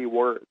certain key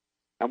words.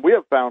 And we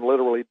have found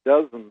literally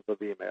dozens of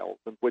emails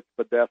in which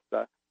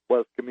Podesta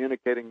was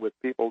communicating with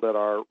people that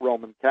are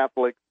Roman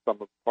Catholics, some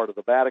of part of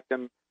the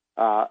Vatican,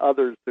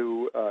 others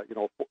who,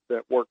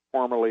 that work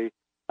formerly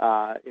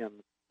in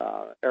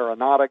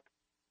aeronautics,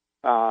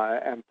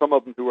 and some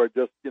of them who are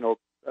just,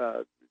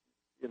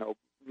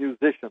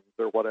 musicians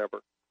or whatever.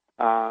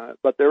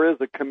 But there is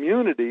a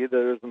community,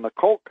 there is an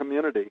occult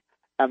community,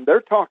 and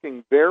they're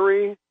talking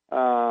very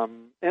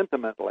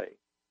intimately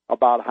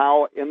about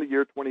how in the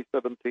year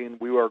 2017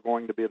 we are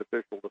going to be at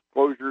official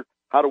disclosure.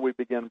 How do we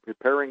begin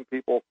preparing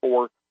people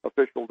for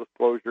official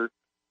disclosure?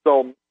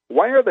 So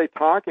why are they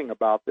talking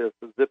about this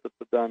as if it's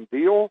a done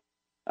deal?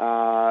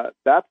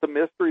 That's a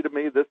mystery to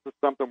me. This is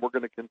something we're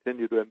going to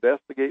continue to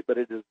investigate, but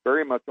it is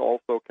very much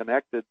also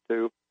connected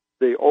to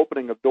the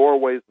opening of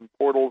doorways and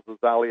portals of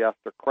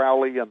Aleister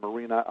Crowley and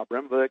Marina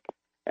Abramovic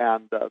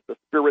and the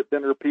Spirit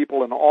Dinner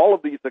people and all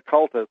of these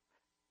occultists.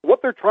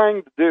 What they're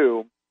trying to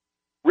do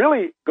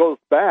really goes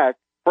back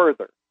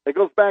further. It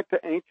goes back to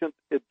ancient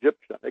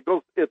Egyptian.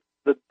 It's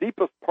the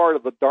deepest part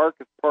of the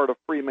darkest part of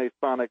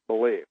Freemasonic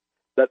belief,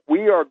 that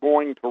we are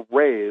going to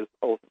raise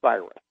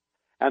Osiris.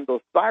 And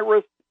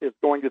Osiris is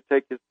going to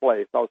take his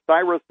place.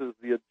 Osiris is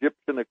the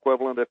Egyptian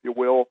equivalent, if you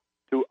will,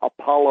 to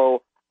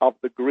Apollo of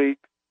the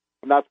Greeks.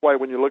 And that's why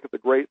when you look at the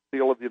Great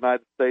Seal of the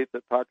United States,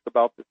 it talks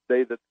about this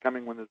day that's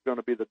coming when there's going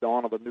to be the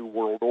dawn of a new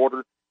world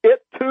order.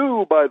 It,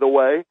 too, by the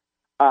way,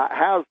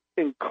 has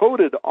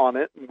encoded on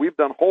it, and we've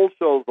done whole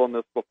shows on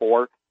this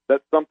before,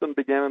 that something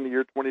began in the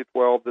year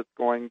 2012 that's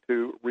going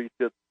to reach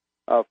its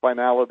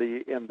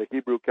finality in the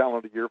Hebrew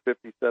calendar year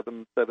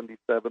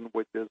 5777,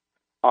 which is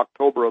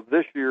October of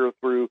this year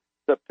through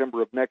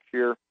September of next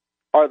year.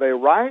 Are they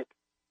right?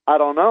 I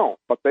don't know,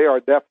 but they are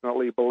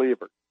definitely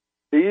believers.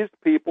 These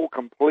people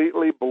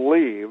completely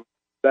believe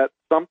that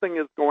something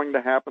is going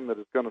to happen that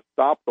is going to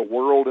stop the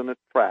world in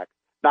its tracks.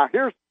 Now,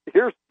 here's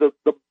the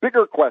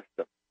bigger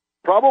question,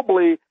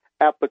 probably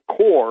at the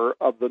core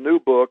of the new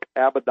book,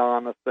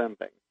 Abaddon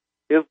Ascending,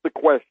 is the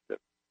question,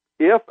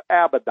 if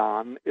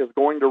Abaddon is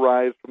going to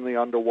rise from the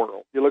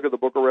underworld. You look at the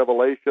book of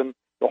Revelation,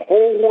 the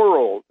whole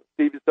world,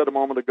 Steve, you said a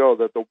moment ago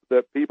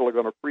that people are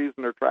going to freeze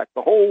in their tracks.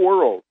 The whole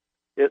world,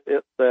 it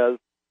says,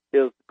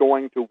 is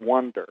going to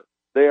wonder.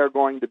 They are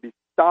going to be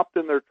stopped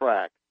in their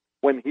tracks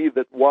when he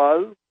that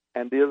was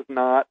and is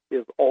not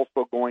is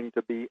also going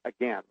to be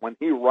again. When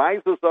he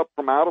rises up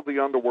from out of the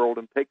underworld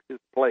and takes his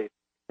place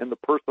in the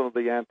person of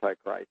the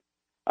Antichrist.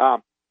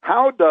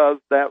 How does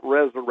that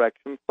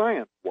resurrection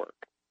science work?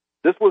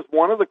 This was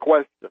one of the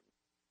questions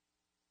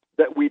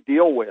that we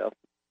deal with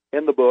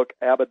in the book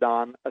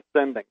Abaddon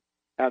Ascending.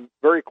 And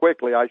very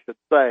quickly, I should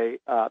say,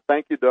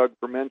 thank you, Doug,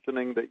 for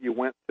mentioning that you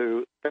went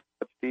to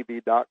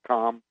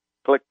TV.com,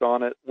 clicked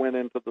on it, went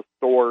into the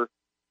store.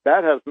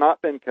 That has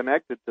not been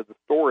connected to the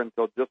store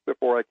until just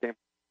before I came,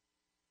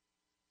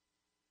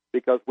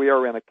 because we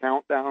are in a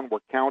countdown. We're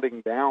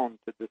counting down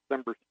to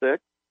December 6th.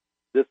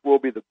 This will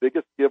be the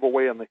biggest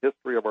giveaway in the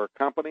history of our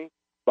company,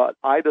 but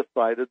I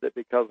decided that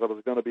because I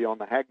was going to be on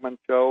the Hagman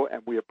Show,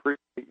 and we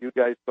appreciate you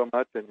guys so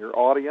much and your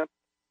audience,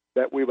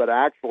 that we would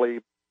actually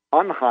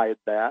unhide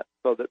that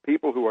so that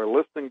people who are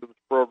listening to this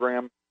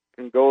program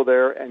can go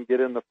there and get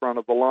in the front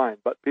of the line.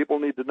 But people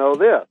need to know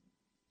this.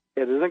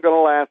 It isn't going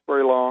to last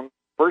very long.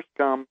 First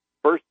come,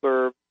 first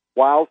serve,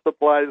 while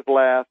supplies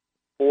last,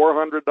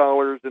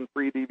 $400 in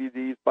free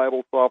DVDs,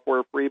 Bible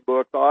software, free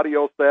books,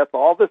 audio sets,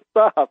 all this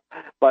stuff.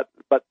 But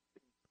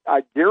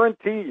I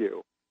guarantee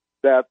you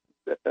that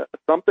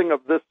something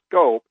of this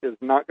scope is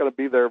not going to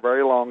be there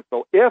very long.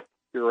 So if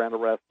you're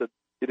interested,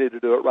 you need to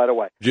do it right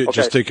away.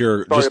 Just take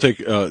care.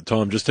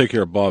 Tom. Just take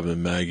care of Bob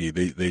and Maggie.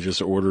 They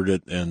just ordered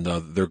it, and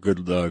they're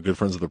good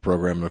friends of the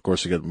program. And of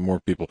course, you get more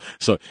people.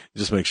 So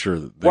just make sure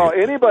that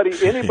anybody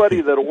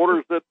that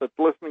orders it that's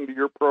listening to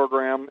your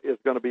program is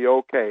going to be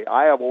okay.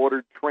 I have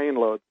ordered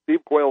trainloads.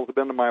 Steve Quayle's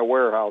been to my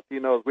warehouse. He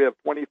knows we have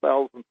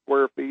 20,000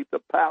 square feet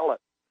of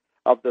pallets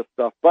of this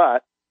stuff.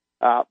 But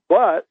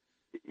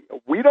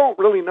we don't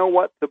really know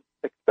what to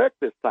expect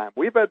this time.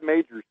 We've had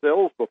major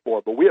sales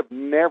before, but we have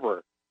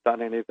never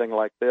done anything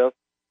like this.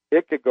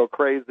 It could go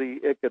crazy.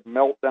 It could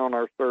melt down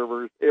our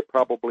servers. It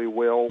probably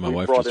will.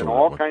 We brought in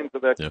all kinds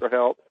of extra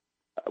help.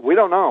 We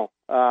don't know.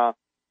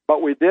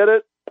 But we did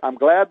it. I'm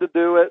glad to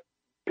do it.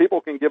 People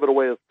can give it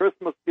away as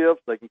Christmas gifts.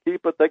 They can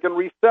keep it. They can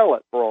resell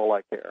it for all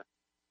I care.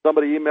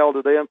 Somebody emailed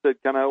today and said,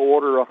 can I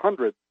order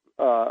 100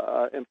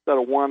 instead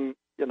of one?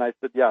 And I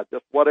said, yeah,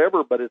 just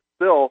whatever, but it's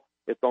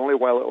only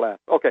while it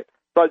lasts. Okay,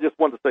 so I just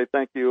wanted to say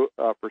thank you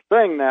for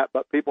saying that,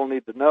 but people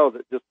need to know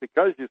that just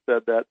because you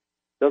said that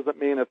doesn't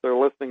mean if they're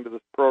listening to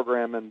this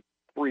program in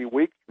 3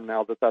 weeks from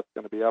now that that's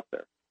going to be up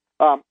there.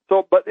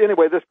 But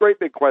anyway, this great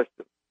big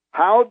question.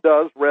 How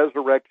does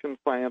resurrection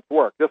science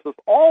work? This has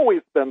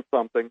always been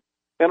something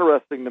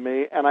interesting to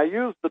me, and I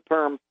use the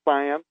term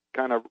science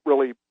kind of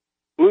really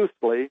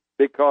loosely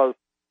because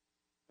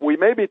we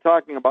may be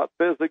talking about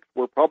physics,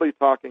 we're probably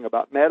talking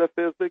about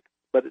metaphysics,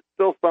 but it's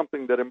still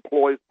something that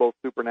employs both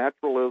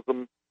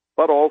supernaturalism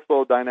but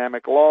also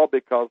dynamic law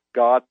because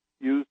God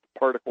used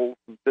particles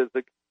in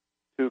physics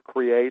to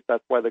create.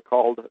 That's why they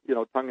called,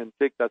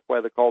 tongue-in-cheek, that's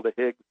why they called the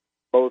Higgs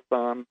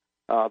boson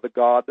the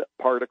God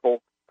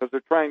particle, because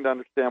they're trying to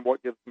understand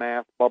what gives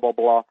mass, blah, blah,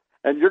 blah.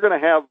 And you're going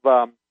to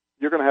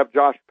have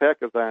Josh Peck,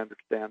 as I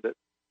understand it,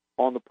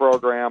 on the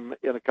program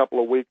in a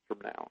couple of weeks from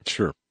now.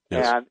 Sure.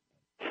 Yes. And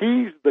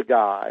he's the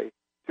guy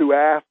to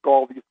ask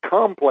all these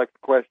complex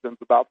questions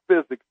about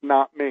physics,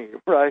 not me,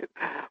 right?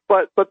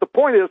 But the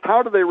point is,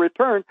 how do they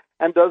return,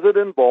 and does it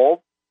involve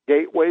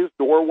gateways,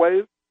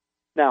 doorways?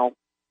 Now,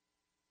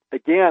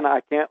 again,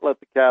 I can't let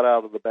the cat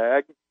out of the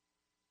bag,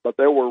 but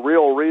there were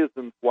real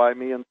reasons why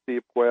me and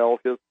Steve Quayle,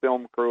 his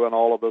film crew, and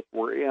all of us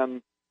were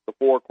in the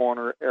Four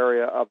Corner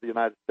area of the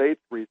United States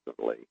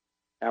recently.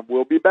 And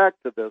we'll be back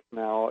to this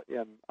now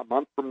in a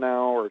month from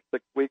now or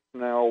 6 weeks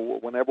from now,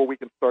 whenever we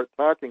can start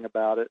talking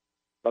about it.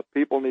 But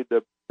people need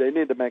to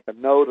make a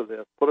note of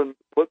this.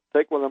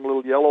 Take one of them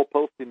little yellow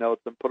Post-it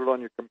notes and put it on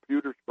your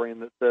computer screen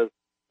that says,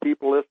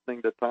 keep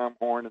listening to Tom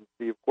Horn and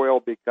Steve Quayle,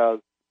 because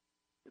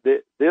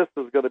this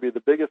is going to be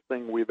the biggest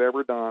thing we've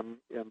ever done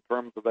in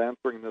terms of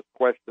answering this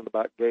question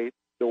about gates,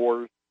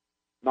 doors.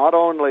 Not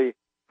only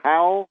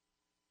how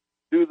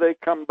do they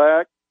come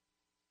back,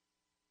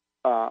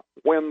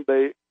 when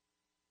they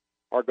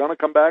are going to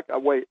come back,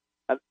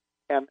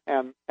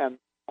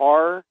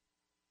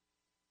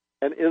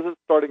 and is it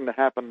starting to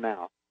happen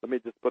now? Let me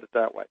just put it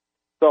that way.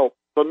 So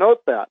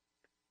note that.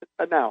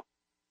 Now,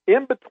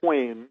 in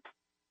between,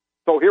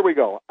 so here we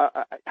go.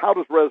 How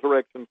does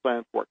resurrection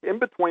science work? In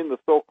between the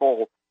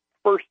so-called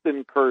first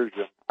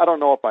incursion, I don't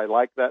know if I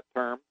like that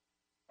term.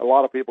 A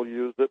lot of people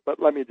use it, but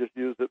let me just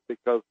use it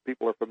because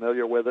people are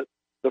familiar with it.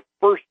 The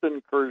first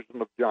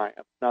incursion of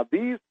giants. Now,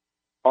 these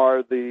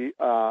are the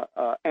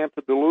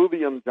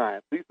antediluvian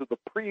giants. These are the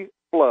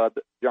pre-flood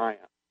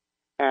giants.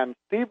 And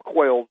Steve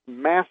Quayle's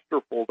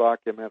masterful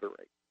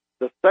documentary,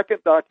 the second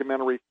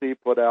documentary Steve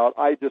put out,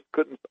 I just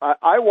couldn't.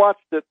 I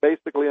watched it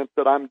basically and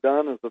said, I'm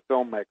done as a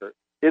filmmaker.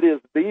 It is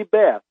the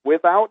best,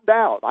 without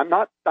doubt. I'm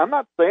not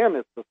saying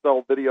this to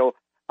sell video.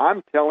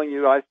 I'm telling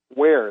you, I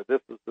swear,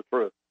 this is the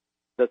truth.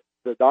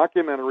 The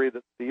documentary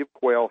that Steve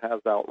Quayle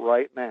has out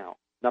right now,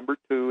 number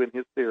 2 in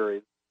his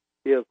series,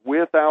 is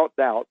without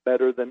doubt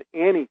better than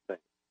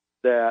anything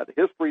that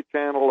History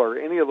Channel or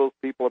any of those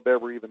people have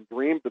ever even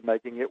dreamed of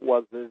making. It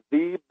was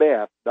the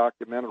best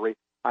documentary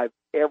I've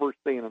ever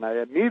seen, and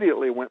I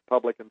immediately went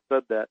public and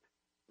said that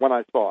when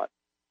I saw it.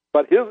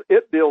 But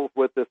it deals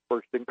with this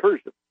first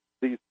incursion,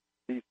 the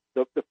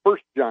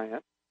first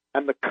giant,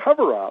 and the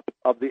cover-up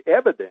of the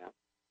evidence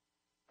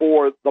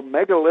for the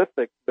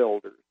megalithic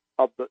builders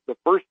of the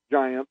first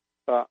giants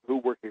who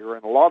were here,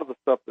 and a lot of the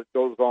stuff that's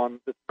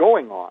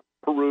going on,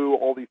 Peru,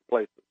 all these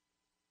places.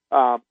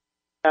 And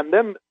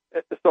then,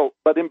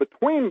 but in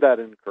between that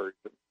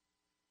incursion,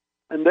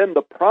 and then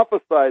the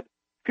prophesied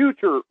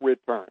future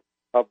return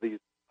of these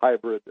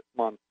hybrid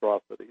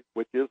monstrosities,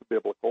 which is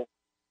biblical,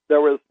 there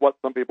was what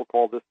some people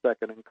call this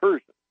second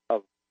incursion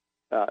of,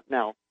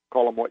 now,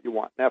 call them what you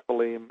want,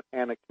 Nephilim,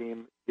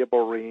 Anakim,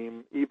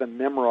 Gibborim, even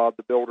Nimrod,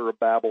 the builder of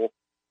Babel.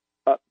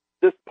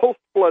 This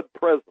post-flood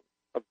presence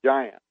of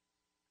giants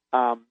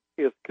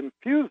is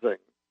confusing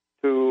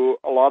to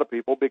a lot of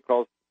people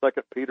because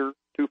 2 Peter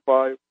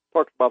 2:5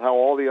 talks about how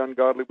all the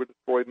ungodly were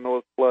destroyed in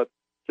Noah's flood.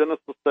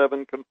 Genesis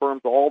 7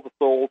 confirms all the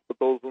souls but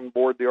those on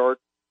board the ark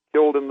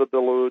killed in the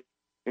deluge,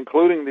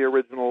 including the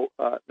original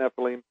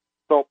Nephilim.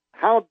 So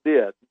how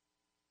did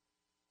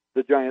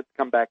the giants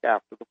come back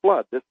after the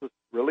flood? This is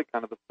really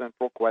kind of a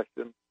central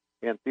question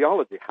in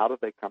theology. How did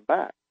they come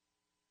back?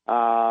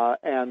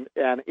 And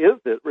is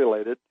it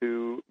related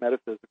to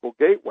metaphysical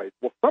gateways?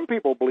 Well, some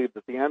people believe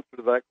that the answer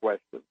to that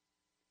question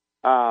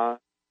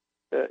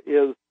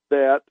is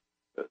that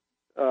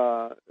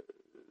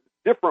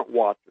different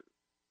watchers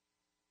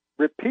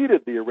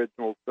repeated the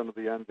original sin of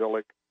the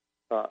angelic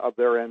of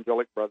their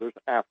angelic brothers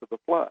after the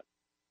flood,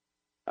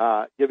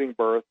 giving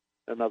birth,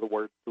 in other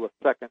words, to a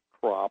second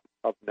crop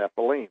of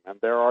Nephilim. And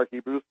there are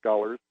Hebrew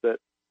scholars that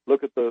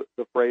look at the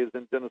phrase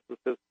in Genesis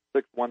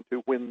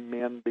 6:1-2, when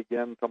men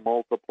begin to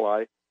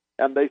multiply,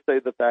 and they say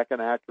that can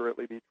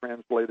accurately be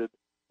translated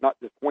not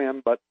just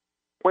when, but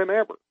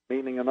whenever,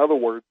 meaning, in other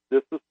words,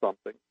 this is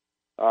something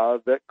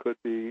that could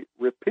be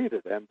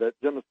repeated, and that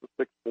Genesis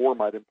 6:4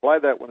 might imply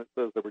that when it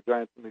says there were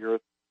giants in the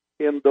earth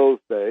in those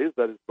days,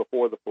 that is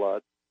before the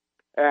flood,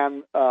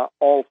 and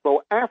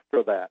also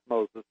after that,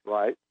 Moses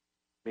writes,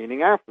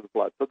 meaning after the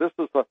flood. So this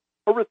is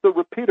it's a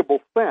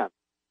repeatable sense.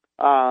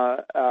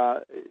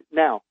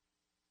 Now,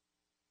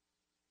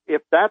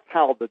 if that's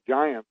how the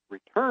giants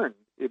returned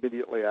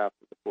immediately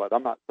after the flood,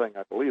 I'm not saying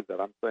I believe that.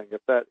 I'm saying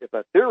if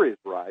that theory is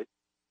right,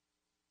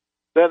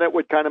 then it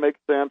would kind of make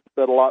sense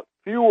that a lot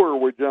fewer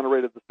were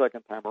generated the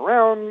second time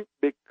around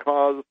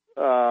because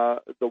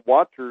the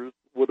watchers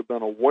would have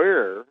been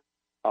aware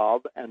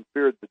of and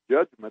feared the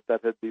judgment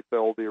that had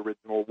befell the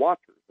original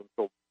watchers. And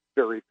so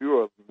very few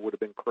of them would have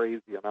been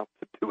crazy enough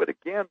to do it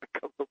again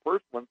because the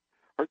first ones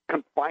are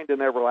confined in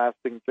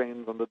everlasting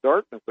chains under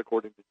darkness,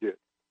 according to Jude.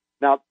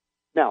 Now,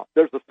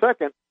 there's a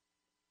second,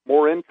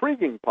 more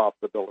intriguing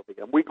possibility,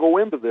 and we go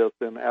into this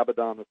in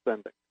Abaddon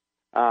Ascending.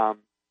 And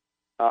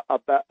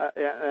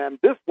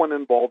this one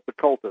involves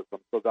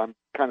occultism, so I'm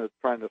kind of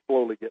trying to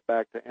slowly get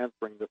back to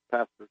answering this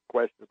pastor's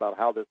question about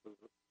how this is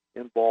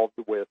involved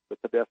with the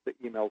Podesta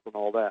emails and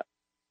all that.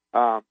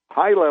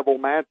 High-level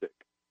magic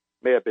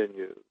may have been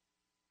used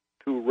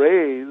to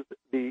raise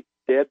the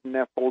dead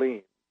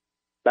Nephilim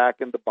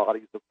back into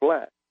bodies of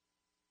flesh.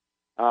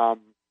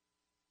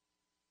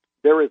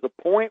 There is a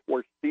point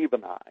where Steve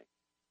and I,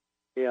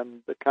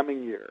 in the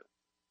coming year,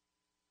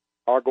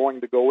 are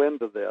going to go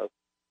into this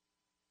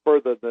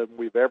further than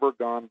we've ever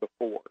gone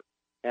before.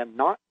 And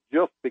not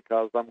just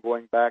because I'm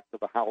going back to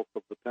the house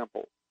of the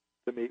temple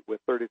to meet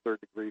with 33rd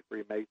degree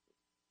Freemasons.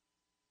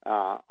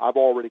 I've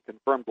already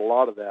confirmed a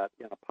lot of that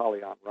in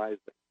Apollyon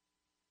Rising.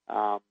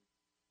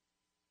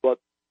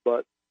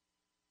 But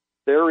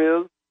there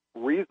is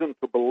reason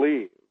to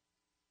believe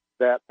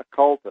that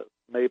occultists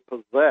may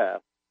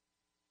possess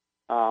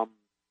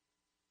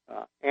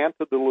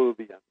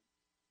antediluvian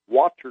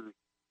watchers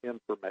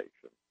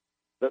information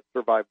that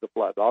survived the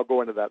flood. I'll go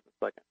into that in a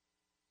second.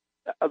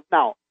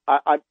 Now,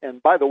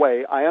 and by the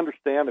way, I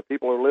understand if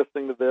people are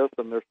listening to this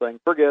and they're saying,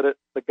 forget it,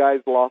 the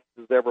guy's lost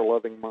his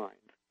ever-loving mind.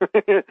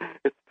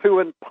 It's too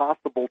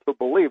impossible to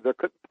believe. There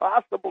couldn't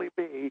possibly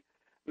be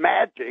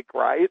magic,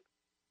 right?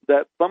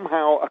 That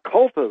somehow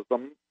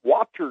occultism,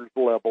 watchers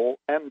level,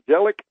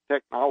 angelic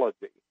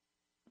technology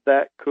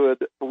that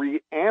could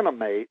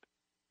reanimate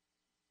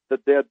the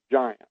dead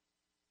giant.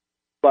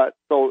 But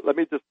so let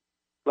me just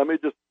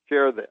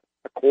share this.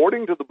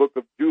 According to the Book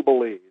of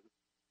Jubilees,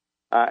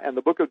 and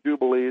the Book of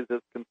Jubilees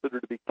is considered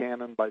to be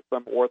canon by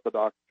some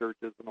Orthodox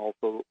churches, and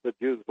also the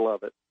Jews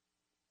love it.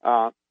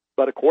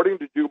 But according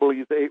to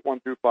Jubilees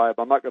 8:1-5,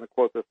 I'm not going to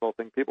quote this whole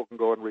thing. People can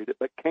go and read it.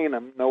 But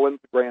Canaan, Noah's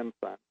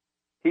grandson,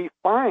 he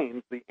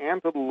finds the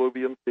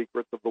antediluvian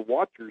secrets of the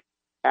watchers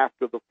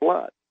after the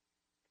flood.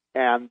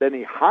 And then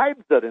he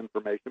hides that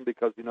information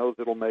because he knows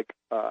it'll make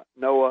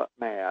Noah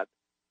mad.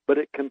 But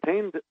it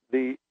contained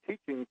the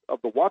teachings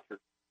of the watchers.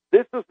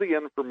 This is the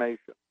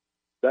information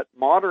that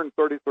modern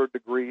 33rd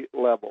degree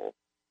level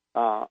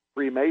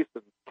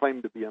Freemasons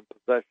claim to be in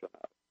possession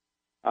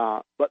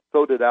of. But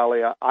so did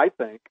I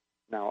think.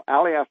 Now,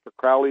 Aleister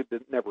Crowley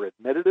never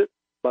admitted it,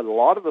 but a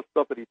lot of the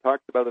stuff that he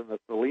talks about in the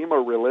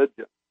Thelema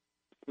religion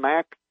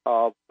smacks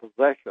of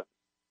possession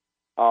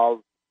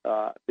of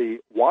the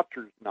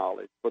Watchers'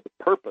 knowledge for the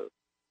purpose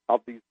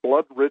of these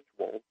blood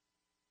rituals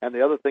and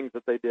the other things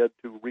that they did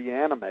to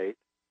reanimate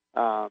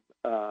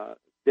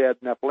dead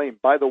Nephilim.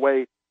 By the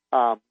way,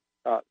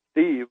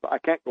 Steve, I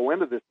can't go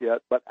into this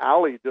yet, but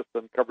Ali just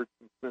uncovered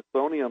some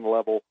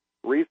Smithsonian-level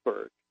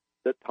research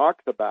that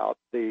talks about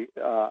the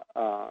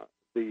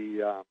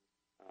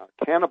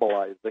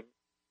cannibalizing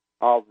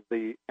of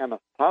the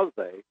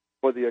Anastase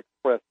for the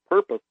express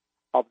purpose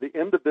of the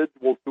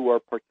individuals who are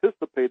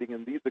participating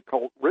in these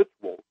occult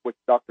rituals, which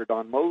Dr.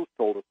 Don Mose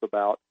told us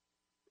about.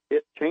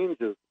 It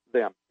changes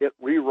them. It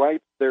rewrites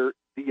their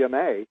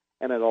DNA,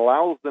 and it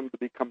allows them to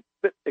become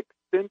fit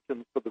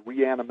extensions for the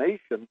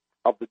reanimation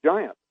of the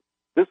giants.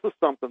 This is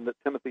something that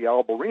Timothy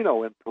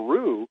Alberino in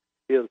Peru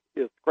is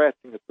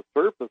scratching at the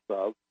surface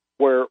of,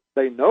 where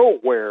they know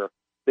where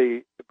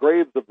the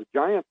graves of the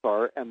giants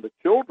are, and the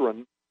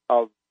children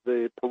of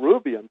the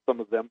Peruvians, some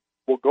of them,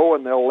 will go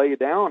and they'll lay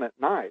down at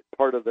night,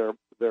 part of their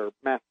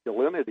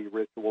masculinity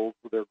rituals,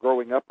 their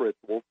growing up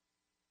rituals,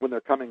 when they're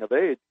coming of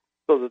age,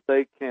 so that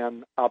they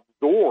can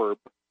absorb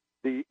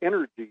the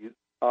energies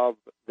of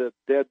the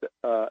dead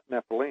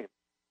Nephilim.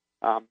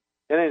 In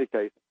any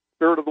case,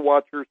 Spirit of the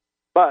Watchers.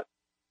 But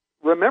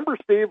remember,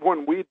 Steve,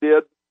 when we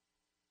did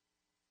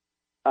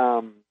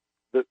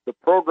the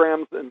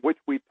programs in which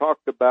we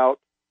talked about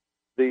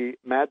the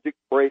magic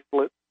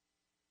bracelet?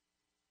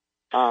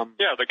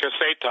 The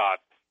Casetot.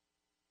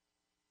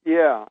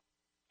 Yeah.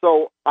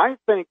 So I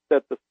think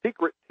that the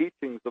secret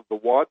teachings of the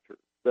Watchers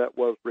that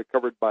was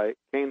recovered by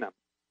Canaan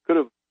could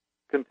have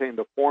contained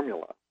a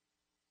formula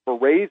for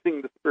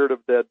raising the spirit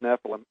of dead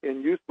Nephilim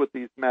in use with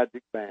these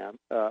magic bands,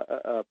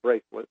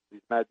 bracelets,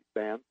 these magic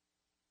bands.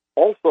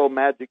 Also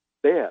magic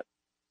bed.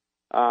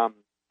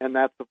 And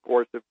that's, of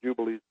course, if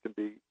Jubilees can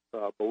be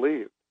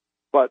believed.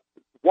 But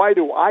why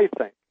do I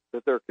think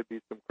that there could be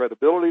some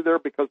credibility there?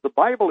 Because the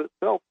Bible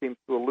itself seems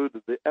to allude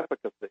to the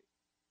efficacy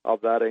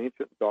of that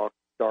ancient dark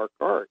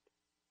art.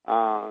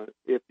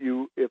 If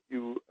you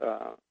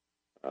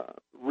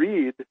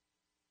read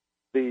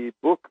the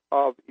book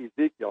of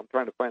Ezekiel, I'm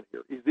trying to find it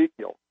here.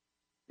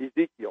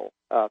 Ezekiel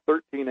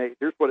 13:8.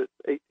 Here's what it's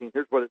 18.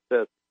 Here's what it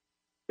says.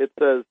 It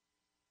says,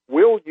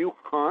 "Will you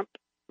hunt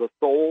the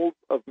souls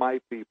of my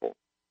people,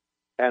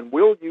 and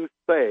will you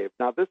save?"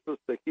 Now, this is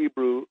the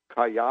Hebrew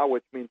kaya,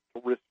 which means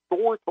to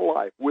restore to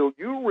life. Will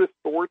you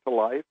restore to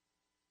life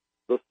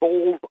the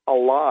souls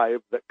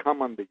alive that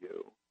come unto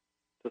you,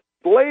 to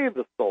slay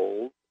the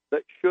souls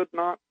that should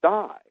not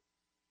die,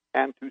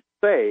 and to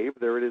save,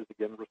 there it is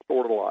again,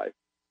 restore to life,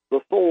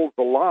 the souls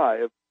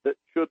alive that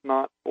should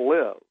not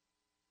live?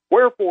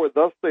 Wherefore,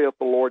 thus saith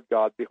the Lord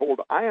God, behold,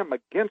 I am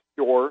against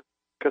your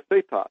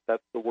kasetat,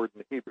 that's the word in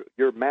the Hebrew,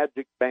 your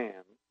magic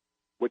bands,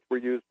 which were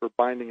used for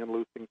binding and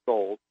loosing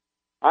souls.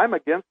 I'm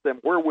against them,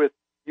 wherewith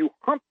you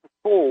hunt the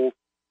souls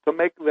to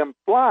make them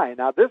fly.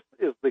 Now, this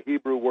is the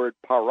Hebrew word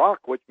parak,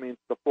 which means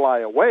to fly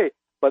away,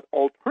 but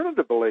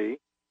alternatively,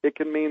 it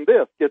can mean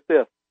this, get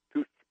this,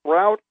 to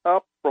sprout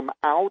up from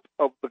out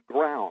of the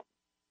ground.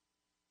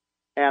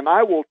 And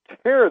I will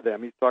tear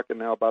them, he's talking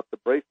now about the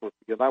bracelets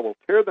again, I will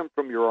tear them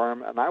from your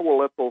arm, and I will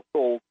let those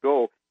souls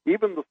go,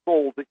 even the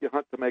souls that you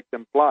hunt to make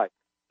them fly.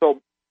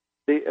 So,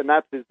 and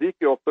that's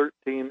Ezekiel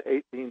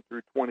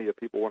 13:18-20, if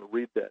people want to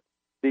read that.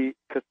 The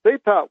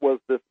kasetat was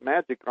this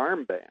magic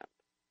armband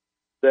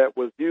that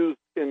was used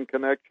in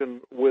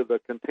connection with a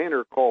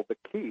container called the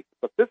keith.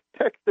 But this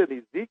text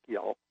in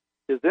Ezekiel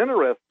is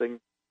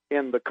interesting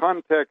in the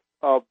context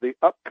of the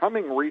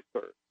upcoming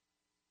research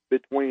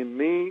between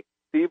me,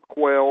 Steve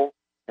Quayle,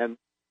 and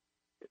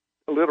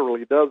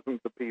literally dozens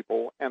of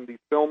people, and these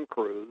film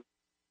crews,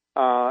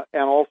 and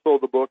also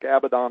the book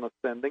Abaddon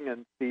Ascending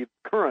and Steve's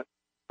current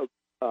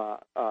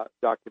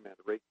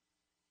documentary.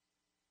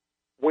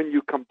 When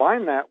you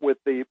combine that with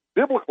the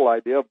biblical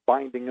idea of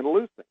binding and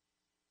loosing.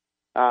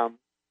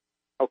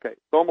 Okay,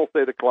 it's almost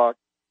 8 o'clock.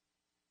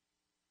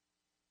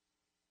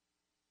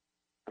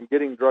 I'm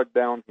getting drugged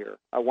down here.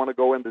 I want to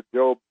go into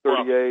Job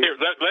 38. Well, here,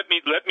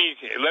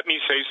 let me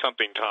say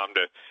something, Tom,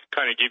 to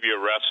kind of give you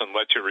a rest and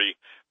let you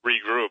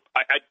regroup.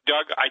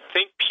 Doug, I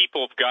think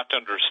people have got to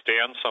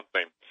understand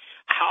something.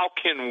 How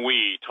can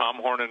we, Tom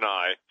Horn and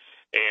I,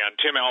 and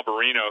Tim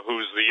Alberino,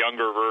 who's the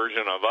younger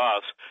version of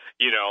us,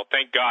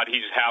 thank God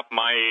he's half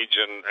my age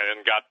and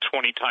got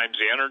 20 times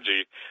the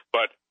energy,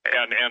 but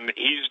and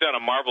he's done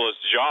a marvelous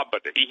job,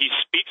 but he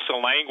speaks the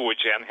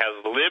language and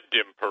has lived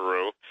in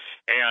Peru,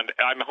 and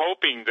I'm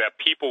hoping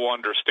that people will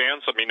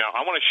understand something. Now,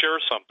 I want to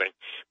share something.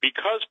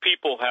 Because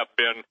people have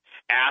been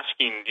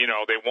asking,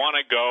 they want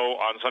to go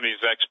on some of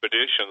these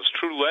expeditions,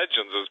 True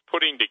Legends is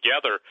putting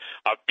together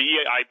a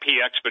VIP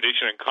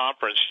expedition and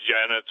conference,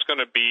 and it's going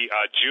to be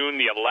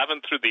June the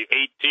 11th through the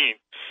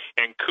 18th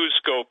in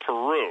Cusco,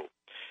 Peru.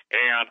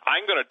 And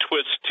I'm going to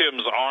twist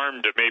Tim's arm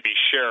to maybe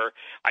share.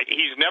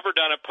 He's never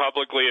done it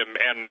publicly, and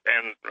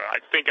I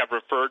think I've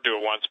referred to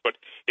it once. But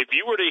if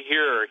you were to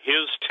hear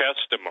his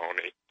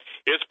testimony,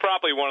 it's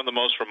probably one of the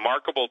most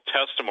remarkable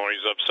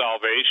testimonies of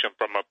salvation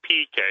from a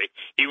PK.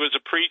 He was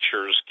a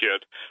preacher's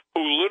kid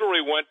who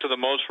literally went to the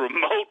most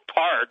remote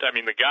part. I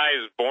mean, the guy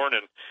is born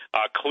in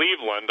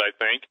Cleveland, I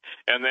think.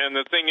 And then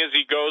the thing is,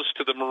 he goes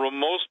to the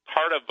remote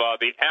part of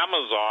the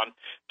Amazon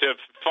to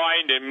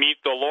find and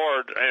meet the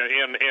Lord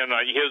in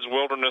his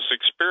wilderness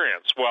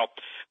experience. Well,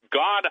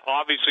 God,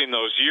 obviously, in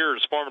those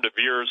years, formative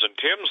years in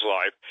Tim's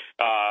life,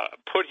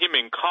 put him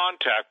in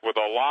contact with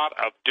a lot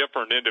of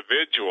different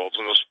individuals.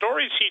 And the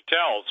stories he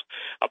tells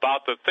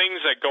about the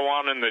things that go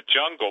on in the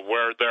jungle,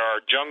 where there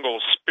are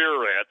jungle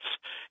spirits,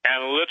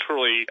 and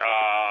literally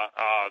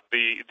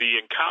the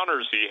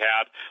encounters he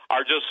had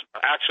are just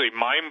actually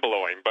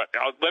mind-blowing. But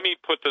let me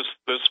put this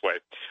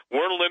way.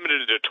 We're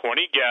limited to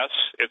 20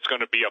 guests. It's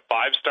going to be a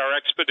 5-star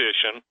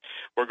expedition.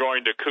 We're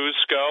going to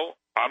Cusco.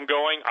 I'm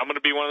going to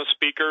be one of the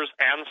speakers.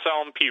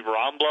 Anselm P.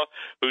 Rambla,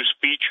 who's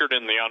featured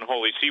in the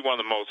Unholy See, one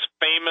of the most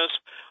famous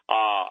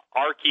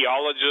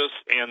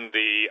archaeologists in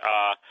the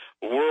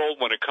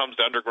world when it comes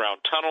to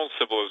underground tunnels,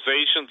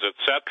 civilizations,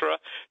 etc.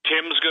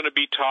 Tim's going to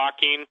be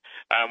talking,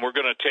 and we're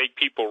going to take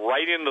people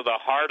right into the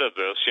heart of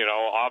this.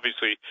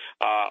 Obviously,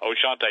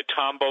 Oshante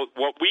Tambo,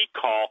 what we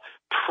call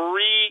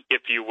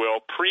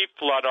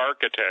pre-flood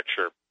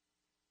architecture.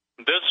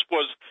 This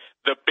was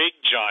the big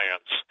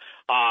giants.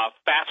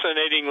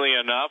 Fascinatingly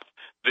enough,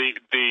 the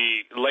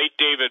late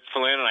David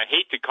Flynn, and I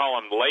hate to call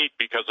him late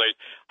because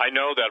I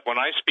know that when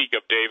I speak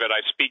of David,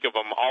 I speak of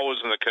him always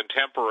in the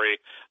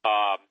contemporary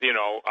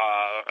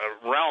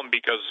realm,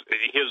 because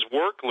his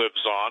work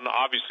lives on.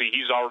 Obviously,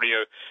 he's already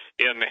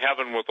in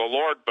heaven with the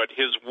Lord, but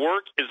his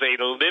work is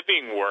a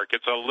living work.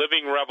 It's a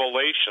living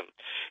revelation.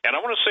 And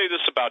I want to say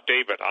this about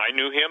David. I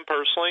knew him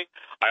personally.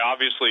 I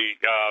obviously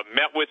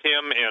met with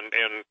him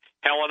in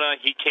Helena.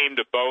 He came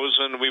to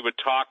Bozeman. We would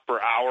talk for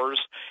hours.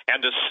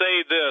 And to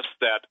say this,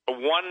 that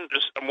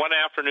one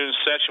afternoon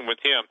session with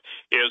him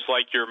is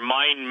like your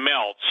mind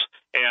melts,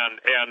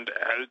 and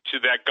to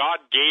that God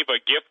gave a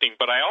gifting.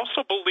 But I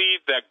also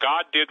believe that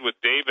God did with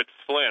David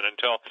Flynn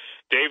until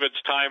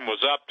David's time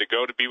was up to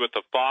go to be with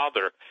the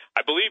Father.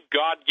 I believe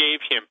God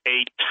gave him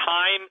a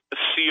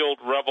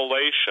time-sealed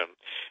revelation,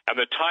 and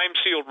the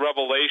time-sealed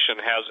revelation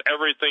has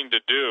everything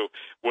to do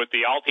with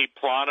the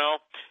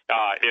Altiplano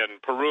in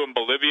Peru and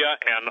Bolivia,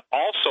 and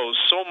also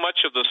so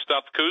much of the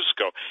stuff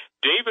Cusco.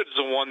 David's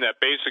the one that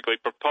basically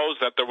proposed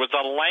that there was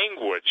a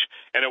language,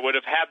 and it would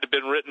have had to have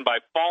been written by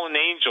fallen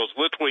angels,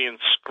 literally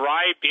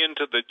inscribed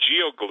into the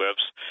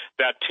geoglyphs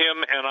that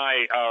Tim and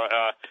I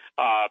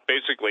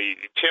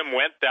Tim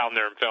went down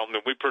there and filmed,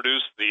 and we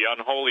produced the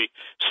Unholy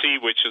See,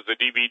 which is the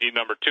DVD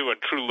number 2,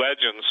 and True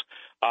Legends,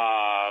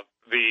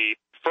 the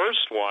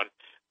first one.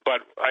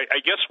 But I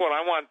guess what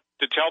I want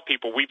to tell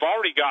people, we've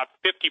already got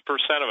 50%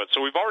 of it, so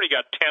we've already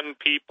got 10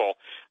 people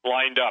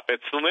lined up.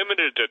 It's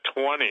limited to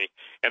 20,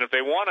 and if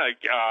they want to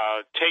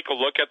take a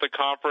look at the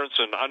conference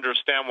and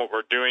understand what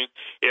we're doing,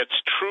 it's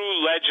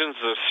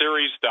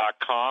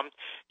TrueLegendsTheSeries.com.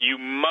 You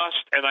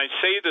must, and I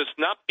say this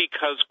not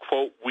because,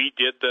 quote, we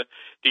did the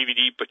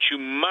DVD, but you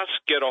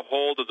must get a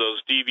hold of those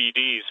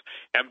DVDs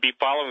and be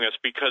following us,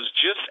 because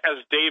just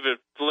as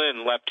David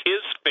Flynn left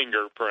his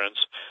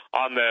fingerprints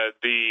on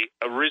the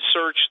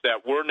research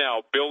that we're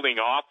now building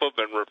off of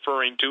and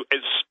referring to,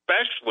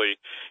 especially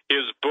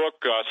his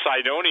book,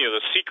 Cydonia, The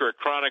Secret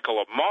Chronicle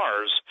of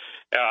Mars,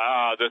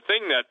 the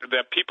thing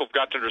that people have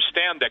got to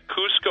understand, that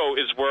Cusco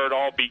is where it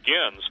all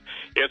begins.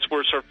 It's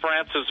where Sir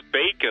Francis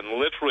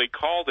Bacon literally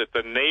called it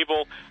the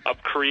navel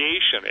of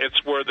creation.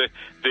 It's where the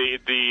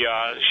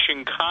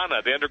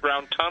Shinkana, the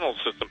underground tunnel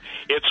system,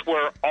 it's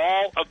where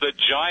all of the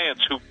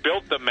giants who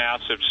built the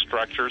massive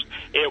structures,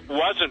 it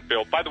wasn't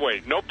built. By the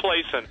way, no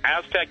place in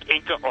Aztec,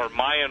 Inca, or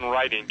Mayan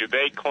writing do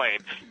they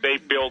claim they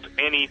built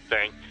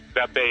anything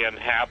that they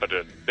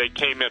inhabited. They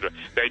came into it.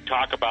 They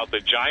talk about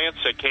the giants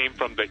that came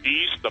from the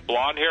east, the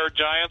blonde-haired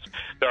giants.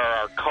 There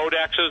are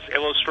codexes,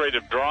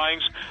 illustrative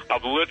drawings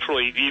of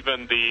literally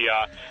even the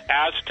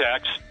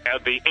Aztecs,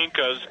 the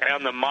Incas,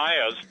 and the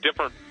Mayas,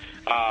 different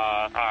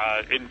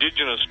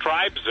indigenous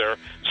tribes there,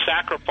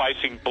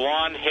 sacrificing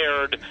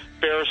blonde-haired,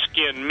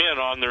 fair-skinned men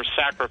on their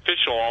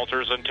sacrificial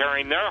altars and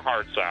tearing their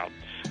hearts out.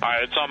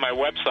 It's on my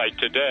website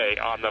today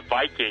on the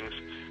Vikings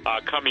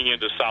coming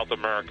into South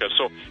America.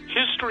 So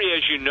history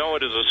as you know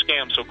it is a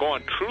scam. So go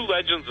on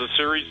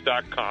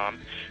TrueLegendsTheSeries.com.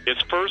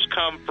 It's first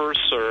come, first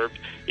served.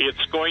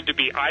 It's going to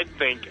be, I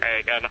think,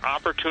 an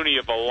opportunity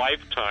of a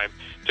lifetime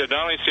to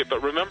not only see it,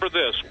 but remember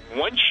this,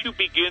 once you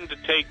begin to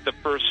take the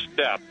first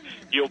step,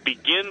 you'll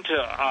begin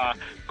to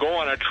go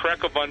on a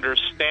trek of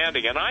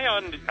understanding. And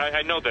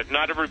I know that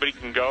not everybody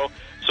can go,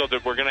 so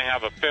that we're going to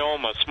have a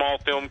small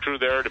film crew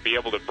there to be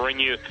able to bring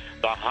you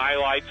the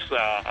highlights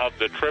of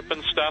the trip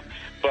and stuff.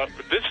 But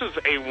this is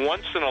a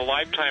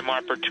once-in-a-lifetime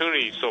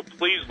opportunity, so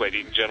please,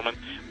 ladies and gentlemen,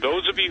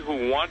 those of you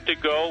who want to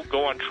go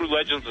on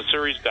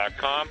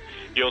TrueLegendsTheSeries.com.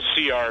 You'll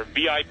see our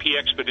VIP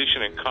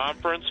expedition and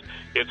conference.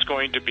 It's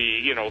going to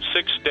be,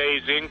 6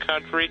 days in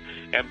country,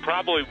 and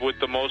probably with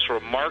the most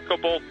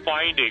remarkable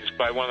findings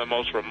by one of the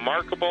most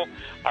remarkable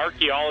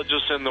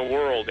archaeologists in the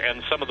world,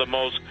 and some of the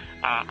most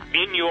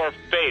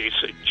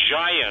in-your-face,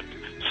 giant,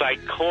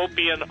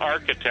 cyclopean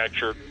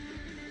architecture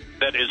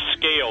that is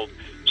scaled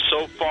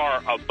so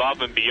far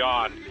above and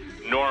beyond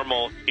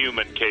normal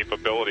human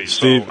capabilities.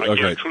 Steve, so,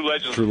 again, okay.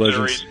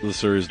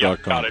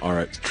 TrueLegendsTheSeries.com. Yep, all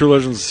right.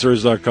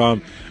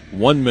 TrueLegendsTheSeries.com.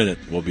 1 minute.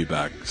 We'll be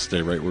back.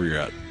 Stay right where you're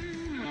at.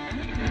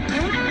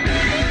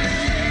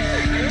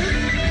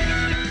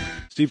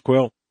 Steve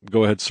Quayle,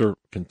 go ahead, sir.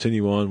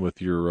 Continue on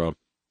with your,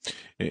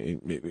 and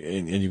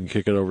you can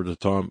kick it over to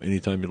Tom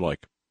anytime you'd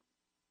like.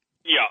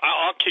 Yeah,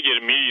 I'll kick it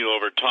immediately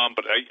over to Tom,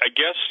 but I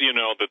guess,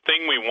 the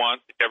thing we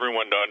want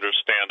everyone to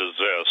understand is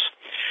this.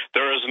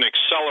 There is an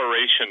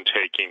acceleration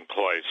taking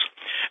place.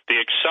 The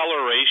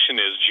acceleration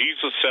is,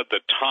 Jesus said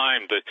the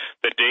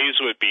days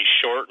would be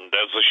shortened,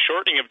 as the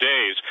shortening of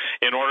days,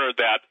 in order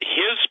that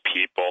his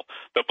people,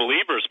 the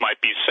believers, might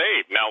be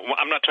saved. Now,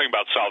 I'm not talking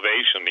about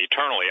salvation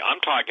eternally.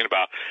 I'm talking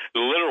about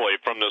literally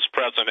from this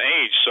present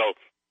age. So,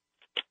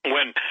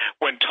 when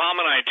Tom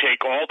and I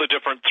take all the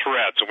different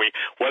threads, and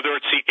whether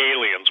it's the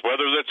aliens,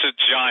 whether it's the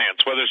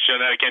giants, whether it's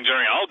genetic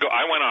engineering,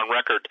 I went on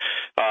record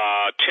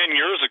 10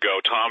 years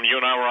ago, Tom,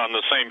 you and I were on the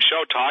same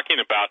show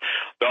talking about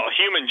the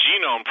Human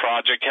Genome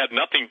Project had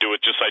nothing to do with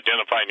just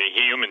identifying the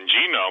human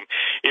genome.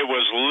 It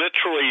was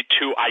literally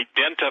to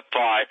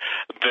identify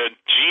the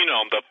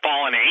genome, the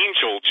fallen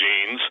angel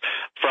genes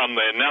from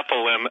the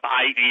Nephilim,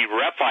 i.e.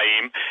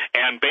 Rephaim,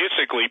 and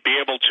basically be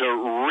able to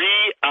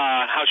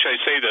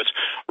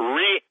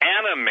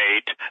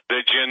reanimate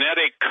the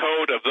genetic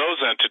code of those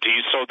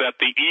entities so that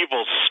the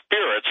evil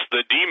spirits,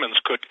 the demons,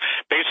 could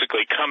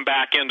basically come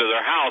back into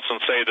their house and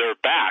say they're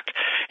back.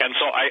 And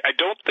so I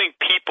don't think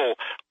people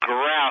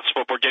grasp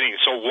what we're getting.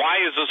 So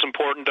why is this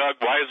important, Doug?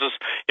 Why is this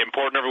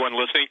important, everyone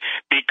listening?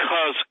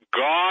 Because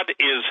God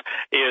is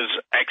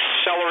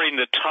accelerating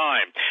the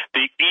time.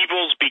 The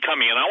evil's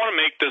becoming, and I want to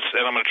make this,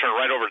 and I'm going to turn it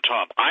right over to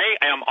Tom. I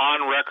am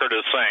on record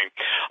as saying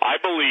I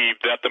believe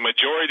that the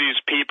majority of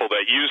these people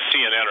that you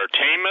see in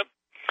entertainment,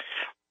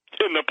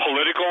 in the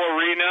political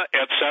arena,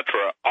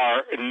 etc.,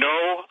 are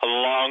no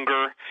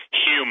longer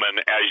human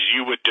as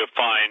you would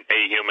define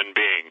a human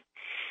being.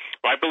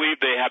 I believe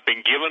they have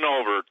been given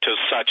over to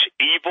such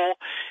evil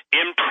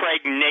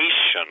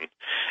impregnation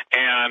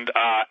and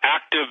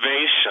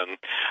activation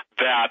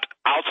that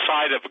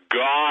outside of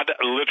God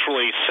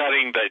literally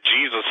setting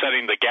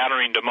the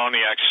gathering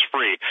demoniacs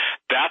free,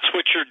 that's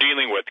what you're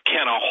dealing with.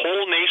 Can a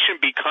whole nation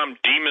become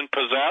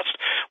demon-possessed?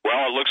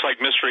 Well, it looks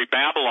like Mystery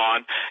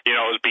Babylon,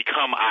 has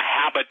become a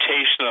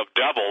habitation of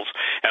devils,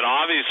 and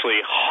obviously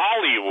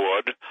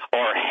Hollywood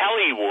or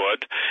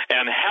Hellywood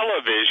and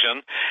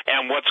Hellivision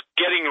and what's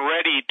getting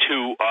ready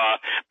to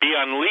be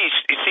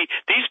unleashed. You see,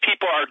 these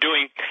people are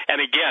doing, and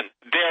again,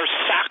 they're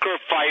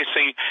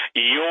sacrificing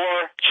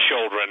your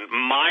children,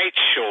 my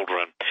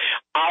children,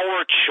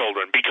 our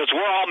children, because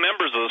we're all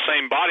members of the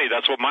same body.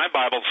 That's what my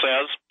Bible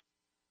says.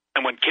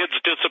 And when kids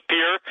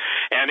disappear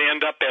and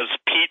end up as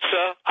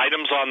pizza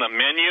items on the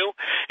menu,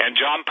 and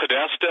John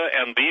Podesta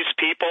and these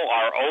people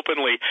are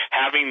openly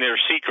having their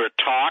secret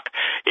talk,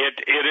 it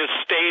is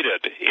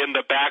stated in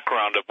the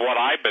background of what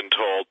I've been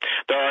told,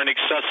 there are in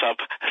excess of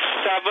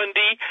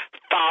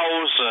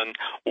 70,000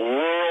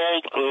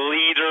 world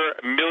leader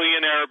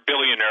millionaire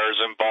billionaires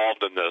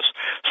involved in this.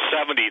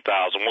 70,000.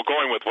 We're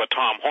going with what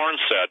Tom Horn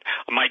said.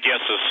 My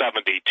guess is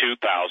 72,000.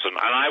 And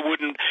I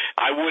wouldn't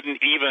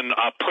even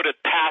put it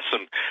past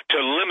them to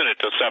limit it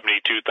to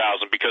 72,000,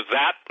 because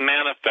that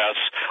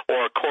manifests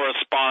or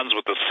corresponds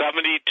with the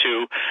 72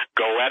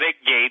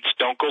 goetic gates.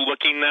 Don't go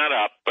looking that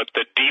up, but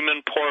the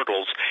demon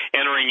portals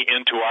entering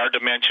into our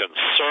dimension.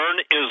 CERN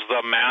is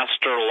the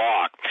master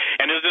lock.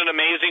 And isn't it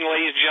amazing,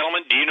 ladies and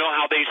gentlemen? Do you know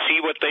how they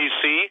see what they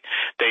see?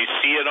 They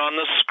see it on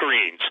the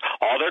screens.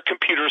 All their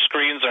computer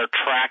screens are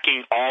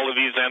tracking all of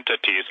these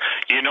entities.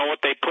 Do you know what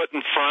they put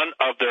in front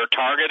of their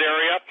target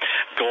area?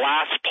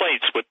 glass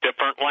plates with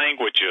different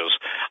languages.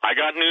 I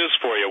got news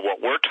for you.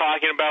 What we're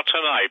talking about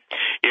tonight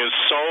is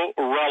so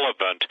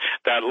relevant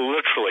that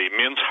literally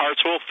men's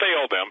hearts will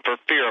fail them for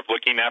fear of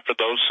looking after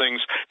those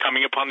things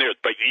coming upon the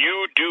earth. But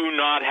you do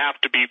not have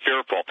to be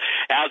fearful.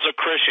 As a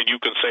Christian, you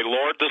can say,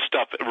 Lord, this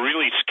stuff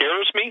really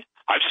scares me.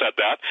 I've said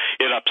that.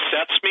 It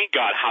upsets me.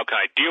 God, how can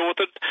I deal with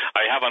it?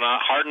 I have a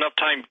hard enough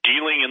time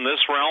dealing in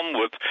this realm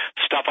with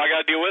stuff I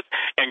got to deal with.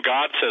 And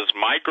God says,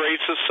 my grace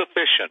is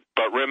sufficient.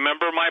 But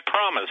remember my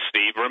promise,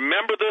 Steve.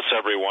 Remember this,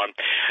 everyone,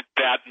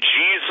 that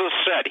Jesus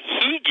said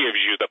he gives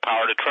you the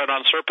power to tread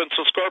on serpents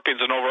and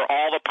scorpions and over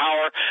all the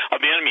power of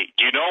the enemy.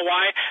 Do you know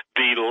why?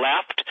 The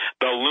left,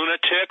 the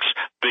lunatics,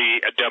 the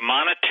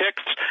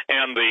demonetics,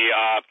 and the,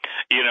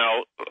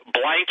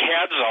 blank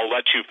heads, I'll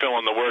let you fill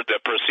in the word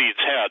that precedes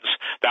heads.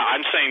 Now,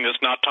 I'm saying this,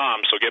 not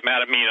Tom, so get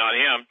mad at me, not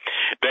him.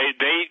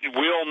 They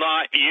will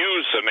not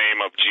use the name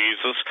of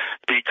Jesus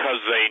because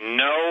they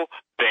know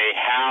they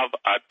have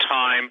a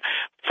time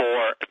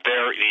for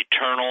their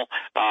eternal,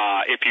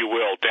 if you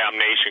will,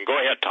 damnation. Go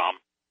ahead, Tom.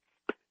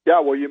 Yeah,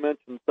 well, you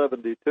mentioned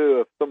 72.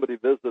 If somebody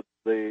visits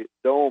the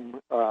dome,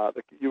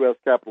 the U.S.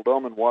 Capitol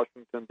Dome in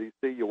Washington,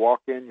 D.C., you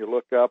walk in, you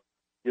look up,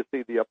 you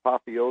see the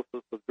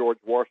apotheosis of George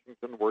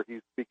Washington, where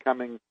he's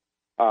becoming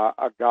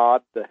a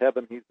god, the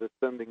heaven he's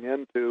ascending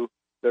into.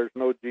 There's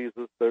no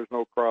Jesus, there's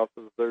no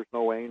crosses, there's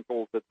no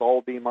angels. It's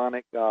all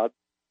demonic gods.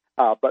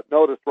 But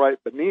notice right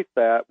beneath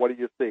that, what do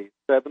you see?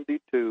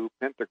 72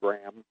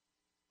 pentagrams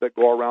that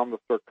go around the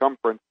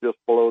circumference just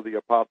below the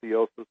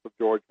apotheosis of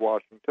George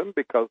Washington,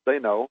 because they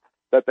know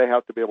that they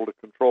have to be able to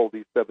control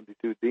these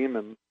 72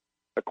 demons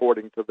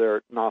according to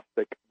their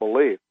Gnostic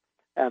belief.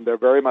 And they're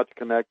very much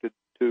connected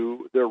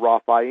to their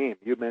Raphaim.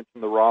 You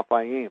mentioned the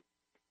Raphaim.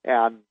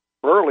 And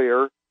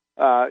earlier,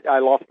 I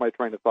lost my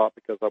train of thought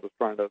because I was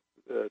trying to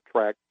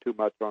track too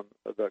much on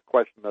the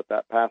question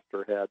that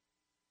pastor had.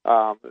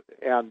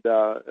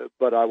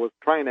 But I was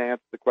trying to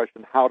answer the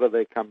question, how do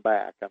they come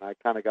back? And I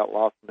kind of got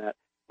lost in that.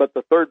 But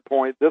the third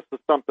point, this is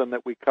something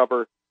that we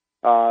cover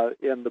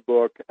in the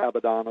book,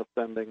 Abaddon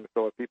Ascending,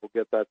 so if people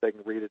get that, they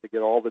can read it to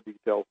get all the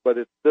details. But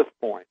it's this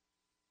point,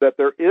 that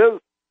there is,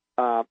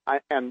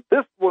 and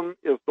this one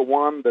is the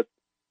one that's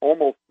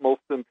almost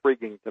most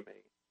intriguing to me,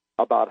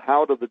 about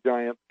how do the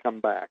giants come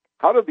back?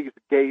 How do these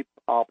gates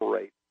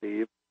operate,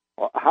 Steve?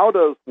 How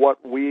does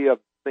what we have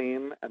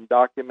seen and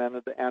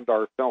documented and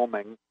are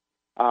filming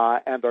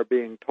and are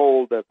being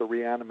told that the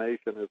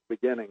reanimation is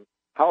beginning,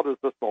 how does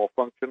this all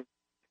function?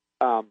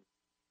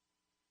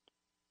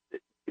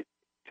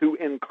 To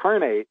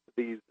incarnate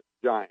these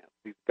giants,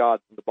 these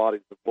gods in the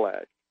bodies of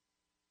flesh,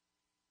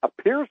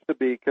 appears to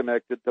be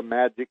connected to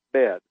magic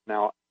beds.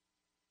 Now,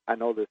 I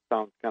know this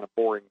sounds kind of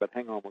boring, but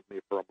hang on with me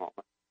for a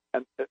moment.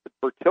 And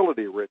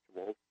fertility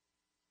rituals,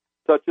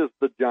 such as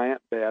the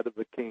giant bed of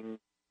the king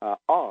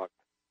Og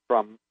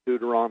from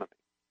Deuteronomy.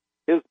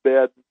 His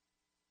bed,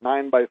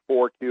 9 by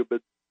 4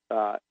 cubits,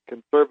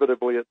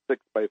 conservatively at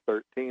 6 by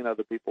 13.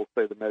 Other people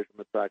say the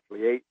measurement's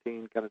actually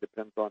 18. Kind of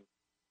depends on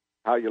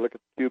how you look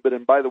at the cubit.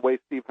 And by the way,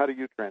 Steve, how do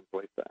you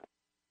translate that?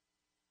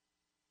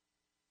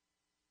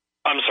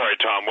 I'm sorry,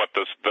 Tom, what,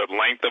 the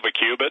length of a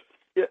cubit?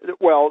 Yeah,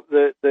 well,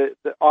 the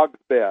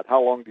Og's bed.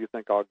 How long do you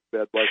think Og's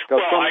bed was?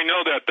 Well, I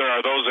know that there are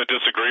those that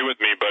disagree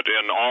with me, but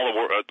in all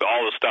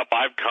the stuff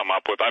I've come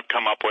up with 18,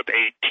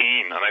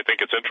 and I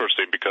think it's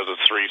interesting because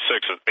it's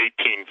 3/6, it's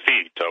 18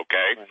 feet.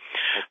 Okay, right.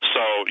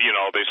 So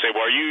they say,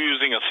 well, are you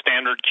using a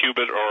standard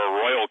cubit or a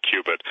royal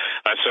cubit?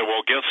 I said,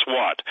 well, guess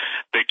what?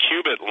 The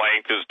cubit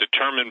length is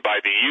determined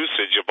by the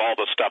usage of all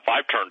the stuff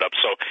I've turned up.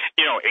 So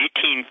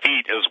 18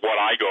 feet is what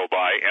I go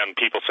by, and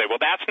people say, well,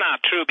 that's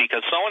not true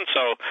because so and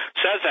so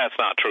says that's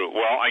not true.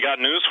 Well, I got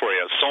news for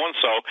you.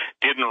 So-and-so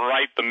didn't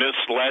write the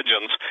myths,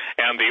 legends,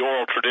 and the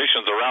oral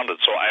traditions around it.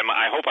 So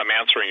I hope I'm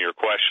answering your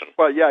question.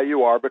 Well, yeah,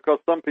 you are, because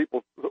some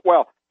people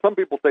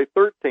say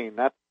 13.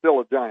 That's still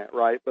a giant,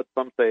 right? But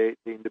some say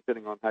 18,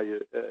 depending on how you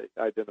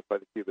identify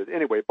the cubit.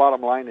 Anyway,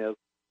 bottom line is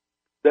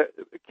that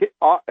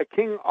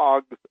King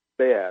Og's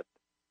bed,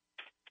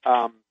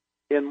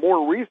 in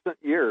more recent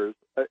years,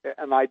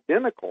 an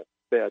identical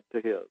bed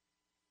to his,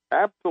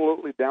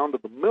 absolutely down to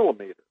the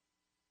millimeter,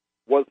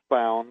 was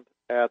found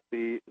at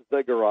the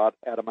ziggurat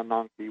at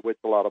Amananki, which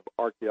a lot of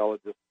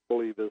archaeologists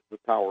believe is the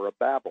Tower of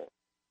Babel.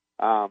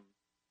 But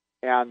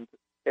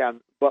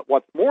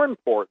what's more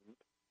important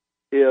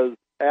is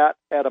at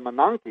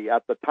Amananki,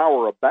 at the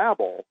Tower of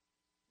Babel,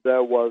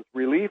 there was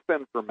relief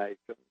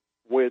information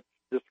which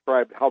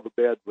described how the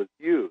bed was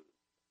used.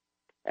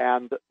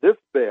 And this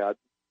bed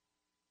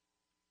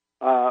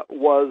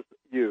was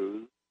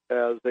used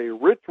as a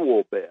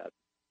ritual bed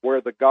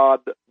where the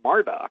god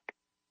Marduk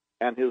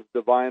and his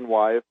divine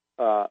wife,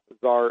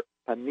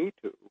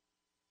 Zarpanitu,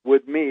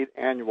 would meet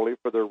annually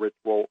for their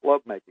ritual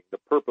lovemaking. The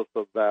purpose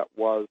of that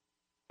was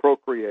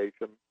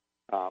procreation,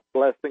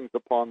 blessings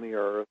upon the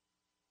earth.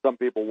 Some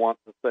people want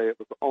to say it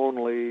was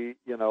only,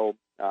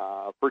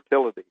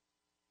 fertility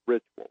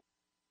rituals,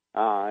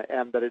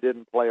 and that it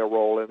didn't play a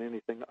role in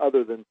anything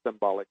other than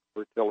symbolic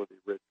fertility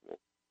rituals.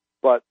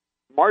 But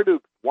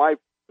Marduk's wife,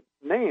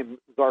 name,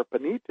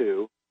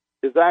 Zarpanitu,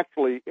 is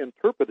actually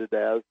interpreted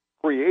as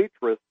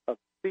creatress of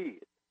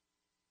seed.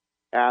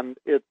 And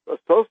it's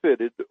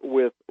associated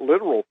with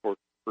literal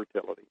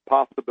fertility,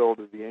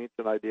 possibility of the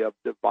ancient idea of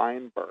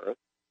divine birth,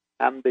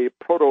 and the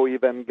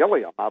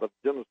proto-evangelium out of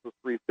Genesis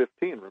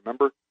 3:15.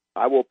 Remember,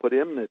 I will put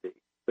enmity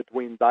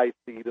between thy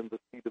seed and the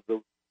seed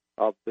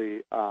of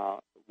the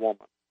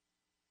woman.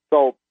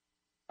 So,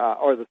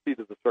 or the seed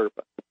of the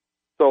serpent.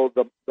 So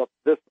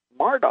this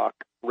Marduk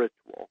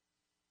ritual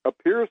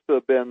appears to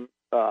have been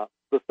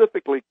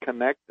specifically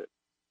connected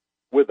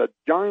with a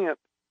giant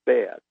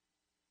bed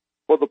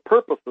for the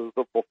purposes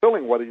of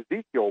fulfilling what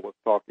Ezekiel was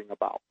talking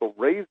about, the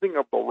raising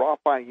of the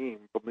Raphaim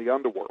from the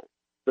underworld,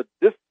 the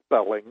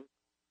dispelling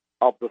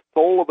of the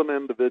soul of an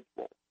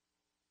individual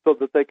so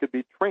that they could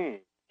be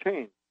changed,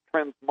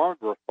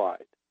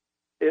 transmogrified.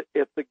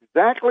 It's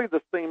exactly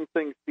the same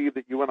thing, Steve,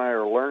 that you and I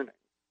are learning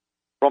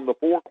from the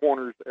Four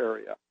Corners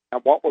area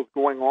and what was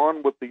going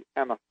on with the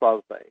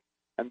Anasazi,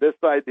 and this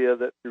idea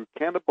that through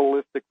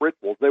cannibalistic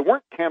rituals, they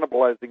weren't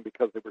cannibalizing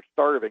because they were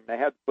starving, they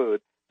had food,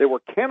 they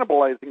were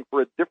cannibalizing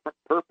for a different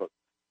purpose.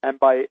 And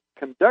by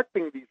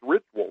conducting these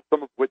rituals,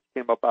 some of which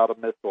came up out of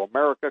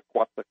Mesoamerica,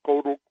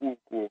 Quetzalcoatl,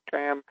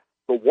 Kukulkan,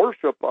 the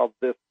worship of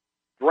this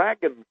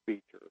dragon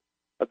feature,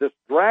 of this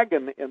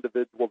dragon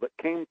individual that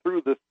came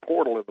through this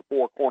portal in the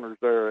Four Corners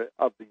area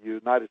of the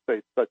United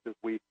States, such as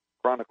we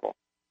chronicle,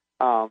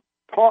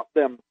 taught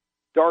them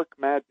dark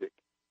magic,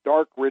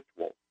 dark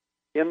ritual.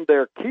 In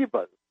their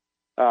kivas,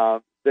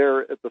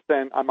 there at the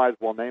San, I might as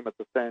well name it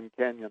the San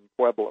Canyon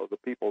Pueblo, the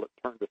people that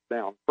turned us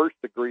down. First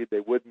agreed they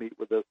would meet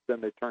with us,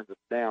 then they turned us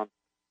down.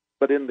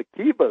 But in the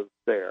kivas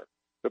there,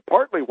 but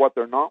partly what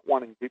they're not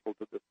wanting people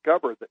to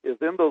discover is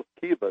in those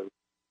kivas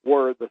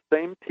were the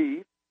same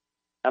teeth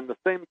and the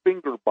same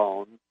finger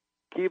bones,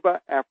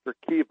 kiva after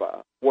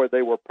kiva, where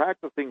they were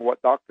practicing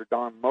what Dr.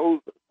 Don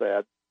Moses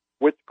said,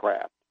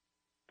 witchcraft.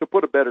 To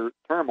put a better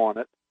term on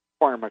it,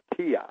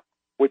 pharmakia,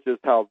 which is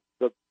how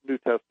the New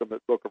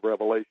Testament book of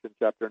Revelation,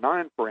 chapter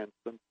 9, for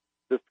instance,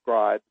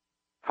 describes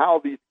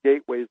how these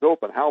gateways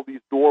open, how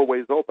these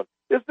doorways open.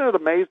 Isn't it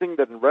amazing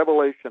that in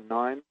Revelation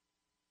 9,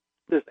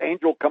 this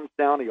angel comes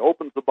down, he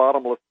opens the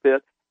bottomless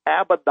pit,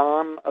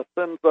 Abaddon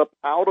ascends up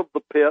out of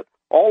the pit,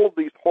 all of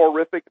these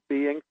horrific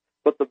beings,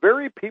 but the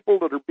very people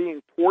that are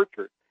being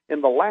tortured,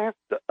 in the last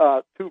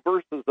two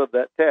verses of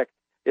that text,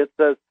 it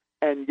says,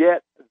 and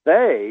yet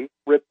they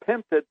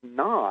repented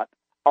not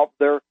of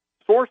their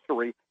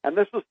sorcery, and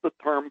this is the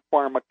term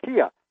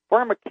pharmakia.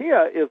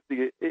 Pharmakia is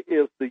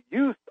the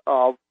use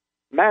of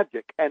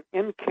magic and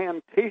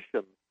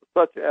incantations,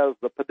 such as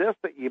the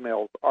Podesta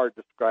emails are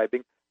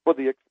describing, for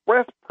the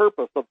express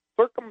purpose of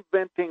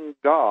circumventing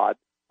God.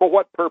 For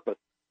what purpose?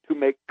 To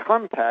make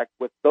contact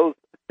with those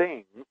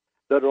things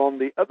that are on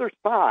the other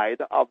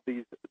side of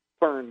these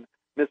certain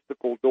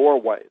mystical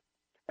doorways.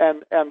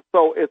 And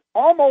so it's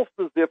almost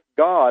as if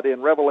God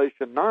in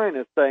Revelation 9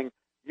 is saying,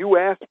 you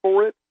asked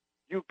for it,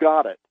 you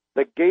got it.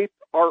 The gates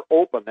are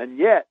open, and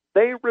yet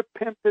they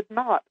repented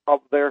not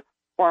of their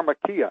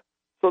pharmakia.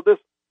 So this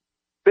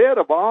bed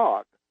of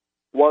Og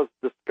was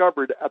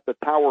discovered at the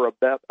Tower of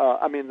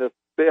this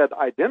bed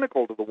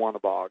identical to the one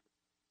of Og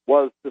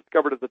was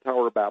discovered at the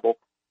Tower of Babel,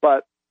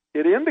 but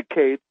it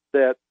indicates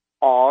that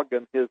Og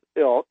and his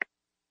ilk,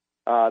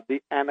 the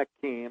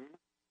Anakim,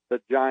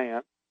 the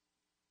giant,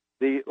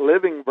 the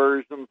living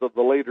versions of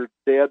the later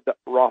dead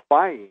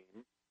Raphaim,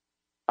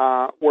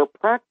 were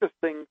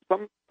practicing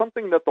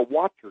something that the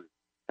Watchers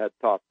had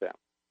taught them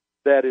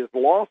that is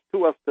lost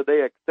to us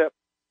today, except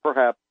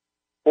perhaps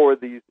for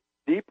these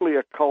deeply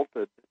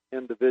occulted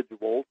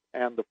individuals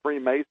and the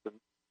Freemasons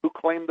who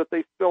claim that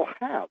they still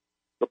have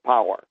the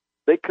power.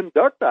 They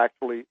conduct,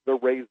 actually, the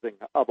raising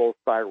of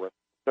Osiris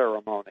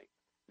ceremony.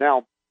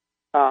 Now,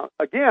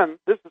 again,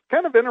 this is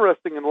kind of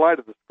interesting in light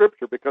of the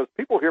Scripture, because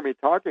people hear me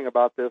talking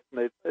about this,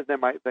 and they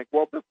might think,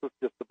 well, this is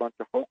just a bunch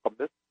of hokum.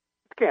 This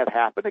can't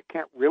happen. It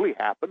can't really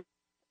happen,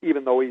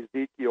 even though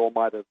Ezekiel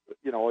might have,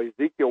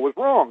 Ezekiel was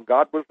wrong.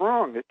 God was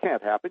wrong. It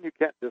can't happen. You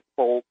can't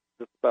dispel.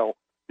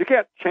 You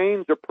can't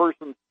change a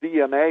person's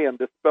DNA and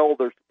dispel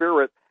their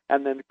spirit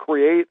and then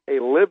create a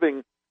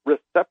living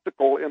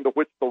receptacle into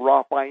which the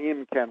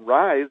Raphaim can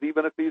rise,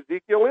 even if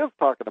Ezekiel is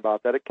talking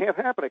about that. It can't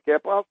happen. It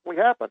can't possibly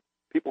happen.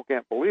 People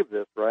can't believe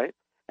this, right?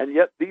 And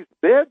yet these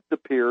beds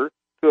appear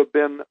to have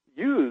been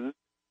used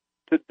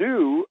to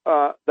do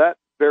that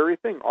very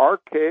thing.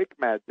 Archaic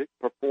magic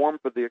performed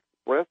for the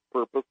express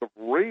purpose of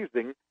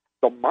raising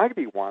the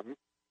mighty ones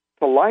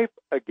to life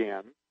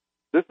again.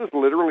 This is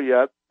literally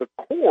at the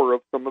core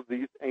of some of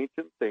these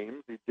ancient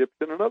themes,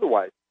 Egyptian and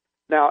otherwise.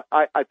 Now,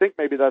 I think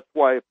maybe that's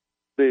why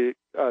the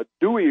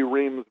Dewey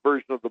Reams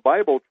version of the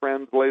Bible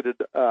translated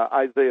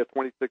Isaiah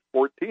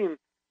 26:14,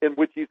 in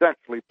which he's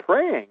actually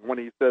praying when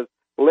he says,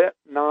 let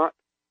not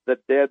the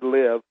dead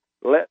live,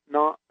 let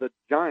not the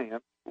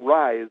giant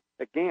rise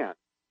again.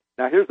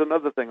 Now, here's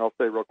another thing I'll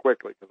say real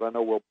quickly, because I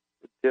know in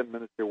 10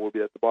 minutes here we'll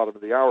be at the bottom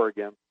of the hour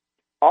again.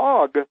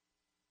 Og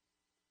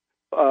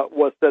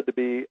was said to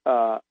be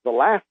the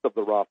last of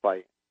the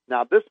Raphaim.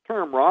 Now, this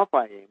term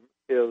Raphaim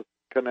is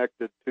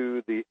connected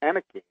to the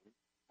Anakim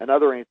and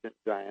other ancient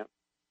giants,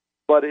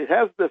 but it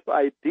has this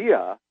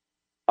idea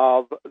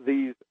of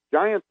these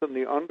giants in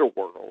the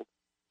underworld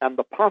and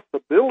the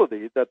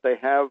possibility that they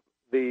have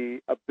the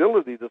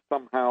ability to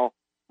somehow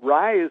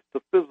rise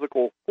to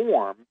physical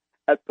form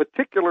at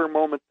particular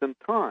moments in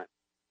time.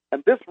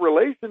 And this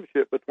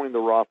relationship between the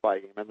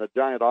Raphaim and the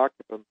giant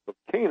occupants of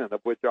Canaan,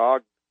 of which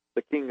Og,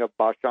 the king of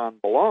Bashan,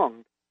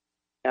 belonged,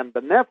 and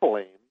the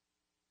Nephilim,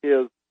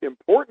 is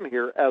important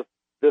here, as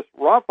this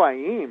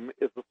Raphaim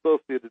is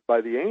associated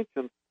by the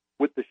ancients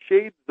with the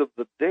shades of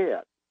the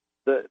dead,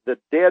 the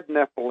dead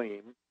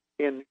Nephilim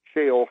in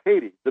Sheol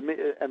Hades.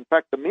 In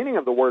fact, the meaning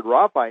of the word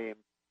Raphaim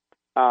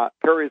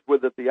carries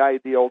with it the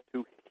ideal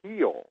to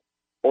heal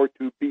or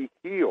to be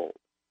healed,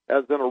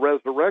 as in a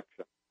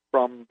resurrection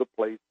from the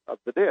place of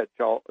the dead,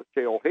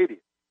 Sheol Hades.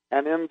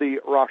 And in the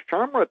Rosh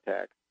Hashanah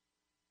text,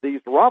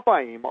 these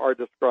Raphaim are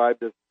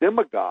described as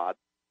demigods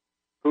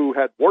who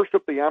had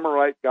worshipped the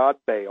Amorite god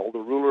Baal, the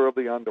ruler of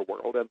the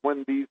underworld. And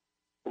when these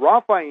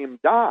Raphaim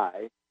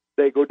die,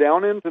 they go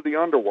down into the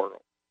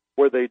underworld,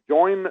 where they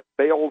join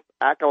Baal's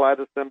acolyte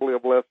assembly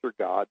of lesser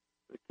gods,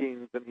 the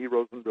kings and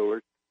heroes and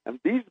rulers. And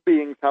these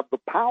beings have the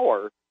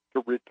power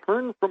to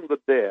return from the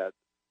dead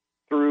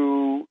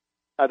through,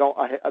 I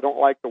don't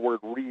like the word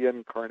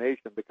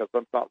reincarnation, because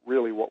that's not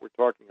really what we're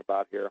talking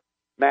about here,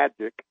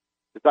 magic.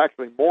 It's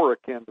actually more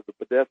akin to the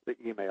Podesta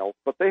emails,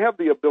 but they have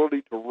the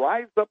ability to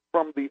rise up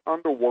from the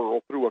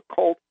underworld through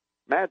occult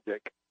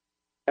magic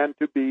and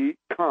to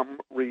become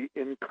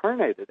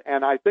reincarnated.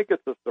 And I think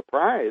it's a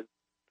surprise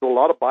to a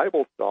lot of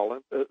Bible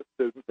students,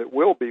 it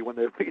will be when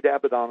they read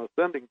Abaddon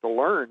Ascending, to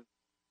learn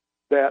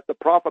that the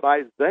prophet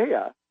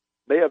Isaiah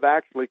may have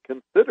actually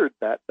considered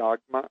that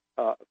dogma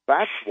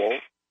factual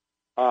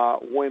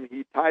when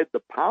he tied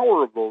the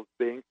power of those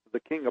beings to the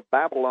king of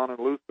Babylon and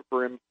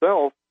Lucifer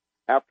himself,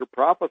 after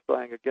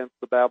prophesying against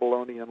the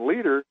Babylonian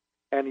leader.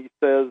 And he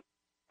says,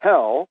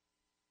 hell,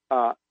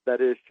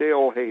 that is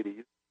Sheol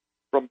Hades,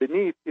 from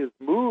beneath is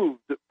moved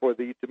for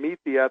thee to meet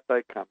thee at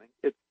thy coming.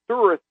 It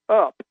stirreth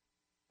up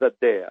the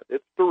dead.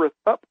 It stirreth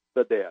up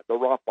the dead, the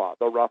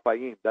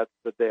Raphaim, that's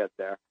the dead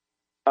there.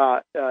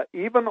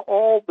 Even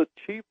all the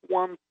chief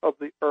ones of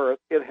the earth,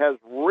 it has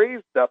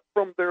raised up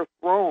from their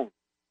thrones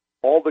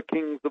all the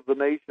kings of the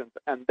nations,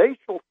 and they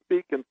shall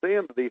speak and say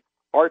unto thee,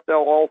 art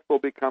thou also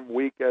become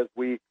weak as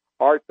we?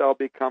 Art thou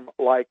become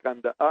like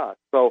unto us?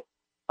 So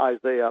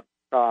Isaiah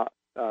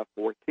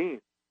 14.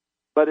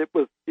 But it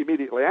was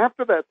immediately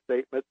after that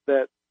statement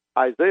that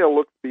Isaiah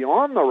looks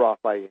beyond the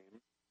Raphaim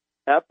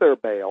at their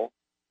Baal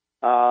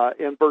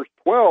in verse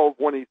 12,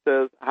 when he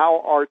says,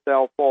 how art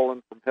thou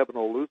fallen from heaven,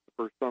 O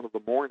Lucifer, son of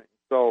the morning?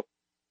 So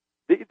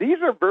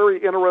these are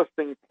very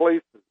interesting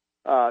places.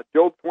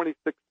 Job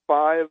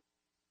 26:5,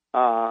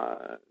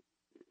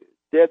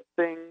 dead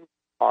things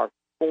are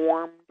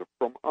formed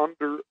from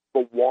under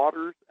the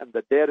waters, and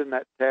the dead in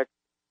that text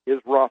is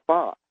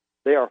Rapha.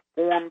 They are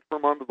formed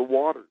from under the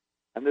waters.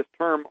 And this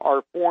term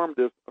are formed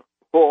is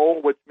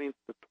hull, which means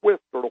to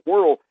twist or to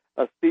whirl,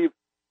 Steve,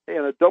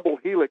 in a double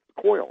helix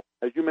coil,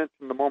 as you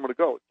mentioned a moment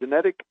ago.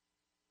 Genetic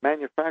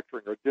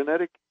manufacturing or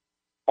genetic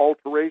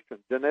alteration,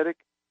 genetic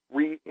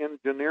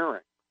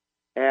re-engineering.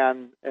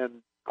 And of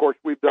course,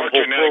 we've done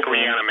genetic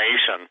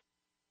reanimation.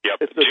 Yep,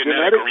 it's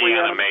genetic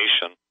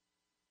reanimation.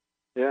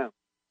 Yeah.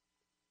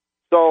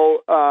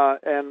 So,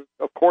 and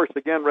of course,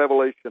 again,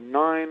 Revelation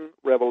 9,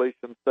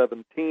 Revelation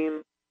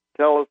 17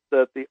 tell us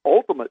that the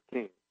ultimate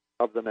king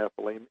of the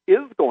Nephilim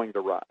is going to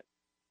rise.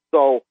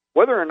 So,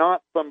 whether or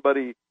not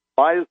somebody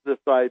buys this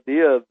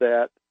idea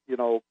that, you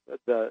know,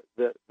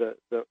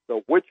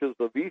 the witches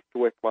of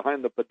Eastwick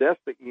behind the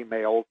Podesta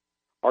emails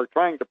are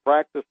trying to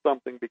practice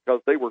something because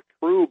they were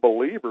true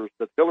believers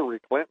that Hillary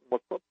Clinton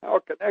was somehow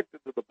connected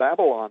to the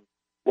Babylon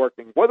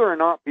working, whether or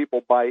not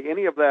people buy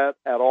any of that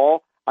at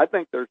all, I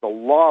think there's a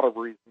lot of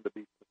reason to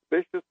be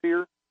suspicious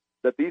here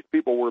that these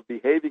people were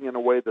behaving in a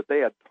way that they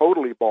had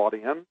totally bought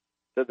in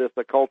to this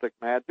occultic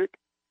magic.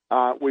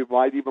 We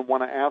might even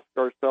want to ask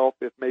ourselves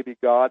if maybe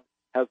God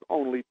has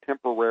only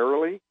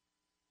temporarily,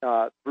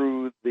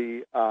 through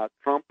the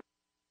Trump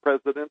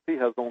presidency,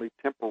 has only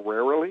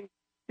temporarily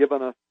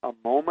given us a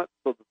moment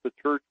so that the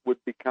church would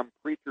become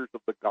preachers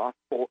of the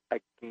gospel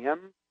again.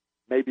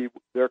 Maybe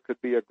there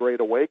could be a great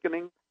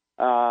awakening.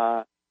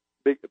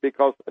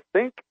 Because I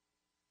think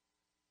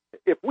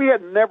if we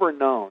had never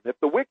known, if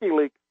the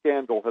WikiLeaks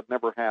scandal had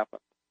never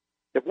happened,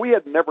 if we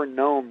had never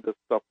known this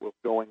stuff was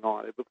going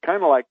on, it was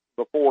kind of like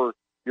before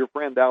your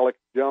friend Alex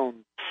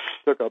Jones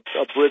took a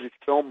British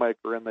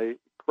filmmaker and they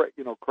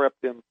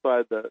crept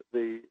inside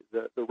the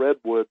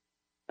redwood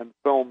and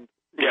filmed.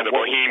 Yeah, the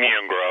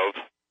Bohemian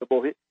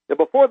Grove.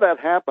 Before that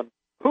happened,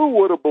 who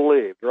would have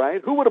believed,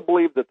 right? Who would have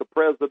believed that the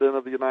President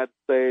of the United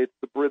States,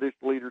 the British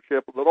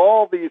leadership, that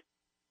all these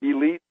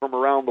elite from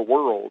around the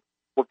world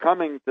were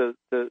coming to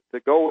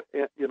go,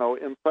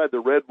 inside the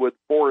redwood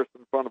forest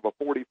in front of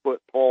a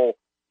 40-foot tall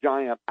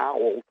giant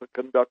owl to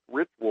conduct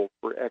rituals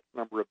for X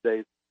number of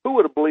days? Who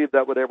would have believed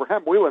that would ever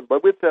happen? We wouldn't,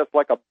 but we'd say it's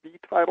like a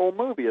B-title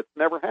movie. It's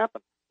never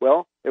happened.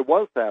 Well, it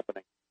was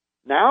happening.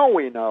 Now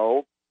we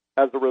know,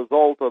 as a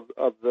result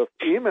of this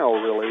email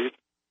release,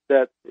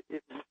 that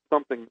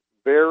something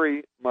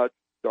very much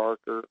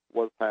darker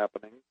was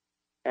happening,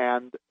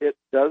 and it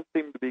does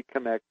seem to be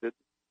connected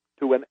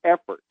to an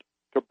effort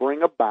to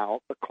bring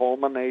about the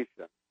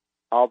culmination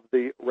of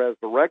the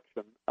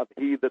resurrection of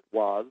he that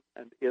was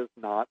and is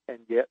not and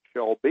yet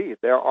shall be.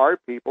 There are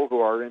people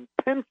who are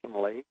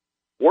intentionally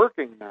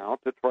working now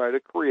to try to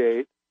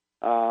create,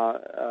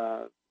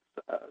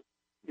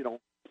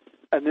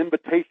 an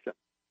invitation.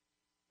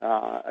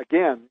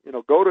 Again,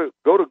 go to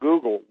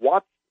Google,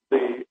 watch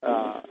the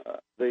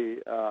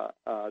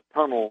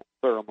tunnel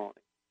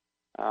ceremony,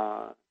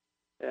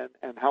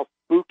 and how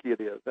spooky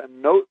it is,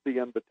 and note the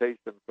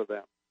invitation for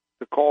them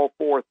to call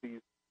forth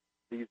these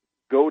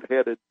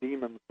goat-headed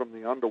demons from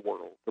the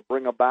underworld to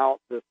bring about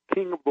this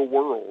king of the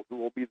world who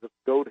will be this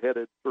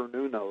goat-headed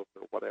Cernunnos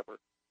or whatever.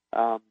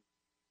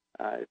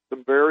 It's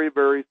some very,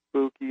 very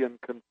spooky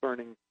and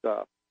concerning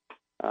stuff.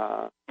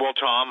 Well,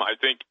 Tom, I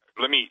think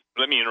let me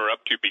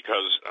interrupt you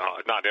because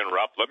not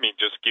interrupt. Let me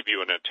just give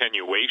you an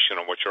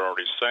attenuation on what you're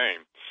already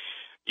saying.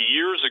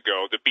 Years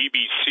ago, the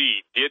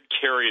BBC did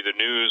carry the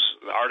news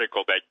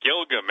article that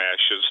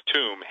Gilgamesh's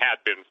tomb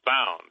had been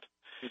found.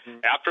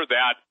 Mm-hmm. After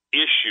that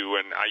issue,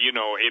 and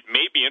it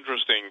may be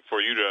interesting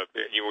for you to,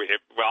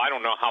 I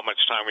don't know how much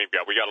time we've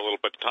got. We got a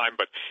little bit of time,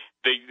 but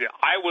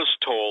I was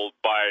told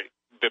by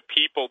the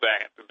people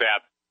that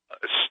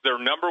their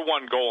number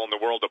one goal in the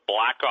world of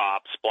Black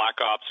Ops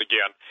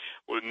again,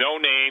 with no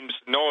names,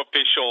 no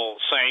official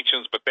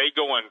sanctions, but they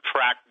go and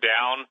track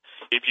down,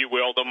 if you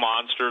will, the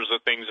monsters, the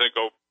things that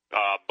go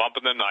bump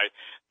in the night,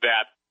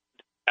 that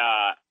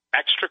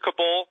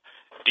extricable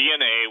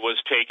DNA was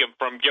taken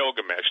from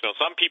Gilgamesh. Now,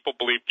 some people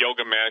believe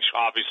Gilgamesh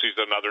obviously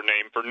is another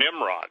name for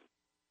Nimrod.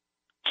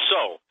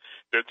 So,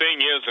 the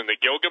thing is, in the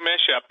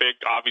Gilgamesh epic,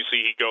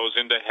 obviously he goes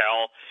into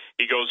hell,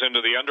 he goes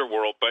into the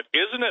underworld, but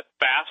isn't it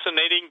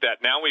fascinating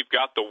that now we've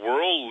got the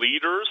world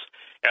leaders,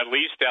 at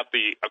least at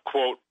the,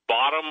 quote,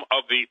 bottom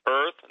of the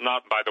earth,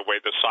 not, by the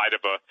way, the side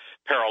of a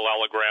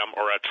parallelogram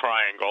or a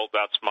triangle,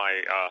 that's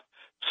my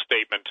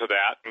statement to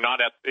that, not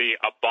at the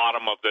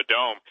bottom of the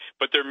dome,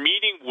 but they're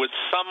meeting with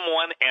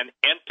someone and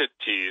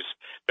entities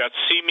that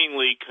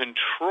seemingly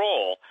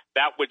control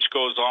that which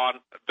goes on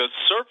the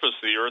surface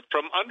of the earth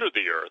from under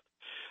the earth.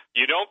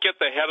 You don't get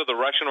the head of the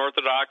Russian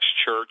Orthodox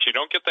Church, you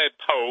don't get the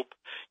Pope,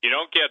 you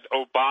don't get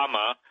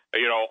Obama,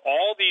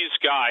 all these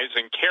guys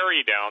and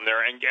Kerry down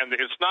there, and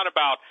it's not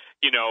about,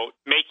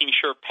 making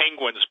sure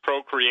penguins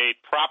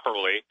procreate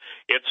properly.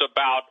 It's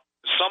about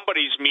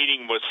somebody's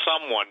meeting with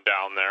someone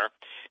down there.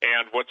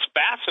 And what's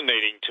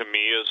fascinating to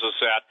me is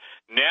that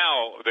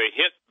now they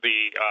hit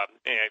the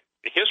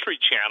History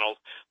Channel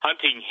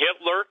hunting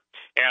Hitler,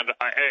 and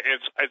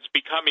it's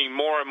becoming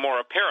more and more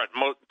apparent.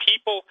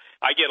 People,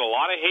 I get a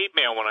lot of hate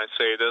mail when I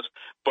say this,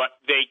 but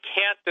they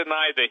can't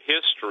deny the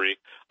history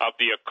of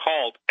the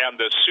occult and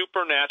the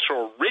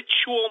supernatural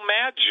ritual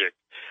magic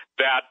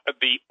that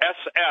the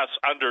SS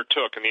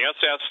undertook, and the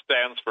SS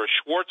stands for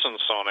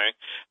Schwarzensonne,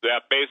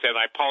 that basically,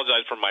 and I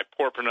apologize for my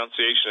poor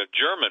pronunciation of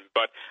German,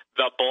 but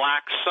the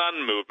Black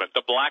Sun movement.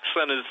 The Black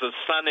Sun is the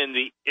sun in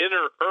the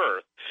inner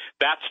earth.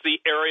 That's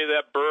the area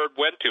that Byrd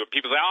went to.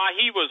 People say,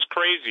 he was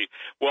crazy.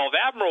 Well, if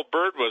Admiral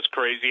Byrd was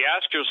crazy,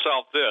 ask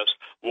yourself this.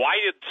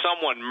 Why did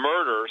someone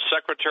murder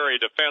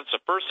Secretary of Defense, the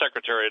first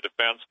Secretary of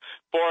Defense,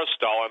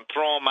 Forrestal, and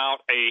throw him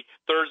out a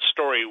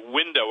third-story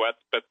window at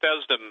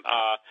Bethesda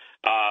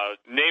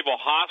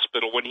Naval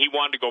Hospital when he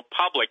wanted to go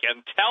public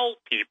and tell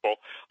people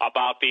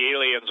about the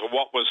aliens and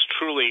what was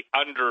truly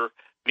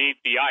underneath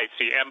the ice,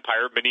 the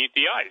empire beneath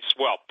the ice?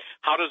 Well,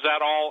 how does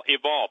that all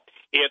evolve?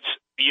 It's,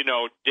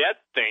 dead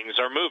things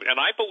are moving. And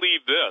I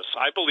believe this.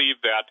 I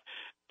believe that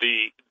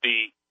the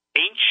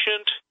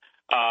ancient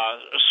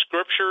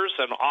scriptures,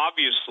 and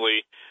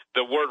obviously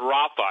the word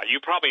Rapha, you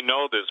probably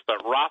know this, but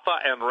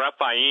Rapha and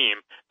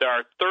Rephaim, there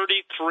are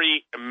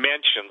 33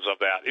 mentions of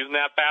that. Isn't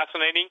that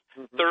fascinating?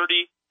 Mm-hmm.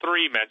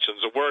 33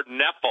 mentions. The word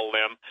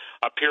Nephilim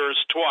appears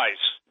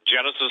twice,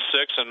 Genesis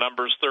 6 and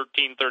Numbers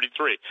 13:33.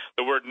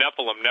 The word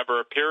Nephilim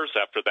never appears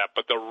after that,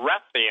 but the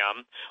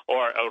Rephaim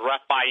or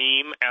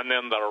Rephaim and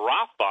then the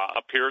Rapha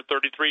appear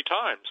 33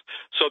 times.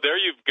 So there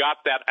you've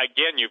got that,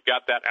 again, you've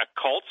got that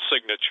occult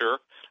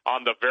signature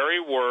on the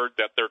very word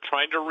that they're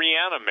trying to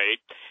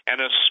reanimate,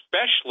 and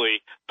especially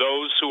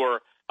those who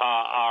are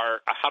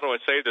how do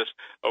I say this,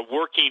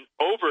 working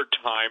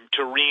overtime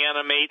to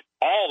reanimate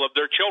all of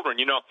their children.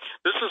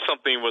 This is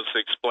something that was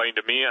explained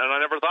to me, and I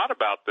never thought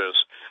about this.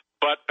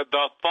 But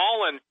the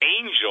fallen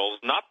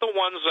angels, not the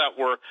ones that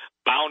were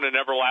bound in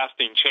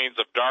everlasting chains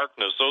of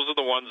darkness, those are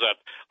the ones that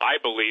I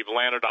believe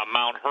landed on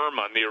Mount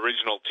Hermon, the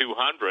original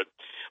 200.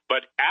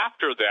 But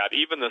after that,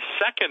 even the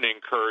second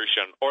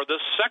incursion, or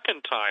the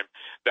second time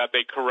that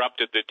they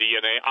corrupted the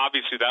DNA,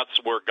 obviously that's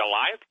where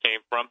Goliath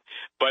came from,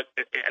 but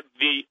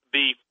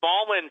the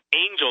fallen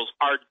angels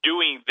are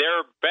doing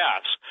their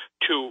best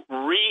to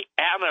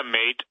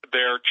reanimate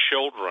their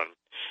children.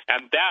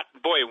 And that,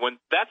 boy, when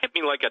that hit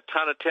me like a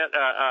ton of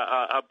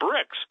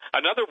bricks.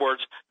 In other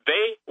words,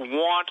 they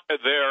want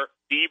their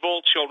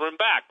evil children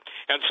back.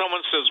 And when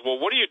someone says,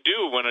 well, what do you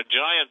do when a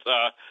giant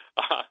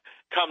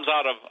comes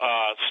out of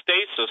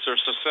stasis or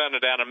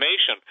suspended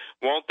animation?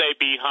 Won't they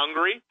be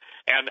hungry?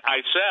 And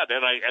I said,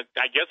 and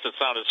I guess it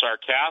sounded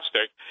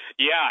sarcastic,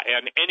 yeah,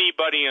 and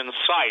anybody in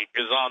sight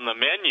is on the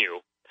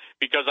menu.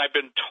 Because I've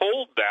been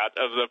told that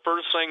of the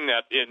first thing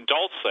that in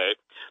Dulce,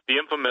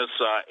 the infamous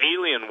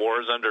alien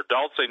wars under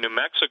Dulce, New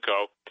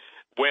Mexico,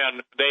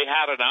 when they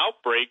had an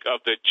outbreak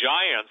of the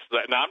giants.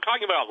 Now, I'm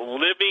talking about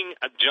living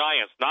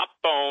giants, not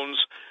bones,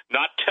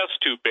 not test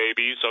tube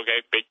babies,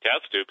 okay, big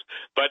test tubes,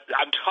 but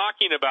I'm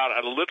talking about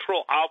a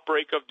literal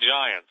outbreak of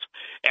giants,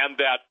 and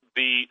that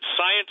the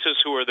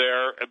scientists who were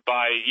there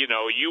by,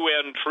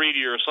 UN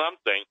treaty or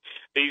something,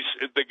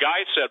 the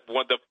guy said,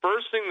 well, the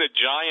first thing the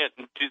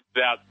giant did,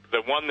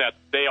 the one that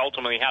they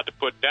ultimately had to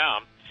put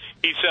down,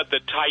 he said the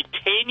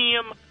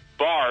titanium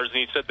bars, and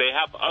he said they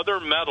have other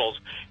metals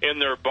in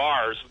their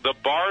bars. The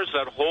bars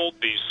that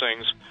hold these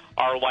things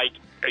are like,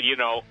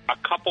 a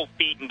couple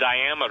feet in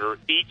diameter,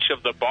 each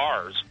of the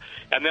bars.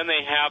 And then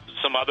they have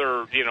some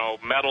other,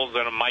 metals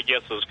in them. My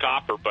guess is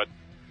copper. But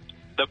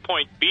the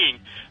point being,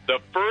 the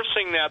first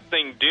thing that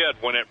thing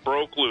did when it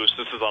broke loose,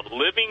 this is a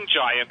living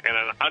giant in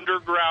an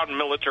underground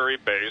military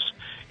base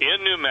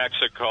in New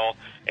Mexico.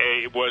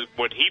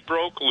 When he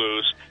broke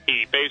loose,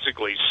 he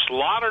basically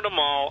slaughtered them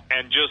all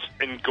and just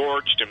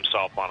engorged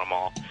himself on them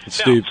all.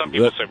 Steve, now, some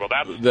people say, well,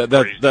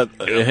 that's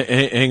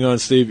crazy. Hang on,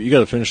 Steve. You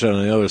got to finish that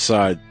on the other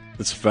side.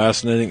 It's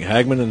fascinating.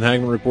 Hagman and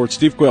Hagman Report.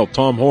 Steve Quayle,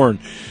 Tom Horn.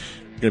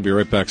 Going to be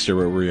right back. Stay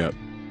right where you're at.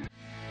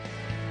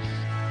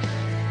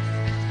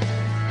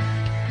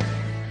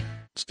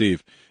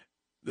 Steve,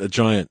 a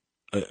giant.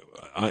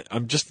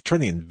 I'm just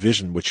trying to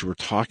envision what you were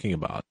talking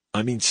about.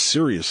 I mean,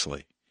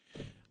 seriously,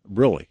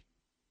 really,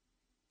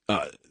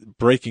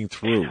 breaking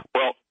through.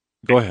 Well,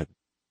 go ahead.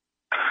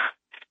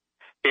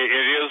 It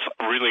is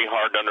really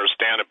hard to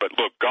understand it, but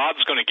look,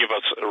 God's going to give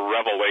us a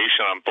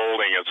revelation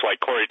unfolding. It's like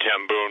Corrie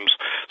ten Boom's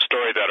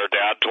story that her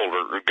dad told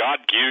her.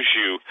 God gives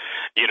you,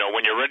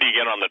 when you're ready to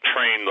get on the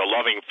train, the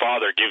loving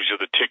Father gives you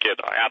the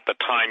ticket at the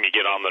time you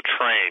get on the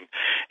train.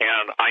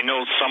 And I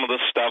know some of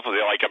the stuff,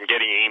 like I'm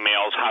getting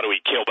emails, how do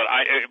we kill? But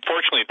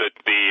fortunately,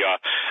 the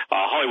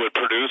Hollywood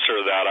producer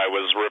that I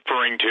was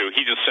referring to,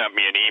 he just sent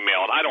me an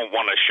email, and I don't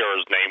want to share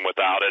his name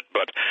without it,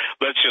 but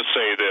let's just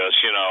say this,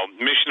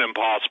 Mission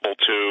Impossible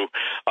 2,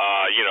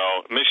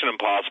 Mission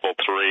Impossible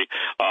 3,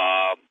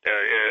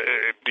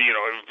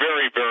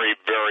 very, very,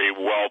 very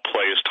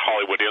well-placed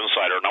Hollywood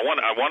insider. And I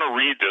want to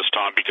read this,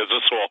 Tom, because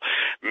this will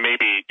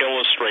maybe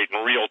illustrate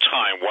in real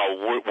time while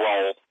we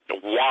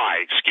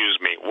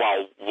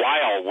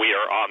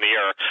are on the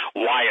air,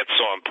 why it's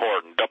so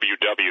important.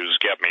 WWs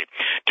get me.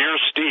 Dear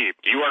Steve,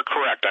 you are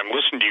correct. I'm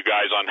listening to you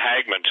guys on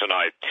Hagman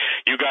tonight.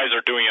 You guys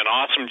are doing an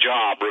awesome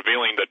job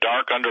revealing the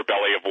dark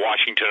underbelly of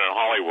Washington and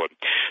Hollywood.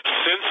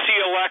 Since the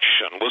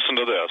election, listen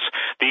to this,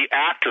 the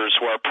actors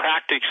who are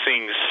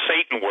practicing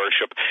Satan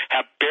worship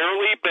have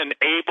barely been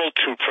able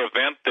to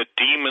prevent the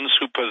demons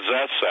who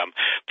possess them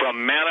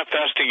from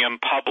manifesting in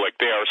public.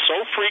 They are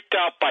so freaked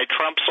out by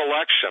Trump's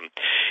election.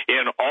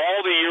 In all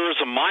the years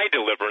of my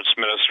deliverance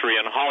ministry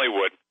in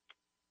Hollywood,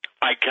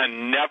 I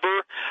can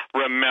never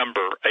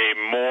remember a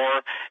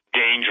more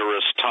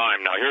dangerous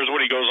time. Now, here's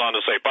what he goes on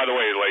to say. By the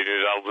way,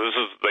 ladies, this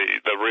is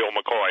the real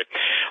McCoy.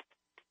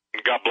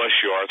 God bless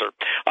you, Arthur.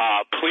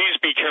 Please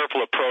be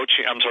careful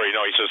approaching. I'm sorry,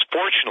 no, he says,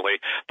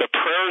 fortunately, the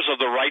prayers of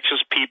the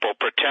righteous people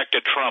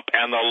protected Trump,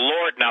 and the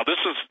Lord, now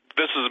this is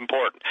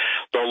important,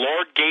 the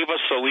Lord gave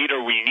us the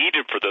leader we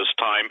needed for this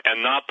time,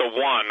 and not the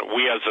one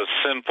we as a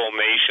sinful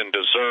nation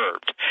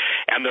deserved.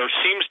 And there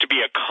seems to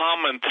be a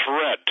common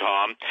thread,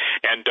 Tom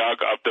and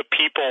Doug, of the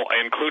people,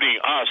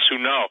 including us, who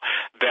know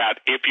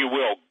that, if you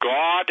will,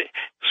 God's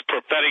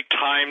prophetic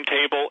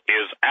timetable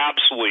is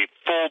absolutely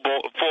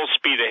full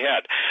speed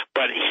ahead.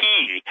 But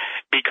he,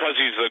 because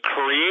he's the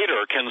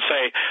creator, can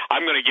say,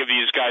 I'm going to give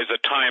these guys a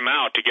time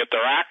out to get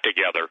their act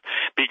together,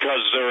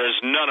 because there are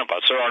none of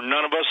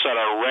us that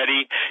are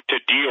ready to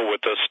deal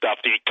with this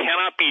stuff. It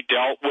cannot be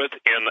dealt with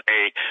in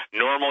a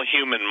normal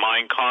human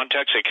mind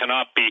context. It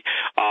cannot be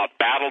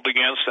battled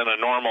against in a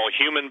normal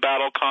human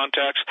battle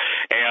context.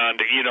 And,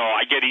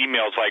 I get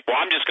emails like, well,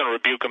 I'm just going to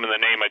rebuke them in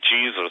the name of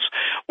Jesus.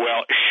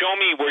 Well, show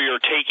me where you're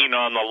taking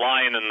on the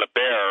lion and the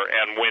bear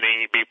and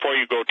winning before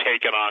you go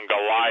taking on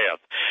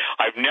Goliath.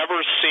 I've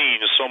never seen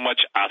so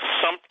much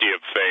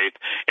assumptive faith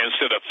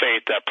instead of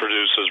faith that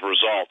produces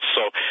results.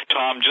 So,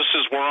 Tom, just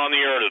as we're on the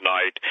air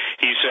tonight,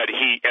 he said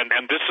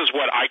and this is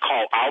what I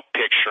call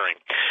out-picturing.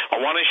 I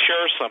want to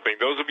share something.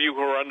 Those of you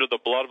who are under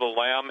the blood of the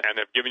Lamb and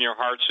have given your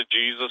hearts to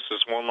Jesus,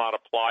 this will not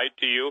apply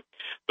to you.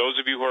 Those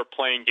of you who are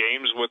playing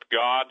games with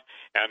God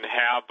and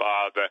have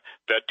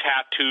the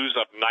tattoos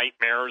of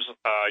nightmares,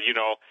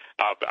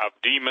 of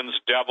demons,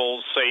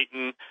 devils,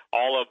 Satan,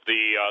 all of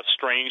the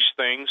strange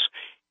things,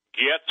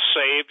 get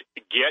saved,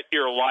 get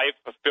your life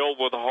filled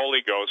with the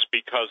Holy Ghost,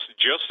 because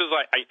just as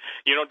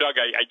Doug,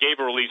 I gave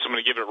a release. I'm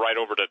going to give it right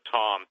over to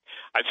Tom.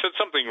 I said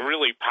something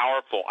really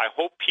powerful. I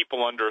hope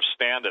people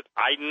understand it.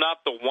 I'm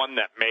not the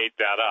one that made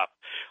that up.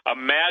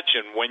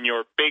 Imagine when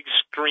your big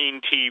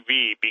screen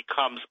TV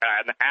becomes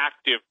an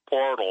active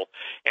portal,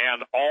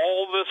 and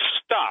all the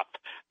stuff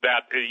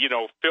that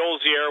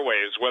fills the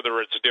airways, whether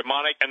it's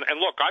demonic, and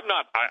look,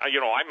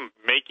 I'm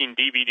making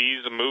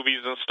DVDs and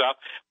movies and stuff,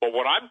 but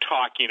what I'm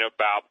talking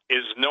about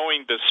is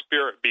knowing the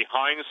spirit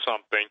behind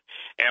something,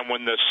 and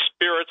when the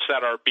spirits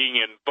that are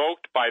being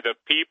invoked by the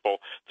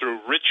people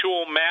through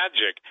ritual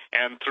magic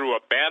and through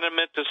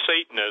abandonment to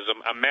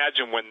Satanism,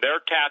 imagine when their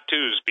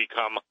tattoos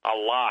become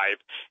alive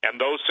and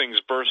those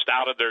things burst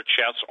out of their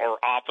chests or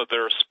off of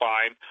their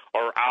spine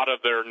or out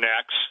of their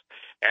necks.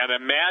 And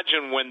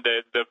imagine when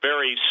the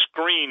very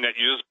screen that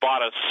you just bought,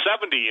 a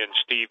 70-inch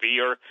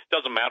TV, or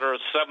doesn't matter,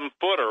 a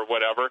 7-foot or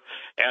whatever,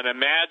 and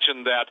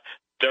imagine that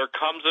there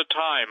comes a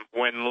time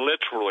when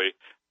literally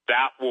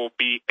that will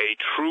be a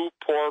true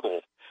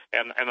portal.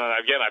 And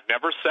again, I've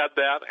never said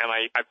that, and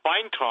I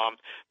find, Tom,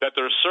 that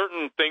there's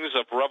certain things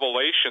of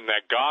revelation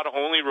that God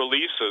only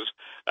releases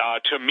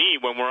to me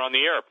when we're on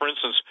the air. For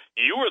instance,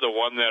 you were the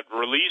one that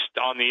released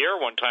on the air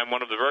one time, one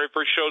of the very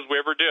first shows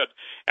we ever did,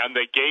 and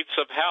the gates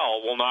of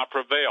hell will not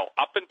prevail.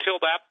 Up until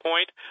that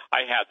point,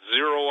 I had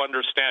zero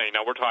understanding.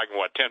 Now, we're talking,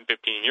 10,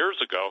 15 years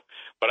ago,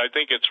 but I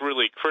think it's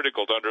really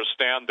critical to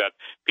understand that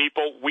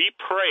people, we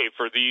pray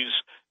for these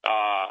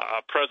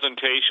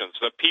presentations.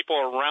 The people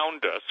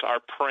around us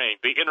are praying.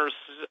 The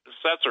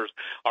intercessors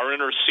are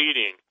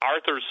interceding.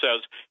 Arthur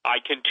says, I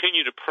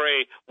continue to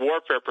pray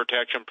warfare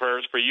protection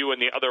prayers for you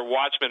and the other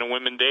watchmen and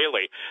women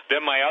daily.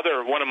 Then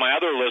one of my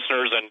other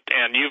listeners,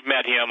 and you've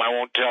met him, I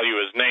won't tell you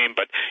his name,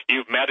 but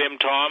you've met him,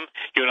 Tom.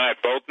 You and I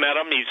both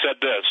met him. He said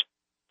this: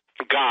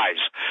 guys,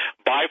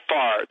 by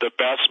far the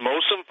best,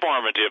 most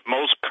informative,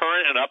 most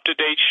current and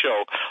up-to-date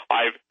show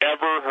I've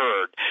ever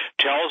heard.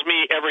 Tells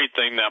me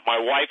everything that my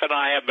wife and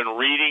I have been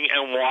reading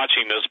and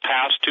watching this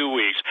past 2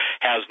 weeks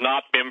has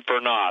not been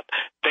for naught.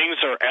 Things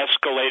are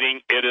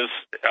escalating.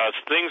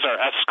 Things are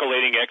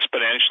escalating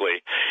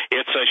exponentially.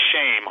 It's a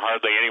shame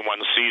hardly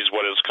anyone sees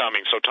what is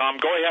coming. So, Tom,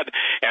 go ahead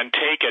and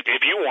take it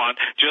if you want.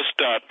 Just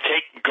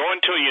go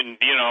until you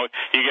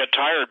get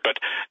tired, but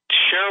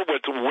share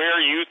with where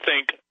you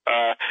think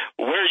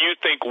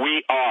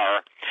we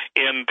are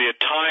in the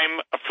time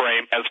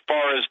frame as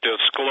far as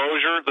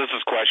disclosure. This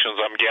is questions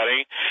I'm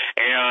getting,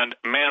 and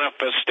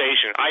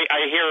manifestation.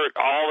 I hear it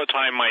all the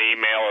time in my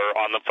email or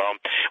on the phone.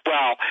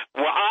 Well,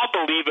 I'll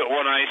believe it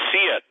when I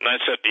see it. And I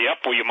said,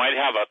 yep, well, you might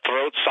have a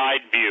throat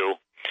side view.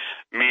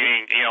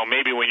 Meaning,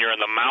 maybe when you're in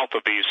the mouth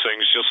of these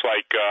things, just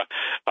like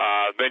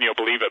then you'll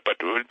believe it. But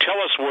tell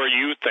us where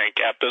you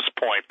think at this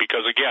point,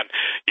 because again,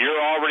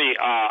 you're already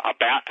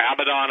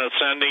Abaddon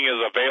Ascending is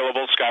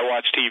available,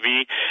 Skywatch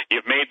TV.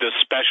 You've made the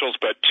specials,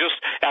 but just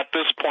at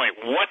this point,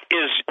 what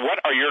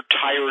are your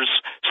tires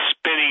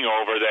spinning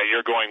over that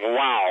you're going,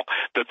 wow,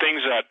 the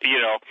things that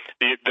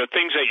the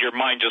things that your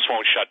mind just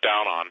won't shut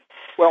down on?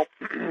 Well,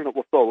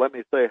 so let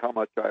me say how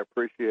much I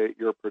appreciate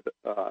your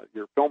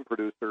film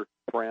producer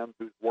friend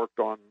who's worked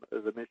on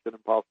the Mission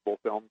Impossible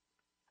films,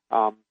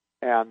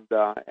 and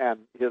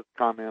his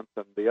comments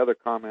and the other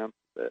comments.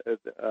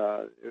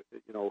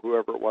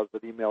 Whoever it was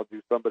that emailed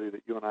you, somebody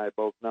that you and I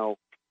both know,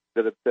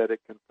 that have said it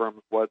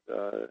confirms what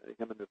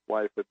him and his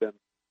wife have been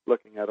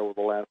looking at over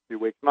the last few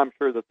weeks. And I'm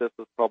sure that this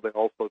is probably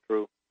also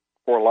true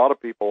for a lot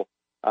of people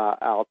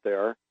out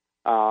there.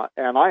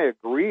 And I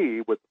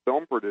agree with the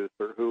film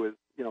producer who is,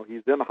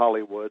 he's in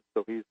Hollywood,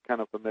 so he's kind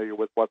of familiar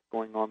with what's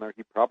going on there.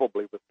 He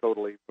probably was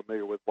totally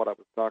familiar with what I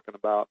was talking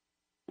about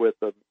with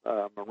the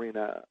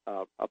Marina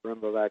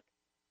Abramovic,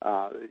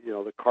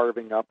 the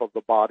carving up of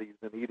the bodies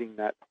and eating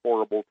that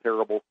horrible,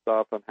 terrible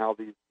stuff, and how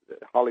these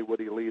Hollywood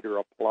elite are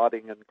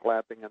applauding and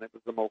clapping, and it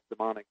was the most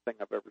demonic thing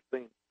I've ever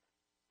seen.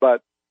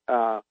 But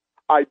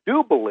I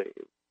do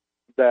believe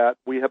that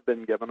we have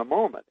been given a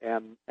moment,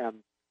 and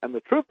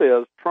the truth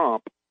is,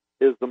 Trump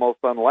is the most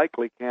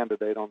unlikely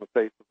candidate on the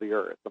face of the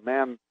earth. The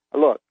man,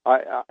 look,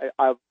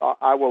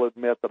 I will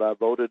admit that I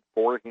voted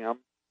for him.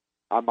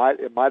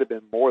 It might have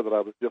been more that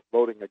I was just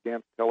voting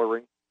against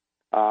Hillary.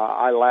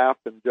 I laughed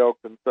and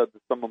joked and said to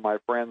some of my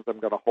friends, I'm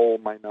going to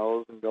hold my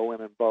nose and go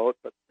in and vote.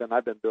 But then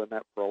I've been doing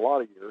that for a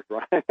lot of years,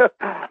 right?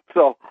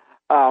 So,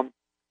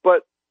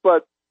 but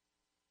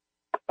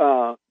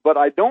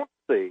I don't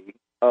see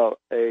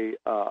a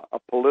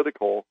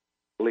political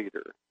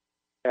leader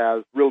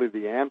as really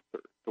the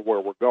answer to where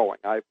we're going.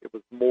 It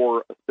was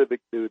more a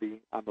civic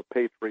duty. I'm a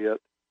patriot.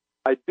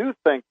 I do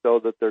think, though,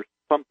 that there's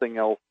something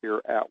else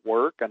here at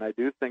work, and I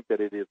do think that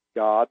it is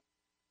God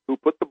who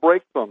put the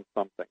brakes on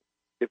something.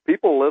 If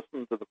people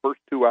listen to the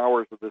first 2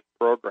 hours of this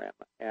program,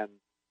 and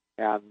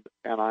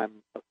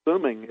I'm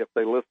assuming if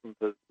they listen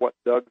to what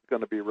Doug's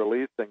going to be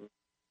releasing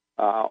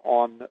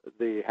on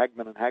the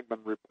Hagman and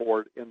Hagman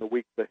report in the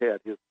weeks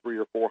ahead, his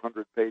 300 or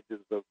 400 pages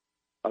of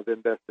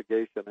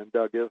investigation, and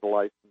Doug is a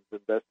licensed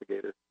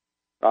investigator.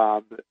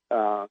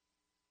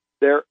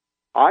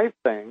 I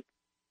think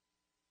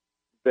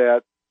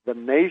that the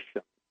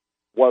nation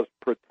was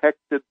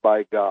protected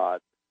by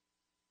God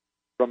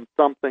from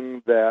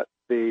something that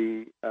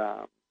the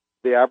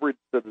average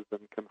citizen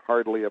can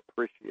hardly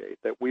appreciate,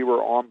 that we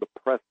were on the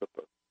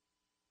precipice.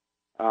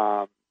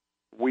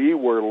 We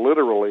were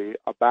literally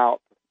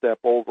about to step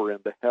over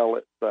into hell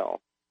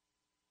itself.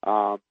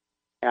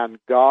 And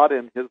God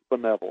in His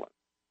benevolence,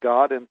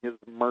 God in His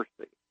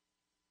mercy,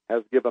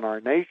 has given our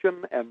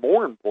nation, and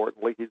more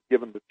importantly, He's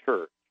given the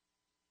church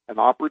an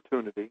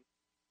opportunity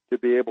to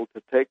be able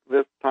to take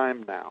this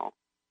time now,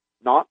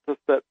 not to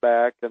sit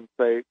back and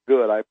say,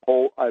 good, I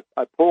pulled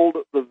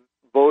the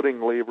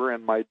voting lever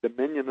and my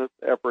dominionist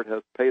effort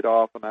has paid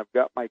off and I've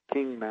got my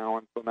king now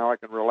and so now I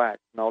can relax.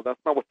 No, that's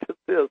not what this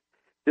is.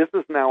 This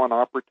is now an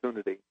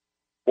opportunity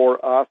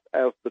for us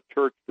as the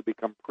church to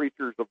become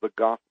preachers of the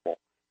gospel.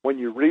 When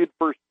you read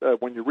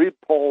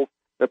Paul's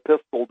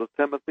epistle to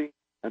Timothy,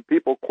 and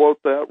people quote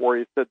that where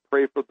he said,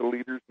 pray for the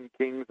leaders and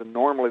kings, and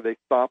normally they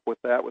stop with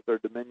that, with their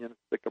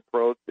dominionistic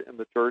approach in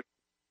the church.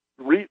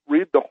 Read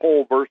the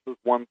whole verses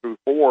 1 through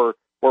 4,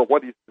 where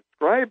what he's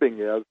describing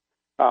is,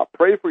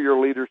 pray for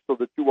your leaders so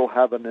that you will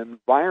have an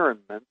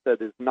environment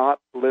that is not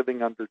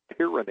living under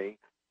tyranny,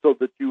 so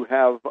that you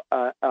have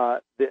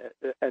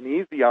an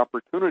easy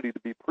opportunity to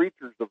be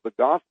preachers of the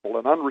gospel,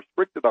 an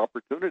unrestricted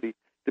opportunity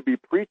to be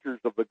preachers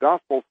of the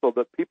gospel, so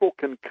that people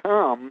can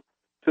come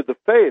to the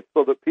faith,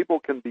 so that people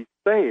can be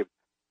saved.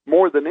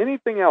 More than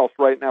anything else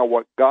right now,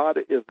 what God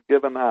has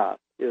given us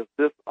is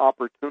this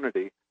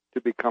opportunity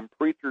to become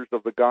preachers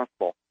of the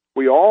gospel.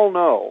 We all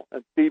know,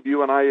 and Steve,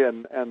 you and I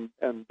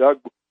and Doug,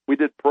 we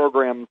did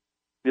programs,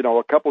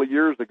 a couple of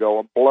years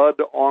ago,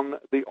 Blood on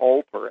the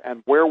Altar,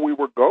 and where we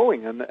were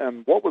going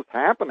and what was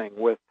happening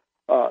with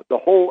the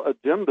whole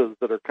agendas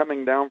that are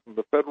coming down from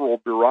the federal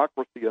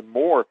bureaucracy and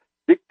more,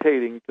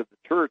 dictating to the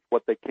church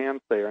what they can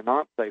say or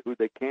not say, who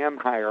they can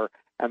hire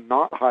and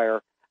not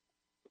hire.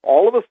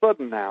 All of a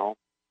sudden now,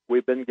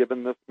 we've been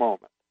given this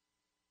moment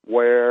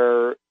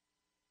where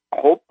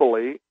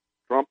hopefully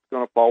Trump's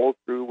going to follow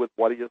through with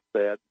what he has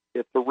said.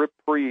 It's a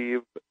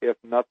reprieve, if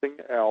nothing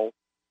else,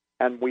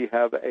 and we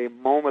have a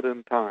moment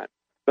in time.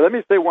 But let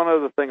me say one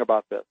other thing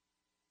about this.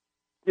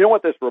 You know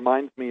what this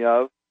reminds me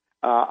of?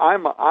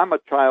 I'm a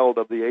child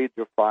of the Age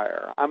of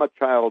Fire. I'm a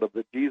child of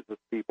the Jesus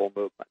People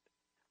movement.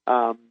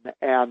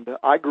 And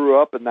I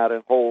grew up in that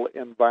whole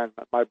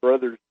environment. My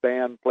brother's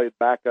band played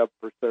backup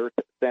for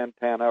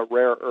Santana,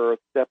 Rare Earth,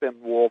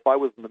 Steppenwolf. I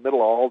was in the middle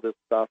of all this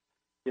stuff,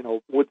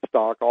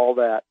 Woodstock, all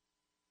that.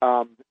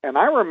 And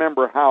I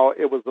remember how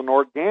it was an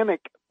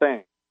organic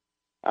thing.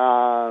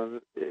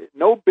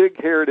 No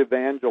big-haired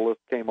evangelist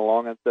came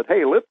along and said,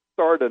 hey, let's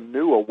start a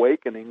new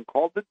awakening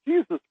called the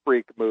Jesus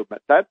Freak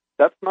movement. That's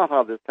not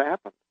how this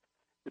happened.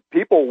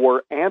 People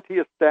were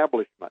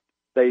anti-establishment.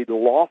 They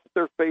lost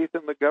their faith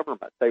in the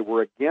government. They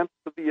were against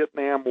the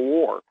Vietnam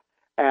War.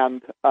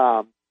 And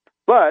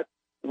but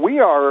we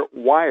are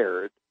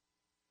wired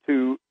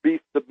to be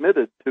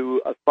submitted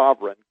to a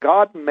sovereign.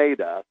 God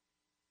made us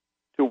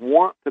to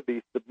want to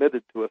be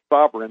submitted to a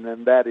sovereign,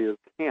 and that is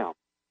Him.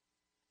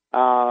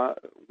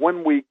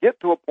 When we get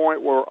to a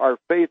point where our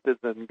faith is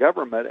in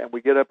government and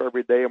we get up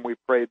every day and we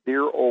pray,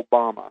 Dear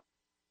Obama,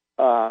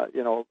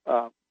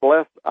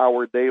 bless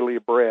our daily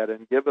bread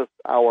and give us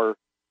our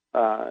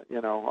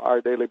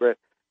daily bread.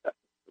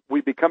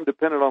 We become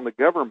dependent on the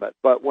government.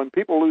 But when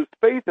people lose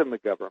faith in the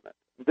government,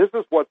 this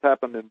is what's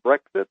happened in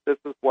Brexit. This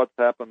is what's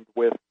happened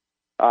with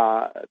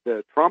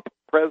the Trump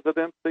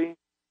presidency,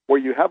 where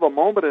you have a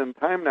moment in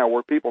time now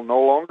where people no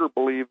longer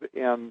believe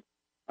in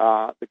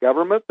the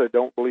government. They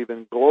don't believe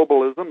in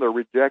globalism. They're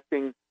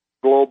rejecting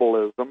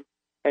globalism.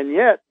 And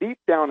yet, deep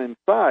down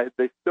inside,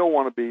 they still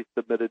want to be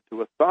submitted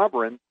to a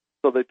sovereign,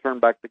 so they turn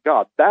back to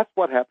God. That's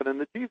what happened in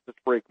the Jesus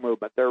Freak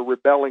movement. They're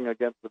rebelling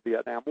against the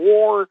Vietnam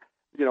War.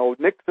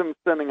 Nixon's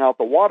sending out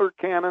the water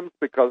cannons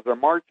because they're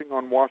marching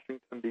on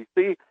Washington,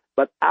 D.C.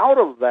 But out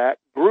of that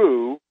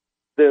grew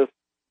this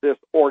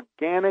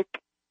organic,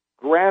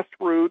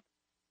 grassroots,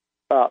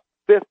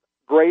 fifth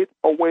great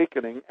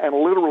awakening, and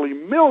literally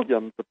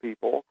millions of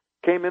people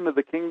came into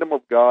the kingdom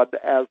of God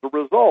as a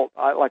result.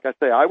 I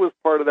was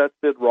part of that.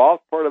 Sid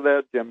Roth part of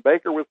that. Jim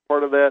Baker was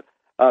part of that.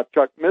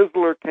 Chuck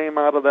Missler came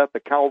out of that.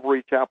 The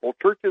Calvary Chapel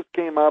churches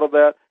came out of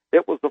that.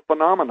 It was a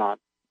phenomenon.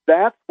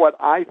 That's what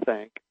I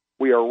think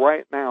we are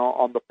right now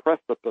on the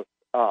precipice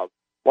of.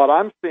 What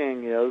I'm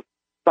seeing is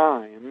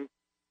signs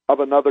of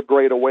another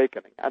great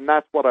awakening, and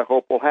that's what I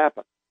hope will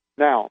happen.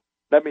 Now,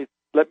 let me.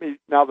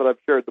 Now that I've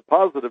shared the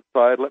positive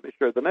side, let me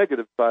share the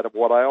negative side of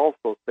what I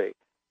also see.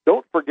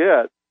 Don't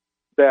forget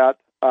that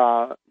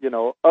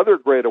other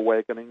great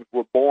awakenings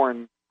were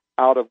born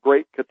out of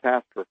great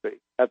catastrophe.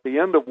 At the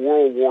end of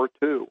World War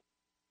II,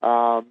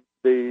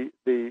 the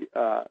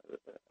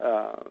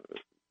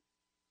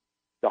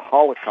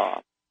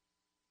Holocaust,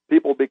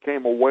 people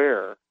became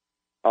aware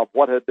of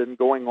what had been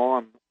going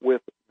on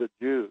with the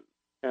Jews,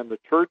 and the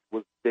church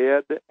was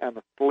dead and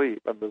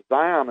asleep, and the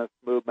Zionist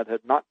movement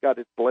had not got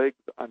its legs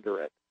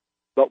under it.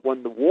 But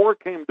when the war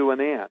came to an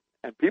end,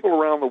 and people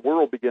around the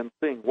world began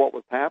seeing what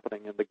was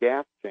happening in the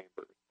gas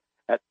chambers,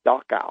 at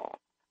Dachau,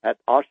 at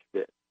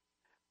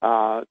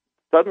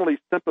Suddenly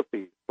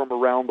sympathy from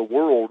around the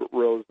world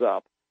rose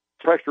up.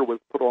 Pressure was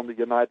put on the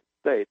United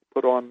States,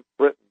 put on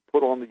Britain,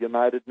 put on the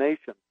United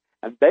Nations.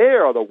 And they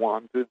are the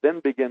ones who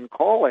then begin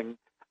calling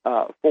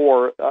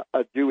for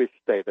a Jewish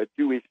state, a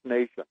Jewish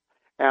nation.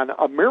 And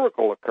a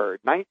miracle occurred.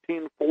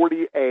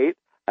 1948,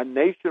 a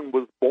nation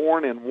was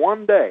born in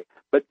one day.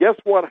 But guess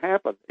what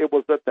happened? It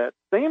was at that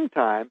same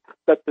time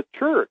that the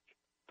church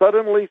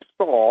suddenly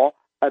saw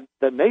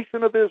the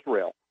nation of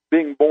Israel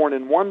being born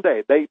in one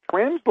day. They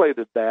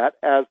translated that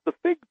as the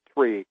fig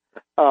tree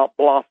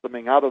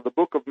blossoming out of the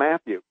book of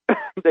Matthew.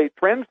 They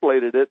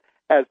translated it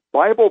as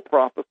Bible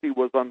prophecy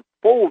was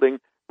unfolding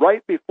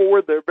right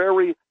before their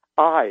very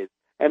eyes.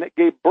 And it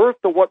gave birth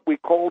to what we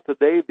call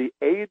today the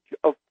Age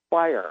of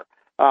Fire.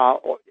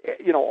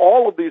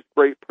 All of these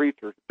great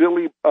preachers,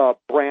 Billy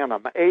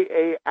Branham,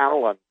 A.A.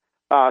 Allen,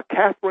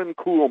 Catherine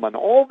Kuhlman,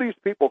 all these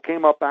people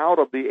came up out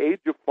of the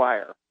Age of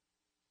Fire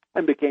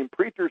and became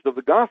preachers of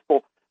the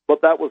gospel,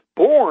 but that was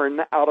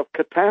born out of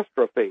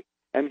catastrophe.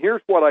 And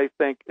here's what I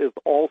think is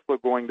also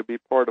going to be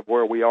part of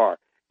where we are.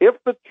 If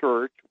the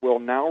church will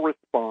now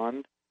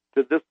respond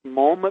to this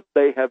moment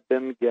they have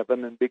been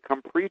given and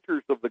become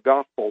preachers of the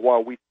gospel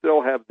while we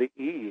still have the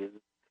ease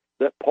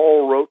that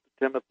Paul wrote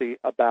to Timothy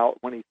about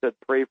when he said,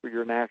 pray for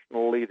your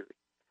national leaders,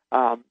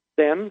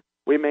 then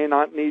we may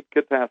not need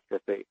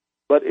catastrophe.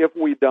 But if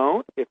we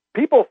don't, if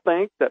people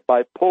think that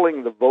by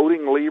pulling the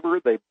voting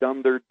lever they've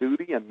done their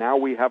duty and now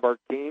we have our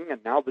king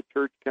and now the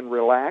church can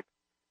relax,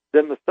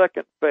 then the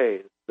second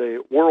phase,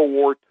 the World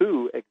War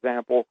II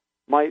example,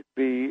 might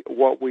be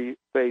what we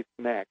face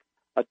next,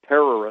 a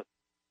terrorist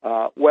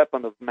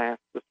weapon of mass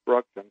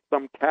destruction,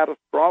 some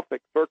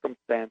catastrophic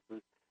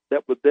circumstances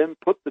that would then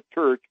put the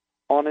church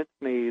on its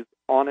knees,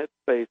 on its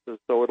faces,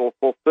 so it'll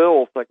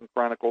fulfill 2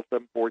 Chronicles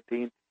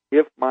 7:14,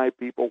 if my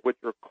people which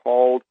are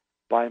called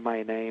by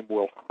my name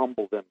will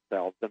humble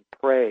themselves and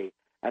pray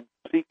and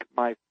seek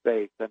my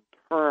face and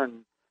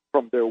turn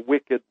from their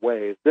wicked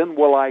ways. Then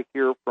will I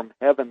hear from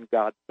heaven,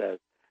 God says,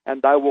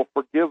 and I will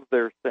forgive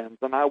their sins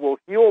and I will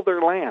heal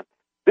their land.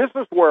 This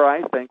is where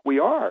I think we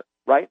are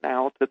right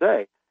now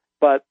today.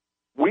 But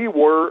we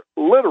were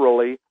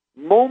literally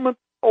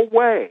moments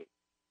away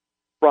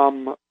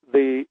from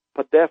the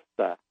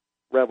Podesta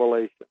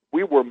revelation.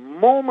 We were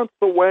moments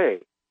away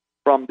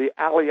from the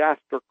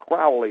Aleister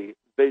Crowley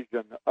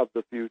vision of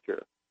the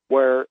future,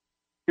 where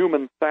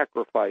human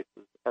sacrifices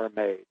are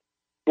made,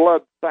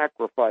 blood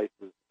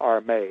sacrifices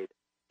are made,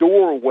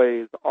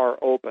 doorways are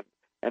opened.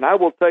 And I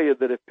will tell you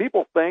that if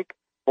people think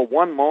for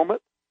one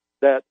moment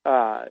that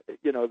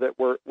that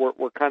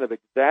we're kind of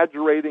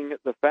exaggerating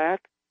the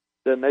fact,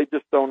 then they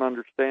just don't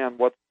understand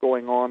what's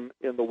going on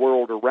in the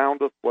world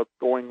around us, what's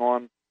going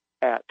on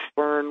at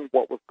CERN,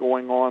 what was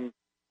going on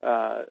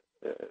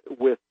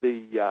with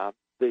the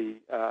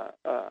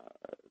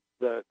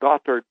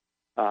Gotthard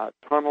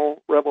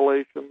tunnel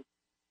revelations.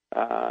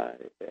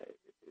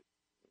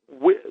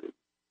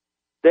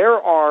 There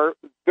are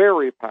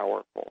very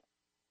powerful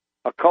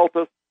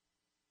occultists,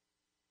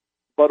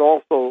 but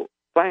also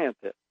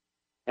scientists,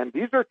 and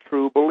these are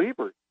true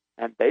believers,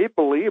 and they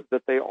believe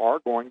that they are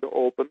going to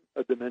open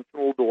a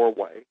dimensional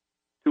doorway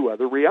to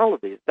other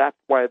realities. That's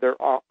why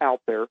they're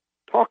out there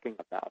talking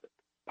about it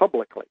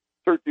publicly.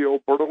 Sergio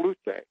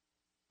Bertolucci,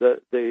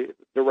 the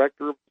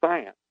director of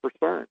science for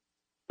CERN,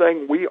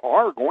 saying we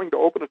are going to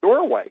open a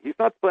doorway. He's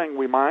not saying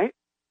we might.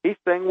 He's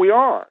saying we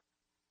are.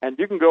 And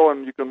you can go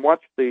and you can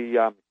watch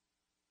the.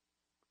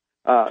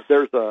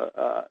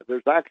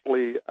 There's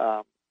actually.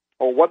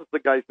 What is the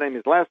guy's name?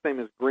 His last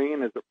name is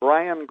Green. Is it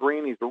Brian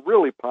Green? He's a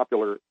really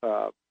popular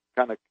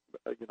kind of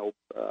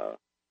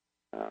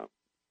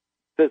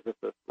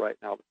physicist right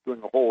now that's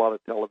doing a whole lot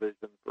of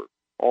television for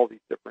all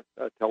these different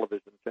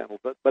television channels.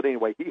 But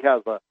anyway, he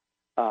has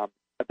a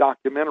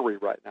documentary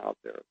right now out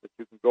there that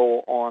you can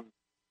go on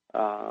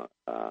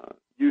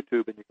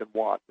YouTube and you can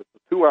watch. It's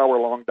a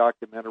 2-hour-long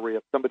documentary.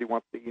 If somebody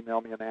wants to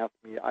email me and ask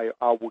me, I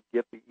will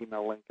get the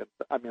email link.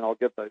 I'll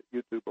get the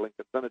YouTube link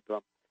and send it to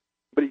them.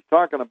 But he's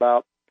talking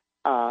about,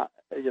 so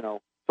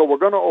we're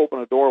going to open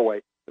a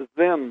doorway.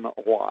 Then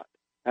what?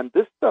 And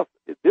this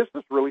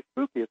is really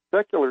spooky. It's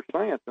secular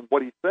science. And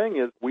what he's saying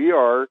is we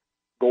are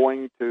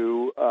going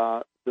to,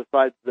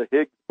 besides the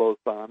Higgs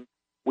boson,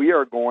 we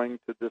are going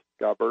to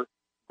discover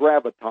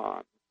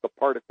graviton, the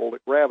particle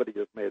that gravity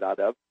is made out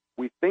of.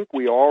 We think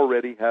we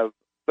already have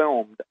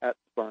filmed at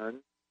CERN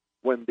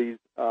when these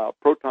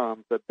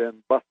protons have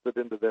been busted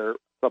into their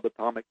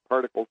subatomic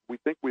particles. We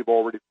think we've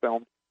already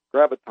filmed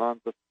gravitons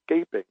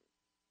escaping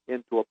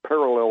into a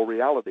parallel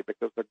reality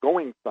because they're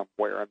going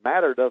somewhere. And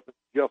matter doesn't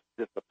just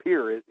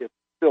disappear. It's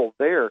still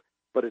there,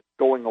 but it's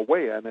going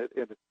away, and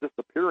it's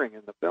disappearing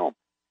in the film.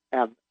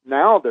 And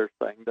now they're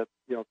saying that,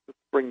 it's the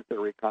string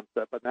theory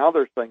concept, but now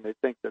they're saying they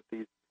think that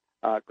these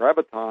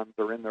gravitons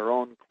are in their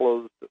own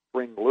closed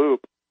spring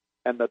loop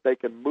and that they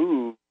can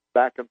move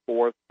back and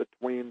forth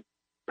between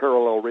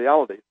parallel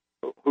realities.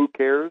 So who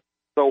cares?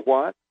 So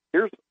what?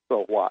 Here's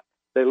so what.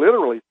 They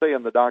literally say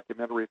in the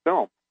documentary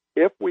film,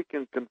 if we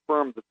can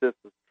confirm that this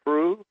is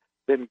true,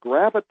 then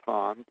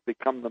gravitons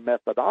become the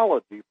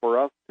methodology for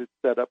us to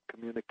set up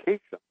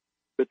communication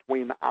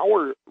between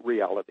our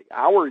reality,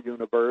 our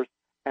universe,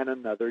 and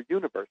another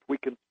universe. We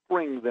can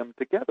string them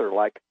together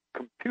like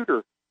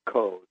computer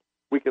code.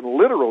 We can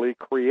literally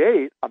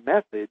create a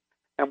message,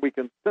 and we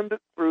can send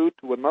it through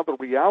to another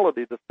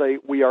reality to say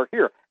we are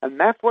here. And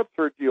that's what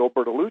Sergio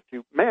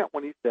Bertolucci meant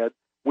when he said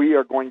we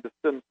are going to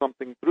send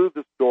something through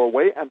this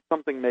doorway and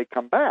something may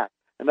come back.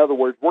 In other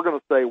words, we're going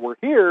to say we're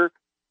here,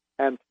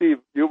 and Steve,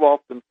 you've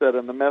often said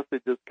in the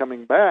message that's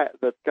coming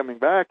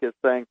back is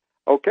saying,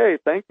 okay,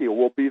 thank you,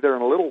 we'll be there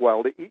in a little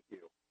while to eat you.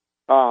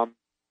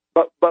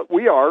 But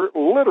we are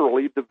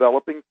literally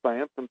developing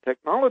science and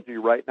technology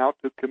right now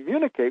to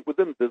communicate with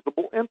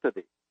invisible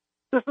entities.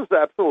 This is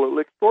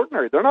absolutely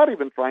extraordinary. They're not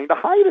even trying to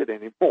hide it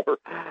anymore.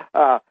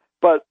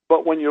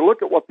 But when you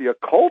look at what the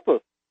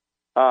occultists,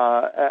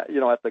 at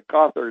the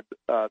Gothard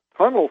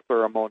tunnel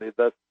ceremony,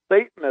 the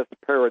Satanist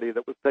parody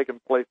that was taking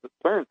place at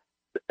CERN,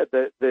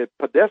 the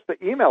Podesta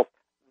emails,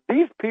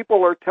 these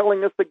people are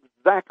telling us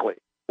exactly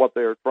what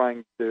they are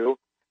trying to do.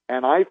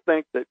 And I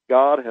think that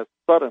God has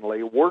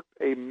suddenly worked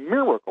a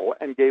miracle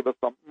and gave us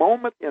a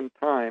moment in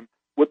time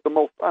with the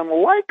most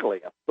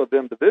unlikeliest of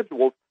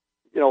individuals.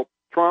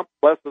 Trump,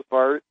 bless his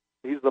heart,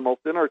 he's the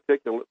most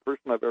inarticulate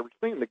person I've ever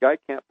seen. The guy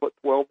can't put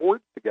 12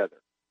 words together.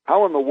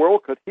 How in the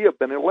world could he have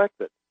been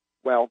elected?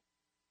 Well,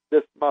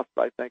 this must,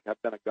 I think,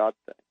 have been a God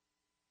thing.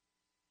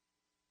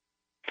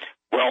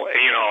 Well,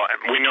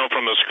 we know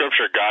from the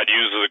Scripture God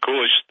uses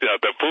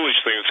the foolish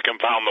things to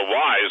confound the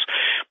wise.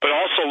 But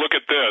also look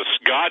at this: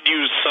 God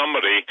used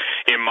somebody,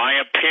 in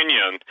my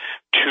opinion,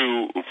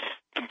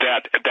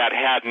 that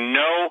had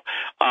no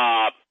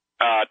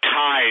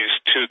ties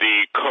to the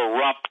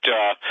corrupt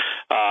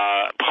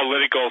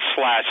political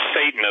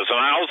 /Satanism.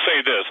 And I'll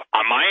say this: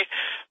 my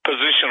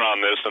position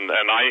on this, and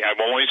I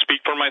will only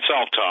speak for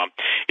myself, Tom,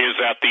 is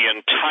that the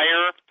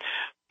entire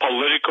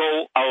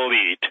political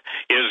elite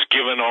is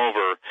given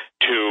over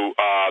to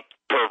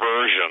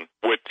perversion,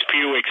 with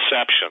few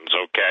exceptions.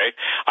 Okay,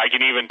 I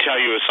can even tell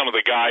you some of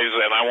the guys,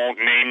 and I won't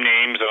name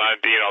names,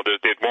 and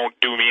it won't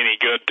do me any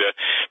good to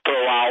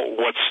throw out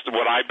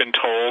what I've been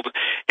told,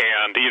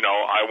 and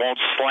I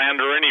won't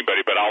slander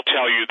anybody, but I'll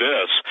tell you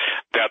this: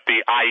 that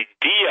the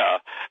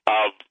idea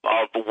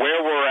of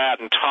where we're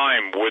at in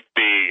time with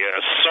the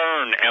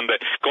CERN and the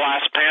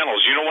glass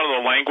panels, one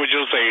of the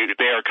languages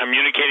they are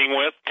communicating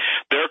with,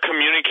 they're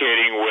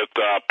communicating with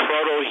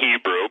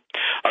Proto-Hebrew.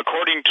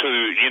 According to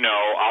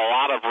a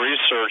lot of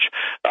research,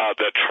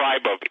 the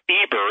tribe of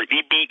Eber,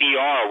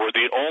 E-B-E-R, were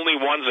the only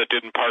ones that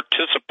didn't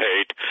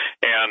participate,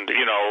 and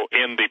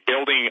in the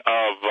building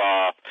of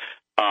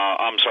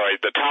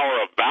the Tower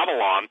of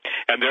Babylon,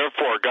 and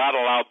therefore God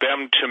allowed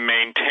them to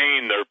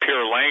maintain their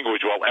pure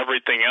language while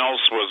everything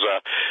else was a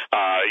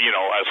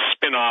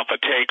spin-off, a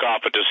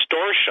take-off, a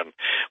distortion.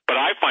 But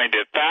I find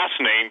it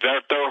fascinating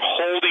that they're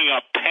holding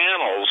up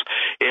panels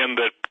in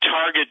the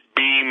target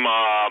beam,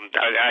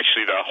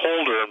 actually the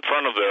holder in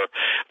front of their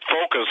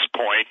focus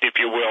point,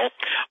 if you will,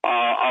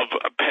 of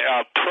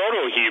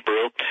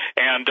Proto-Hebrew,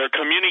 and they're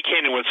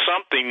communicating with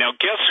something. Now,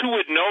 guess who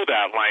would know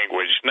that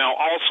language? Now,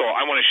 also,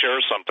 I want to share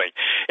something.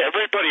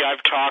 Everybody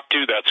I've talked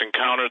to that's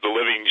encountered the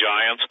living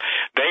giants,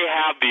 they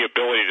have the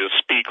ability to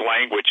speak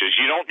languages.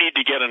 You don't need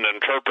to get an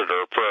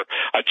interpreter for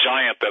a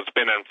giant that's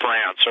been in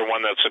France or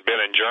one that's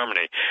been in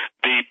Germany.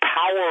 The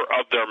power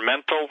of their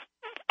mental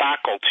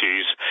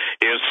faculties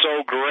is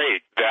so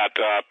great that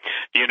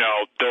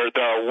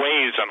there are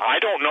ways, and I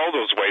don't know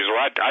those ways, or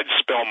I'd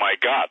spill my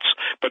guts,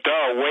 but there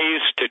are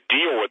ways to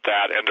deal with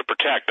that and to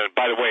protect. And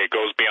by the way, it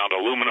goes beyond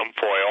aluminum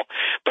foil.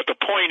 But the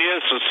point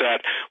is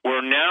that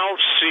we're now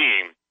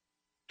seeing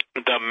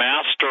the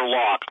master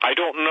lock. I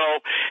don't know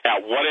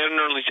at what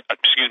energy. I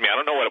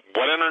don't know at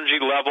what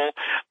energy level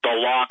the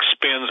lock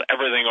spins.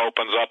 Everything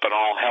opens up and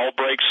all hell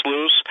breaks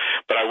loose.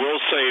 But I will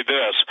say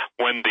this: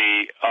 when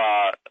the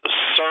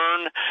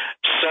CERN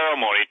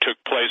ceremony took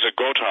place at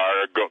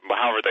Gotthard,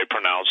 however they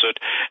pronounce it,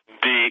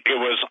 it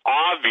was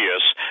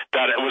obvious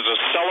that it was a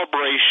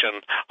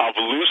celebration of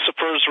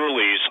Lucifer's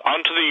release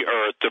unto the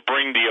earth to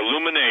bring the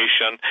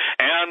illumination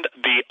and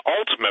the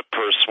ultimate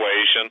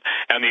persuasion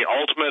and the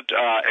ultimate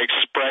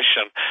expression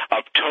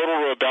of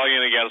total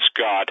rebellion against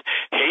God,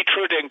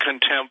 hatred and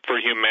contempt for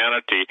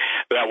humanity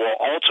that will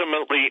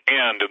ultimately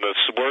end, in the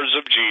words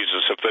of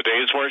Jesus, if the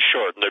days weren't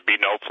short and there'd be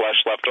no flesh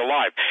left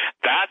alive.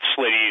 That's,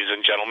 ladies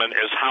and gentlemen,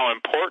 is how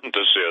important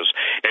this is.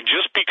 And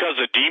just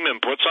because a demon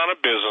puts on a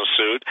business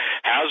suit,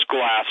 has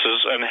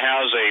glasses, and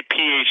has a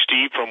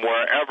PhD from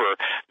wherever,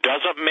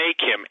 doesn't make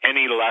him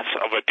any less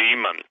of a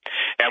demon.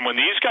 And when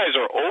these guys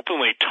are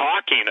openly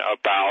talking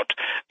about,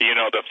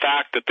 the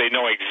fact that they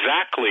know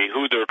exactly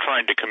who they're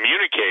trying to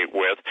communicate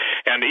with,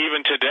 and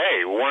even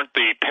today, weren't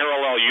the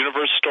parallel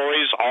universe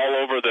stories all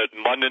over the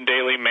London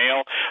Daily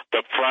Mail,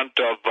 the front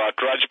of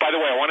Drudge? By the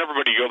way, I want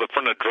everybody to go to the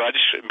front of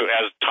Drudge,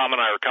 as Tom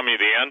and I are coming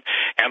to the end,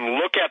 and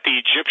look at the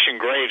Egyptian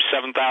grave,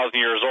 7,000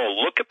 years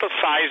old. Look at the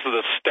size of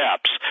the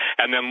steps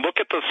and then look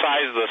at the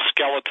size of the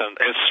skeleton,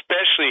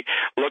 especially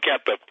look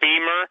at the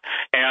femur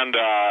and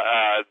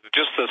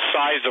just the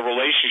size of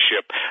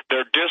relationship.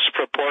 They're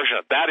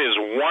disproportionate. That is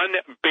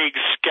one big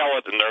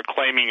skeleton. They're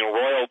claiming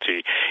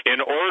royalty. In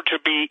order to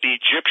be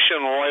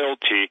Egyptian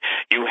royalty,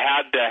 you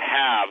had to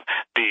have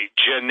the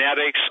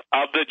genetics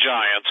of the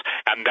giants,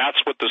 and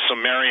that's what the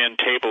Sumerian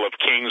Table of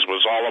Kings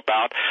was all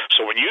about.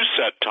 So when you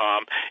said,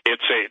 Tom,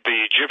 it's the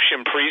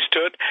Egyptian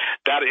priesthood,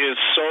 that is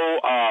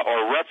so,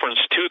 or reference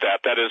to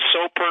that is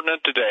so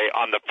pertinent today.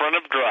 On the front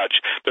of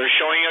Drudge, they're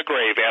showing a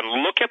grave,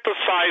 and look at the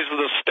size of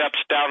the steps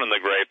down in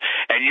the grave,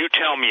 and you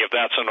tell me if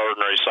that's an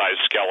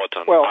ordinary-sized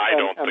skeleton. Well, I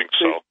don't think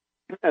Steve, so.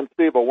 And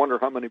Steve, I wonder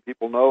how many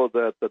people know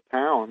that the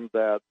town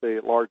that the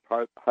Large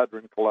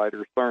Hadron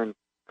Collider CERN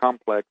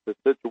complex is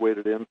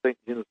situated in, St.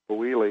 Genus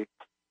Quayle,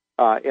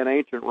 in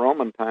ancient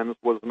Roman times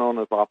was known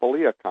as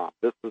Apollyon.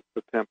 This is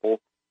the temple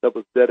that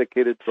was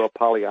dedicated to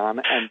Apollyon,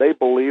 and they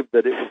believed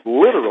that it was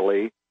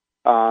literally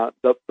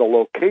the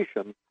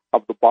location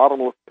of the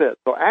bottomless pit.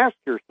 So ask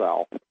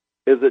yourself,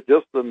 is it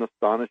just an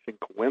astonishing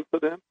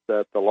coincidence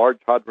that the Large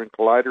Hadron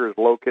Collider is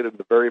located in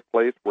the very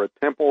place where a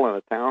temple and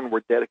a town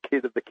were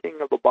dedicated to the king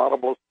of the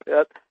bottomless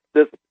pit,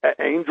 this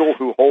angel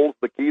who holds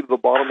the key to the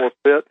bottomless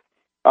pit?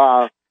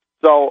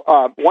 So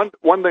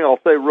one thing I'll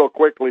say real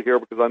quickly here,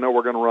 because I know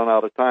we're going to run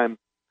out of time,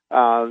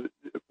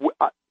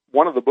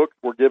 one of the books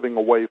we're giving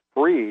away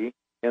free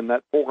in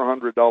that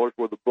 $400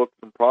 worth of books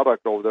and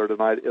product over there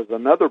tonight is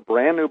another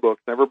brand new book,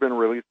 never been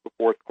released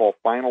before. It's called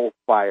Final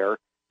Fire,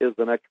 is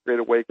the Next Great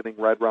Awakening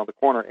right around the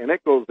corner. And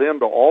it goes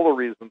into all the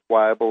reasons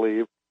why I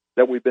believe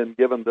that we've been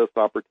given this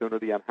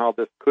opportunity and how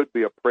this could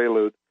be a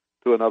prelude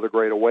to another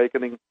Great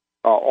Awakening.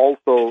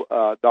 Also,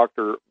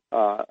 Dr.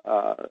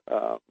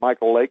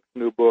 Michael Lake's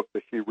new book,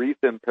 The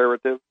Shirith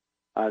Imperative.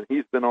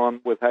 He's been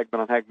on with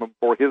Hagman and Hagman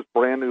before. His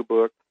brand new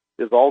book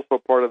is also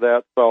part of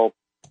that. So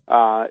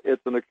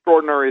it's an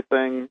extraordinary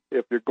thing.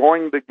 If you're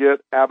going to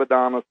get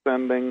Abaddon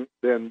Ascending,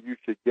 then you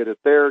should get it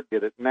there,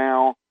 get it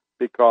now,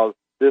 because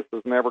this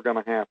is never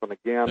going to happen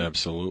again.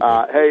 Absolutely.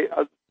 Hey,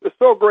 it's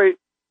so great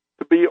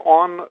to be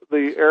on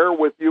the air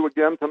with you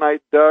again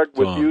tonight, Doug,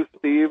 with you,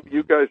 Steve.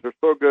 You guys are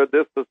so good.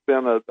 This has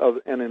been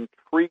an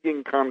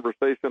intriguing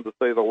conversation, to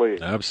say the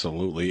least.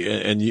 Absolutely.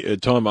 And you,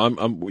 Tom,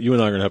 you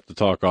and I are going to have to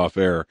talk off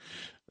air.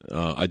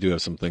 I do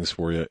have some things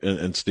for you.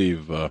 And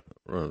Steve,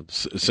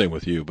 same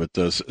with you. But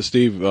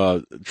Steve,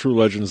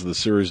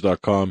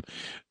 TrueLegendsOfTheSeries.com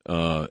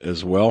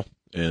as well.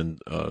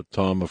 And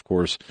Tom, of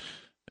course,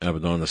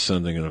 Abaddon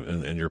Ascending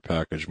and your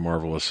package,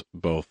 marvelous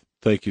both.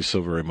 Thank you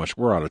so very much.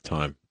 We're out of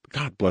time.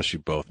 God bless you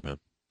both, man.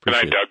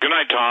 Appreciate Good night, Doug. Good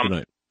night, Tom. Good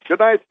night. Good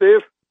night,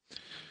 Steve.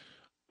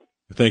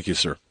 Thank you,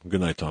 sir. Good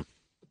night, Tom.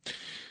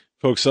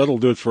 Folks, that'll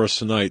do it for us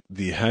tonight.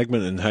 The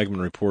Hagman and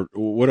Hagman Report.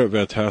 What a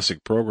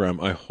fantastic program.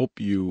 I hope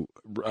you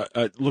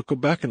go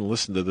back and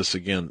listen to this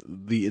again.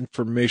 The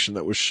information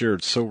that was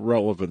shared, so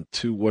relevant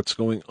to what's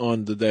going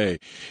on today,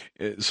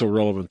 so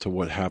relevant to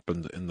what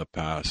happened in the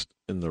past,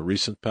 in the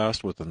recent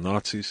past with the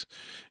Nazis,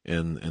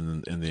 and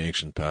in the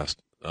ancient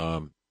past.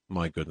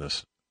 My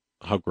goodness,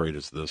 how great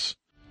is this?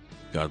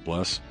 God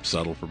bless.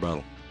 Settle for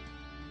battle.